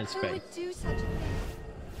expression on his face. Who would do such a thing?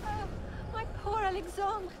 Oh, my poor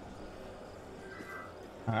Alexandre.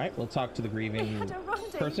 All right, we'll talk to the grieving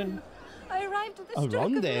person. I arrived at the stroke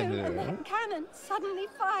of noon and that cannon suddenly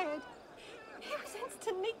fired. He was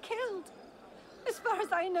instantly killed. As far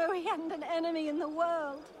as I know, he hadn't an enemy in the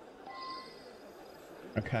world.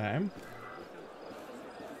 Okay.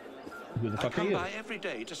 Who the fuck are I you? come by every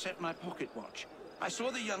day to set my pocket watch. I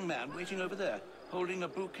saw the young man waiting over there, holding a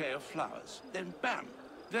bouquet of flowers. Then bam!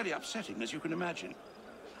 Very upsetting, as you can imagine.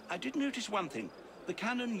 I did notice one thing. The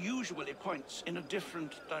cannon usually points in a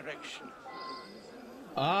different direction.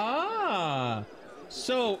 Ah,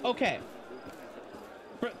 so okay.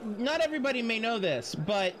 Not everybody may know this,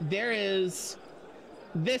 but there is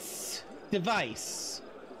this device.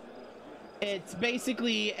 It's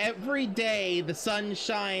basically every day the sun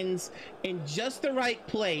shines in just the right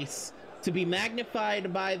place to be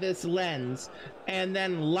magnified by this lens and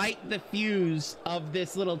then light the fuse of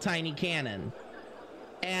this little tiny cannon.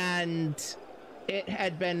 And it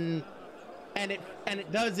had been, and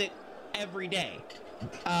it does it every day.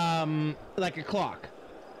 Like a clock.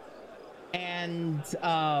 And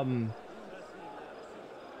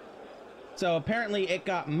so apparently it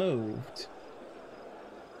got moved.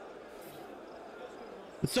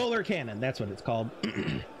 The solar cannon, that's what it's called.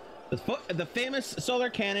 The famous solar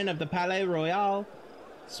cannon of the Palais Royal.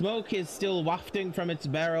 Smoke is still wafting from its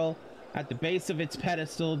barrel. At the base of its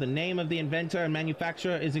pedestal, the name of the inventor and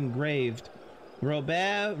manufacturer is engraved.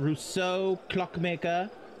 Robert Rousseau, clockmaker,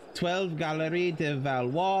 12 Galerie de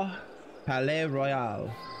Valois, Palais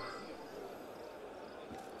Royal.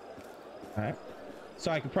 Alright.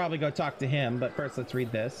 So I could probably go talk to him, but first let's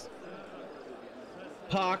read this.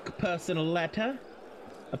 Park personal letter.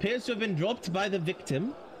 Appears to have been dropped by the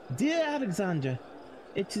victim. Dear Alexander,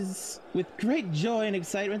 It is with great joy and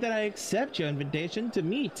excitement that I accept your invitation to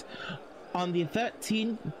meet on the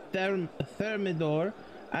 13th Thermidor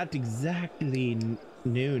at exactly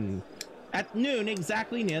noon. At noon,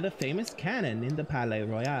 exactly near the famous cannon in the Palais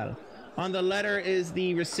Royal. On the letter is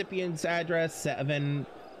the recipient's address, 7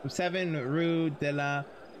 Rue de la...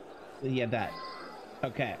 Yeah, that.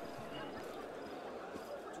 Okay.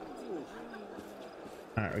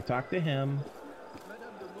 Alright, we talked to him.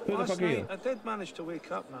 Who the fuck are you? I did manage to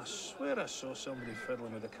wake up and I swear I saw somebody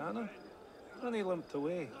fiddling with the cannon. Then he limped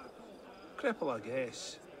away. Cripple, I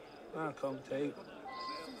guess. Ah, come take.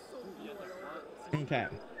 Okay.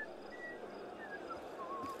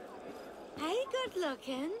 Hey, good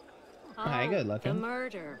looking. Hi, good looking. The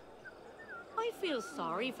murder. I feel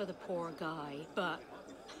sorry for the poor guy, but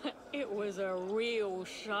it was a real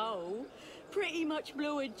show. Pretty much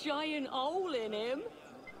blew a giant hole in him.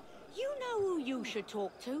 You know who you should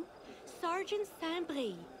talk to? Sergeant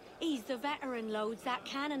Saint-Brie. He's the veteran loads that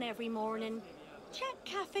cannon every morning. Check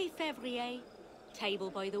Café Février. Table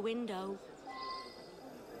by the window.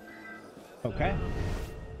 Okay.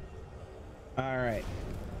 All right.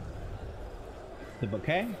 The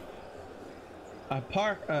bouquet? A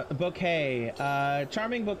bouquet.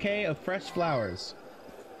 Charming bouquet of fresh flowers.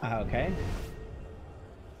 Okay.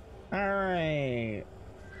 All right.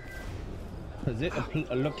 Is it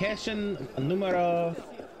a location, a numero?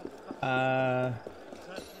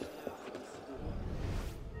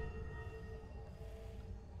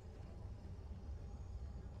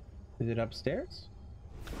 Is it upstairs?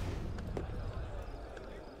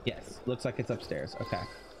 Yes, looks like it's upstairs. Okay.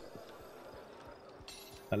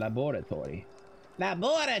 A laboratory.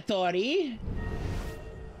 Laboratory?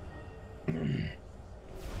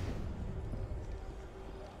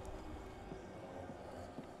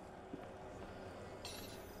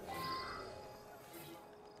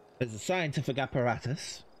 There's a scientific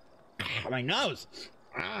apparatus. My nose!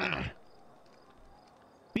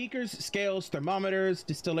 Beakers, scales, thermometers,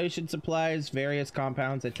 distillation supplies, various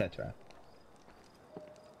compounds, etc.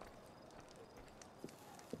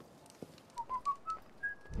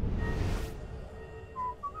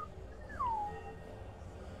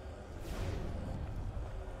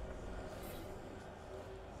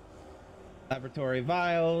 Laboratory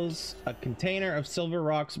vials, a container of silver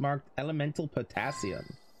rocks marked elemental potassium.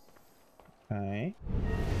 Okay.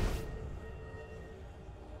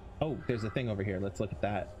 Oh, there's a thing over here. Let's look at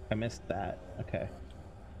that. I missed that. Okay.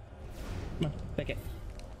 Come on, take it.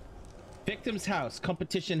 Victim's House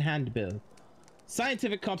Competition Handbill.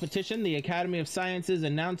 Scientific competition. The Academy of Sciences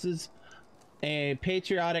announces a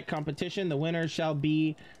patriotic competition. The winner shall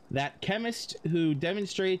be that chemist who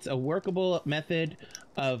demonstrates a workable method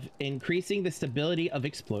of increasing the stability of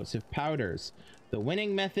explosive powders. The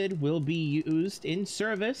winning method will be used in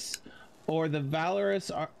service or the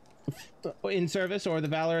valorous armies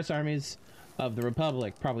of the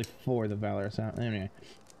Republic. Probably for the valorous. Anyway,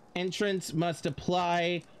 entrants must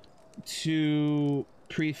apply to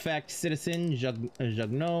Prefect Citizen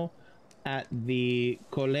Jagnot at the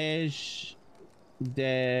Collège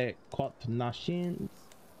des Quatre Nations,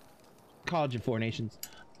 College of Four Nations.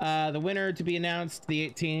 The winner to be announced the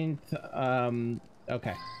 18th.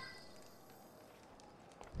 Okay.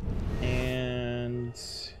 And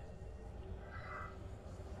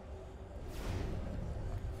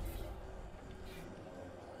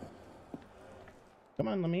come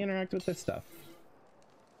on, let me interact with this stuff.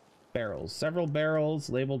 Barrels. Several barrels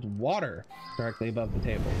labeled water directly above the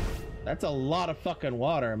table. That's a lot of fucking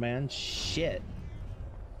water, man. Shit.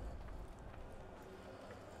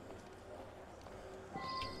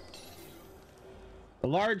 The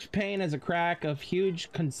large pane has a crack of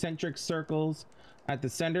huge concentric circles. At the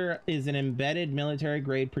center is an embedded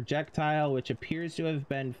military-grade projectile which appears to have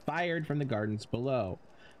been fired from the gardens below.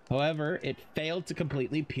 However, it failed to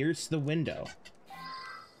completely pierce the window.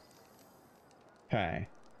 Okay.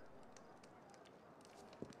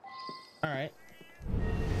 Alright.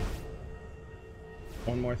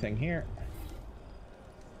 One more thing here.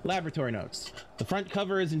 Laboratory notes. The front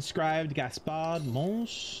cover is inscribed Gaspard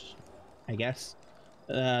Monge, I guess.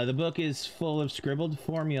 The book is full of scribbled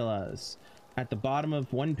formulas. At the bottom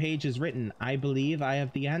of one page is written, I believe I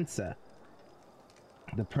have the answer.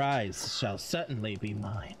 The prize shall certainly be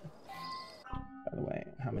mine. By the way,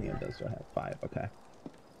 how many of those do I have? 5, okay.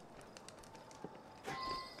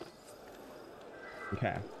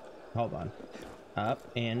 Okay, hold on. Up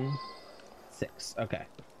in 6, okay.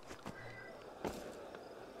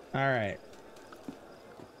 Alright.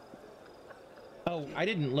 Oh, I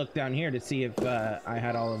didn't look down here to see if I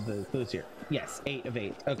had all of the clues here. Yes, 8 of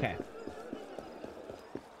 8, okay.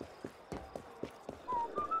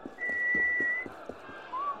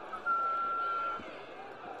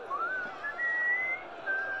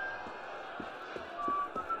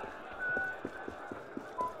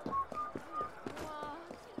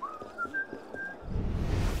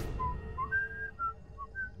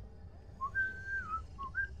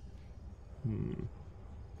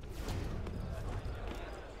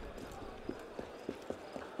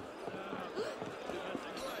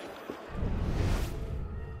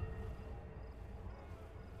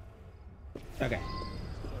 Okay.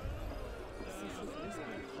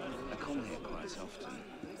 I come here quite often.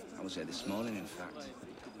 I was here this morning, in fact.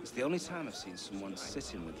 It's the only time I've seen someone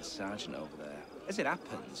sitting with the sergeant over there. As it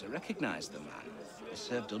happens, I recognise the man. I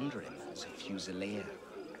served under him as a fusilier.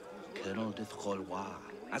 Colonel de Trollois.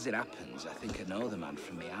 As it happens, I think I know the man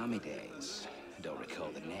from my army days. I don't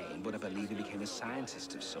recall the name, but I believe he became a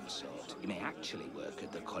scientist of some sort. He may actually work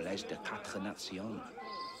at the Collège de Quatre Nations.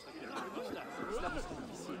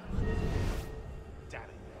 Damn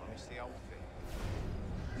it, I missed the whole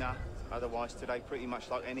thing. Nah, otherwise today pretty much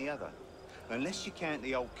like any other. Unless you count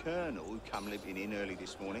the old colonel who come limping in early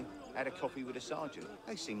this morning, had a coffee with a sergeant.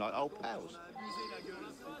 They seem like old pals.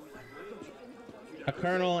 A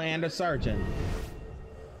colonel and a sergeant.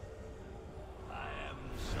 I am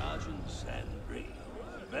Sergeant Sandry,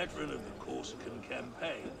 veteran of the Corsican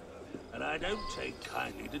campaign, and I don't take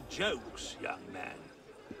kindly to jokes, young man.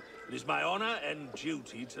 It is my honor and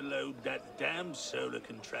duty to load that damn solar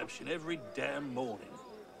contraption every damn morning.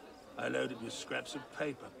 I load it with scraps of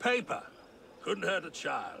paper. Paper! Couldn't hurt a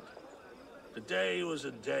child. Today was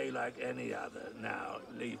a day like any other. Now,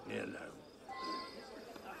 leave me alone.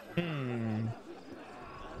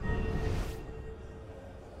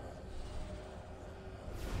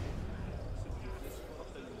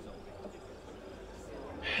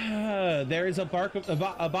 There is a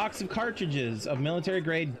box of cartridges, of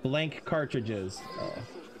military-grade blank cartridges. Oh.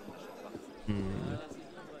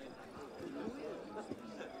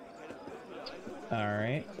 All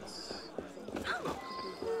right.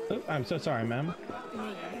 Oh, I'm so sorry, ma'am.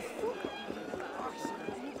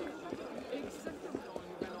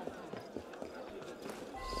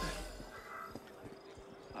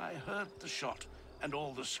 I heard the shot and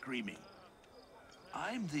all the screaming.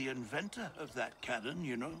 I'm the inventor of that cannon,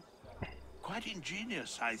 you know. Quite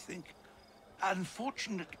ingenious, I think.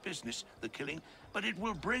 Unfortunate business, the killing, but it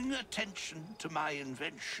will bring attention to my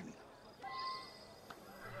invention.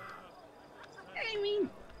 I mean,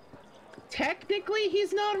 technically,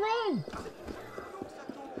 he's not wrong.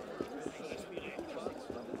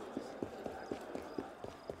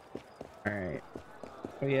 All right.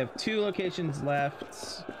 We have 2 locations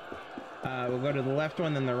left. We'll go to the left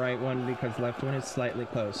one, then the right one, because the left one is slightly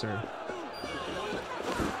closer.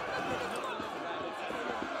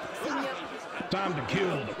 Time to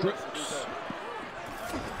kill the crooks.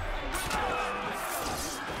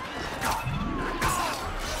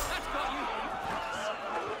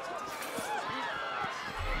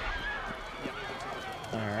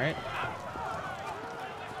 All right.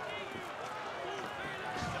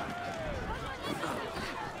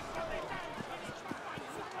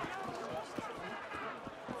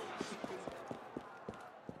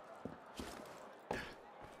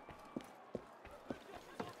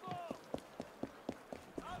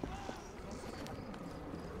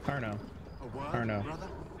 Arno.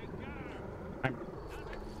 I'm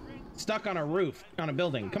stuck on a roof, on a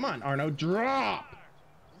building. Come on, Arno, drop!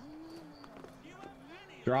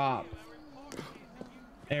 Drop.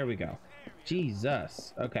 There we go.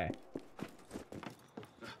 Jesus. Okay.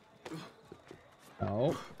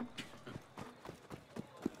 Oh.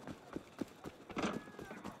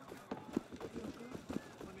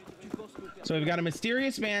 So we've got a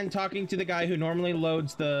mysterious man talking to the guy who normally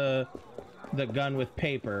loads the gun with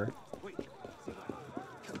paper.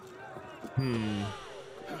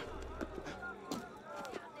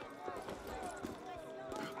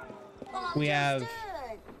 We have...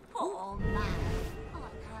 Oh man, I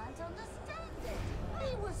can't understand it.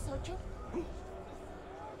 He was such a...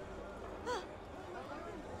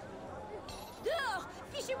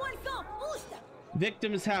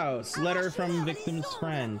 Victim's house. Letter from victim's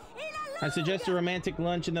friend. I suggest a romantic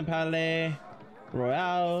lunch in the Palais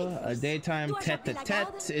Royal. A daytime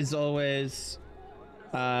tete-a-tete is always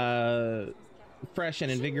fresh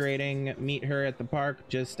and invigorating. Meet her at the park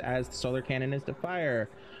just as the solar cannon is to fire.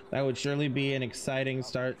 That would surely be an exciting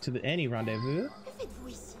start to any rendezvous.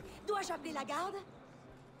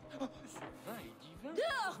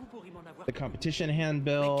 The competition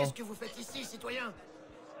handbill.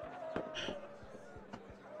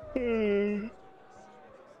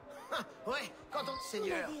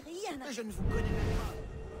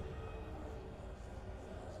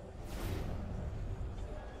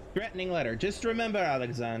 Threatening letter. Just remember,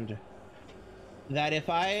 Alexander, that if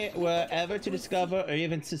I were ever to discover or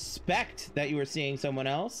even suspect that you were seeing someone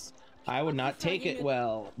else, I would not take it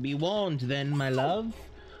well. Be warned then, my love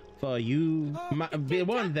for you. Be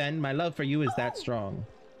warned then, my love for you is that strong.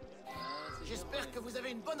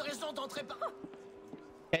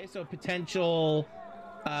 Okay, so potential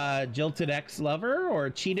jilted ex-lover or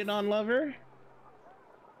cheated on lover,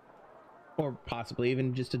 or possibly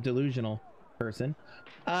even just a delusional person.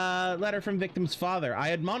 Letter from victim's father.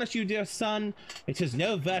 I admonish you, dear son, it is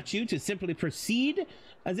no virtue to simply proceed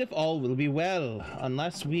as if all will be well.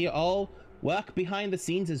 Unless we all work behind the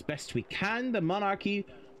scenes as best we can, the monarchy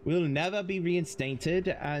will never be reinstated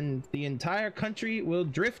and the entire country will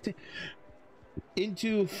drift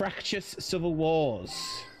into fractious civil wars.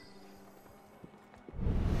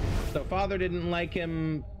 So father didn't like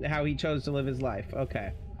him, how he chose to live his life.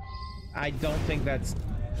 Okay. I don't think that's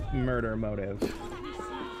murder motive.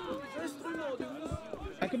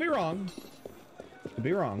 I could be wrong. Could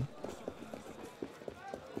be wrong.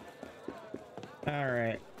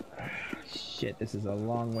 Alright. Shit, this is a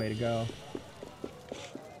long way to go.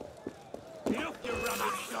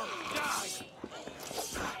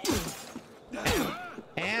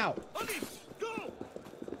 Ow!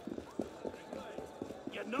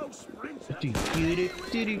 Do do do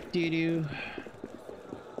do do do.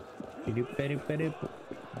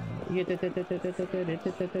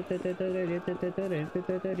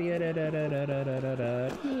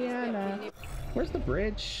 Where's the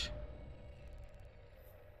bridge?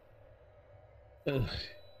 Ugh.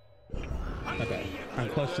 Okay, I'm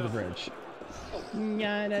close to the bridge.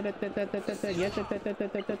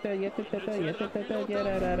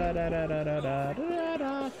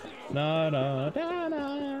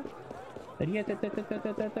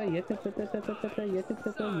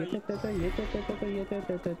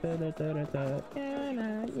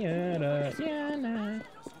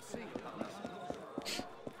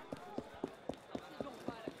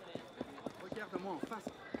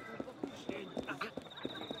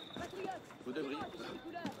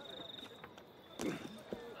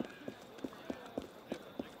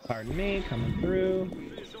 Pardon me, coming through.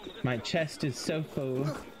 My chest is so full.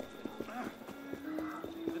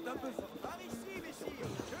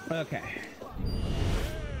 Okay.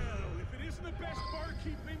 If it isn't the best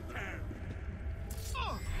barkeep in town.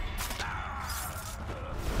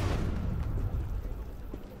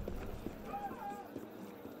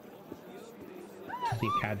 The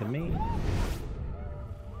academy.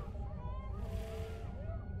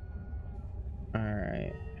 All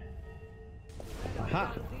right.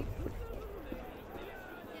 Aha.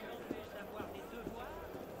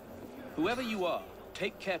 Whoever you are,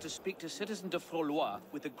 take care to speak to Citizen de Frolois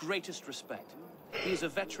with the greatest respect. He is a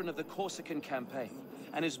veteran of the Corsican campaign,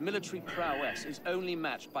 and his military prowess is only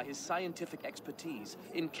matched by his scientific expertise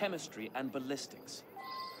in chemistry and ballistics.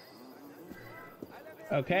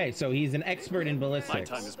 Okay, so he's an expert in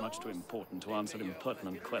ballistics. My time is much too important to answer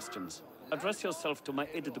impertinent questions. Address yourself to my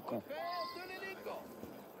aide-de-camp.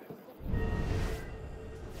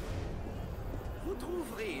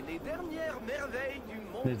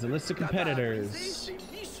 There's a list of competitors.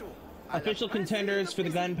 Official contenders for the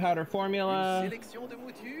gunpowder formula.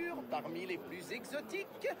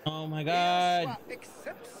 Oh my god.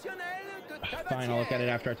 Fine, I'll look at it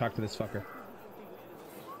after I talk to this fucker.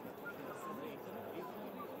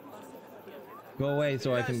 Go away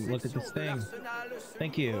so I can look at this thing.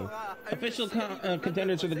 Thank you. Official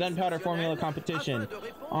contenders for the gunpowder formula competition.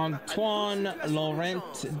 Antoine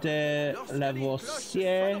Laurent de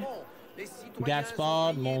Lavoisier,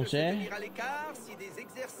 Gaspard Monget,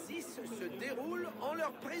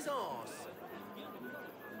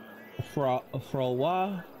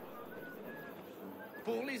 Frolois,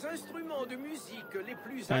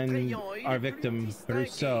 and our victim,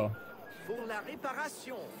 Rousseau.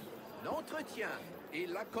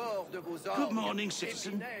 Good morning,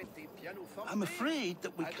 citizen. I'm afraid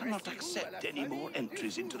that we cannot accept any more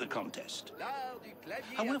entries into the contest.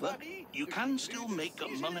 However, you can still make a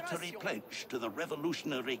monetary pledge to the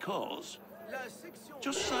revolutionary cause.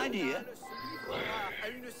 Just sign here.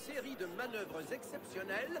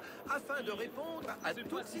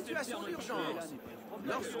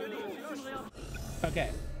 Okay,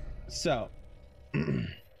 so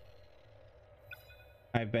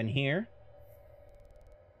I've been here.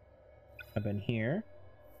 I've been here.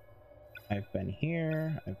 I've been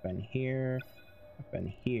here. I've been here. I've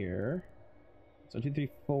been here. So 2, 3,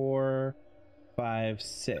 4, 5,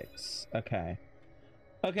 6. Okay.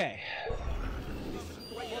 Okay.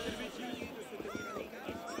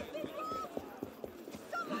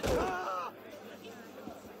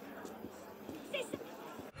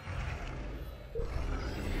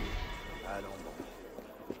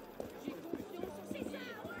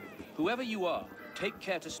 Whoever you are, take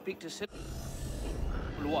care to speak to Citizen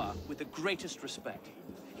Loire with the greatest respect.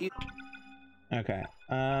 Okay.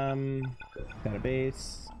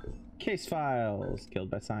 Database. Case files. Killed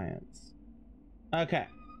by science. Okay.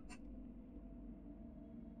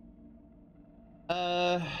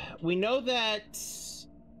 We know that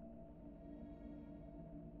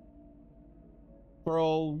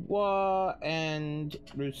Froilois and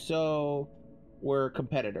Rousseau were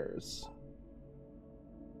competitors.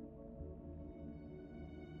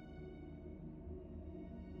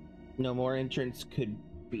 No more entrants could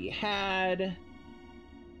be had.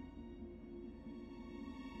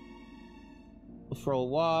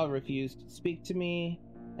 Froilois refused to speak to me,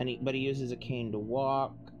 but he uses a cane to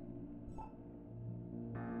walk.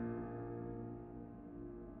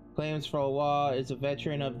 Claims Froilois is a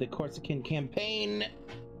veteran of the Corsican campaign.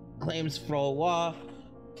 Claims Froilois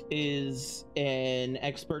is an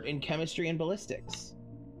expert in chemistry and ballistics.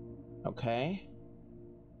 Okay.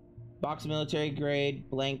 Box of military grade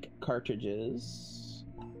blank cartridges.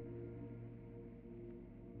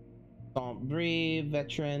 Saint-Brie,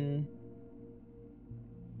 veteran.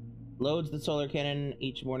 Loads the solar cannon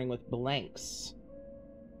each morning with blanks.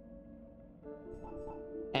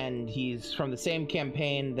 And he's from the same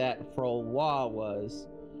campaign that Froilois was.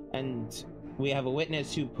 And we have a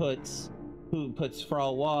witness who puts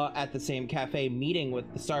Froilois at the same cafe meeting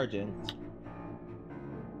with the sergeant.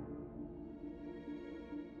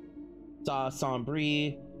 Saw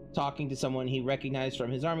Saint-Brie talking to someone he recognized from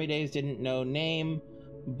his army days, didn't know name,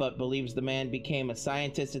 but believes the man became a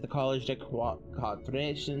scientist at the College de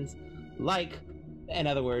Quatrations, like, in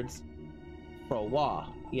other words, Froilois,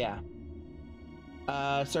 yeah.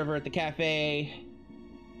 Server at the cafe.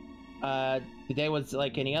 The day was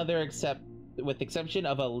like any other, with the exception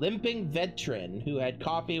of a limping veteran who had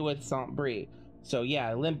coffee with Saint-Brie. So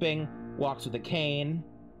yeah, limping, walks with a cane.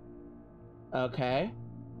 Okay.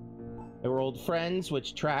 They were old friends,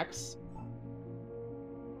 which tracks.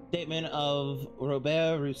 Statement of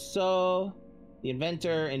Robert Rousseau. The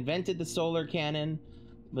inventor invented the solar cannon,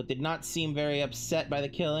 but did not seem very upset by the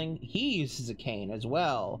killing. He uses a cane as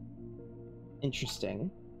well.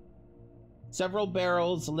 Interesting. Several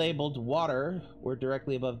barrels labeled water were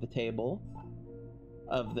directly above the table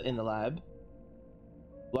in the lab.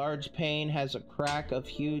 Large pane has a crack of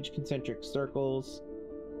huge concentric circles.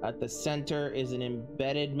 At the center is an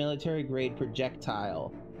embedded military-grade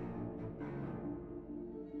projectile.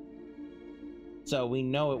 So we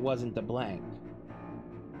know it wasn't the blank.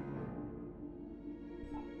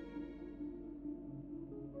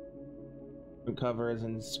 The cover is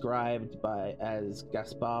inscribed as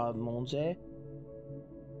Gaspard Monge,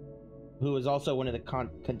 who is also one of the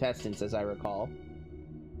contestants, as I recall.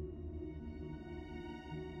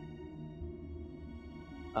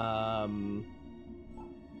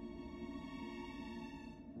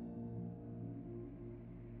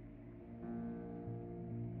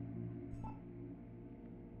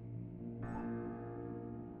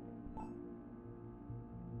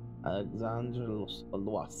 Alexandre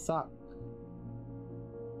Loissac.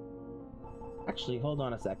 Actually, hold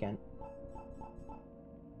on a second.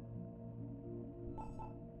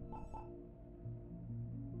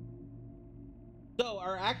 So,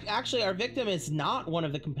 our victim is not one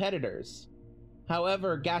of the competitors.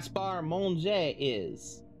 However, Gaspard Monge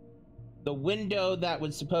is. The window that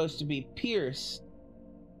was supposed to be pierced.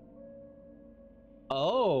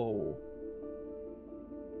 Oh.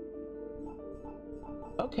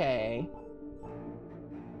 Okay.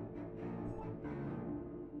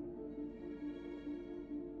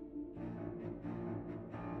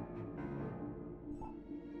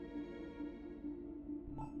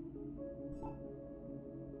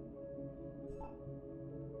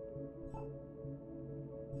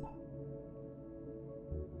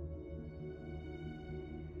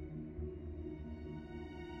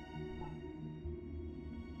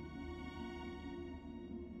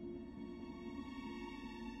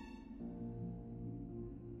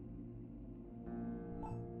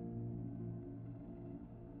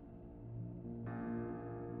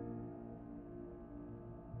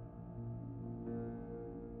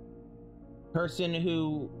 Person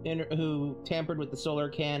who tampered with the solar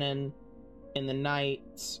cannon in the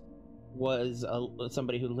night was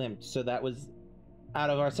somebody who limped. So that was, out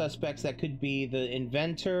of our suspects, that could be the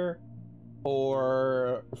inventor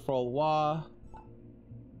or Froilois.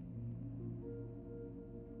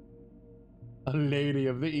 A lady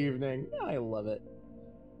of the evening. I love it.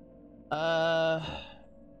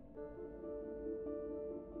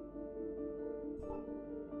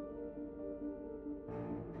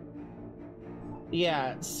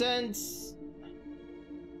 Yeah, since...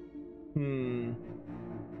 I'm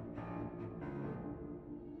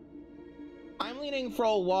leaning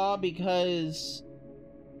Froilois because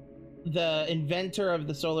the inventor of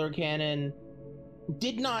the solar cannon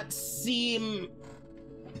did not seem...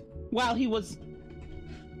 While he was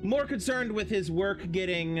more concerned with his work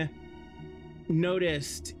getting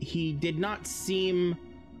noticed, he did not seem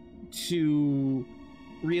to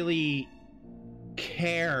really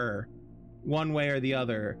care one way or the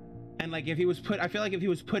other. And like, if he was I feel like if he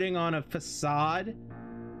was putting on a facade,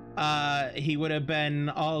 he would have been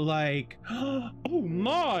all like, oh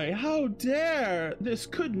my, how dare, this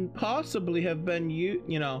couldn't possibly have been you,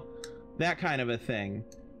 you know, that kind of a thing,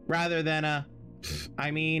 rather than a,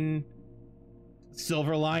 I mean,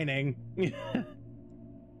 silver lining.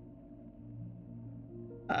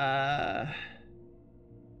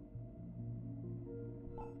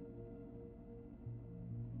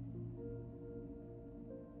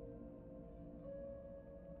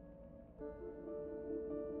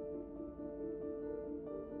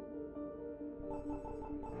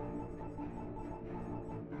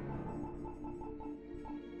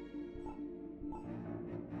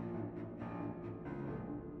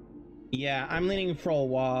 Yeah, I'm leaning for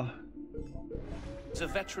Loire. He's a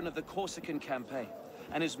veteran of the Corsican campaign,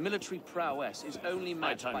 and his military prowess is only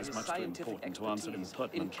matched by his scientific expertise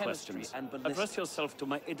in chemistry and ballistics. Address yourself to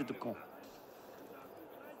my aide-de-camp.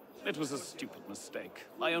 It was a stupid mistake.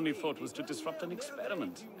 My only thought was to disrupt an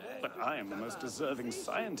experiment. But I am the most deserving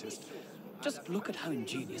scientist. Just look at how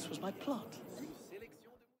ingenious was my plot.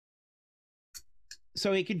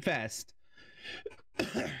 So he confessed.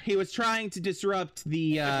 He was trying to disrupt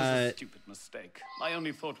the, It was a stupid mistake. My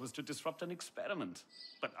only thought was to disrupt an experiment.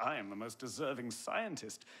 But I am the most deserving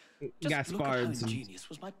scientist. Just look at how ingenious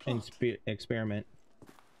was my plot. Experiment.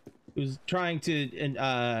 He was trying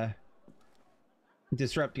to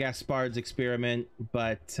disrupt Gaspard's experiment,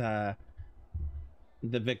 but the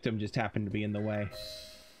victim just happened to be in the way.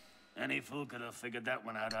 Any fool could have figured that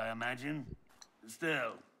one out, I imagine.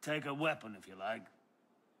 Still, take a weapon if you like.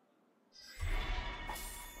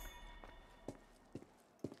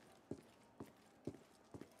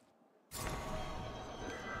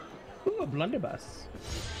 Ooh, a blunderbuss.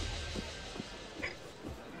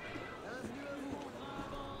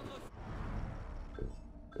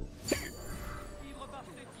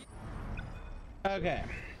 Okay.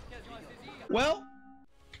 Well,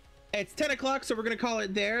 it's 10 o'clock, so we're gonna call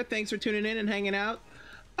it there. Thanks for tuning in and hanging out.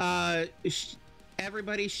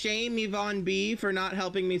 Everybody shame Yvonne B for not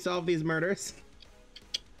helping me solve these murders.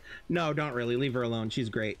 No, don't really. Leave her alone. She's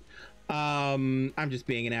great. I'm just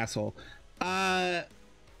being an asshole. Yeah,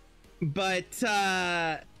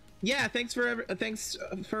 thanks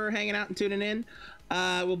for hanging out and tuning in.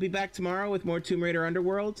 We'll be back tomorrow with more Tomb Raider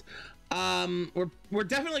Underworld. We're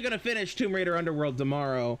definitely gonna finish Tomb Raider Underworld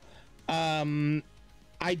tomorrow. I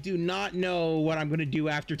do not know what I'm gonna do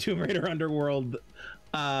after Tomb Raider Underworld.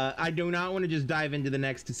 I do not want to just dive into the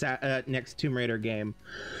next Tomb Raider game.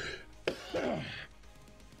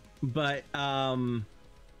 But I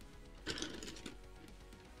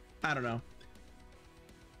don't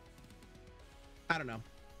know.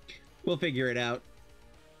 We'll figure it out.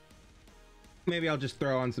 Maybe I'll just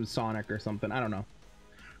throw on some Sonic or something. I don't know.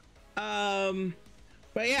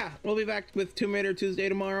 But yeah, we'll be back with Tomb Raider Tuesday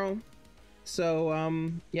tomorrow.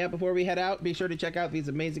 So yeah, before we head out, be sure to check out these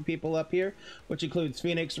amazing people up here, which includes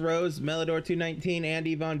Phoenix Rose, Melidor219, and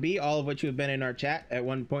Yvonne B, all of which have been in our chat at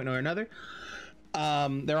one point or another.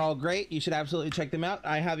 They're all great. You should absolutely check them out.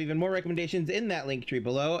 I have even more recommendations in that link tree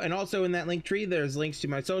below, and also in that link tree there's links to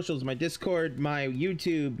my socials, my Discord, my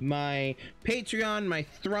YouTube, my Patreon, my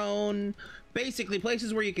Throne, basically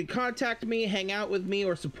places where you can contact me, hang out with me,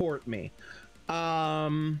 or support me.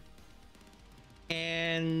 Yeah,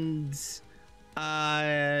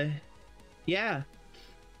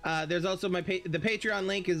 there's also the Patreon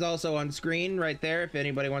link is also on screen right there if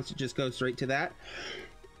anybody wants to just go straight to that.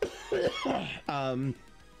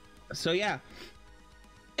 So yeah,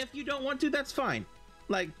 if you don't want to, that's fine.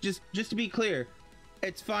 Like, just to be clear,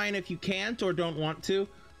 it's fine if you can't or don't want to.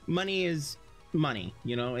 Money is money,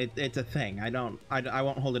 you know. It's a thing. I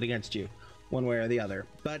won't hold it against you one way or the other.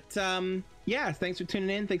 But yeah, thanks for tuning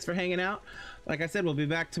in, thanks for hanging out. Like I said, we'll be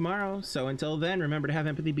back tomorrow, so until then, remember to have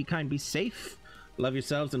empathy, be kind, be safe, love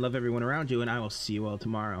yourselves and love everyone around you, and I will see you all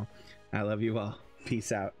tomorrow. I love you all.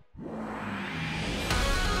 Peace out.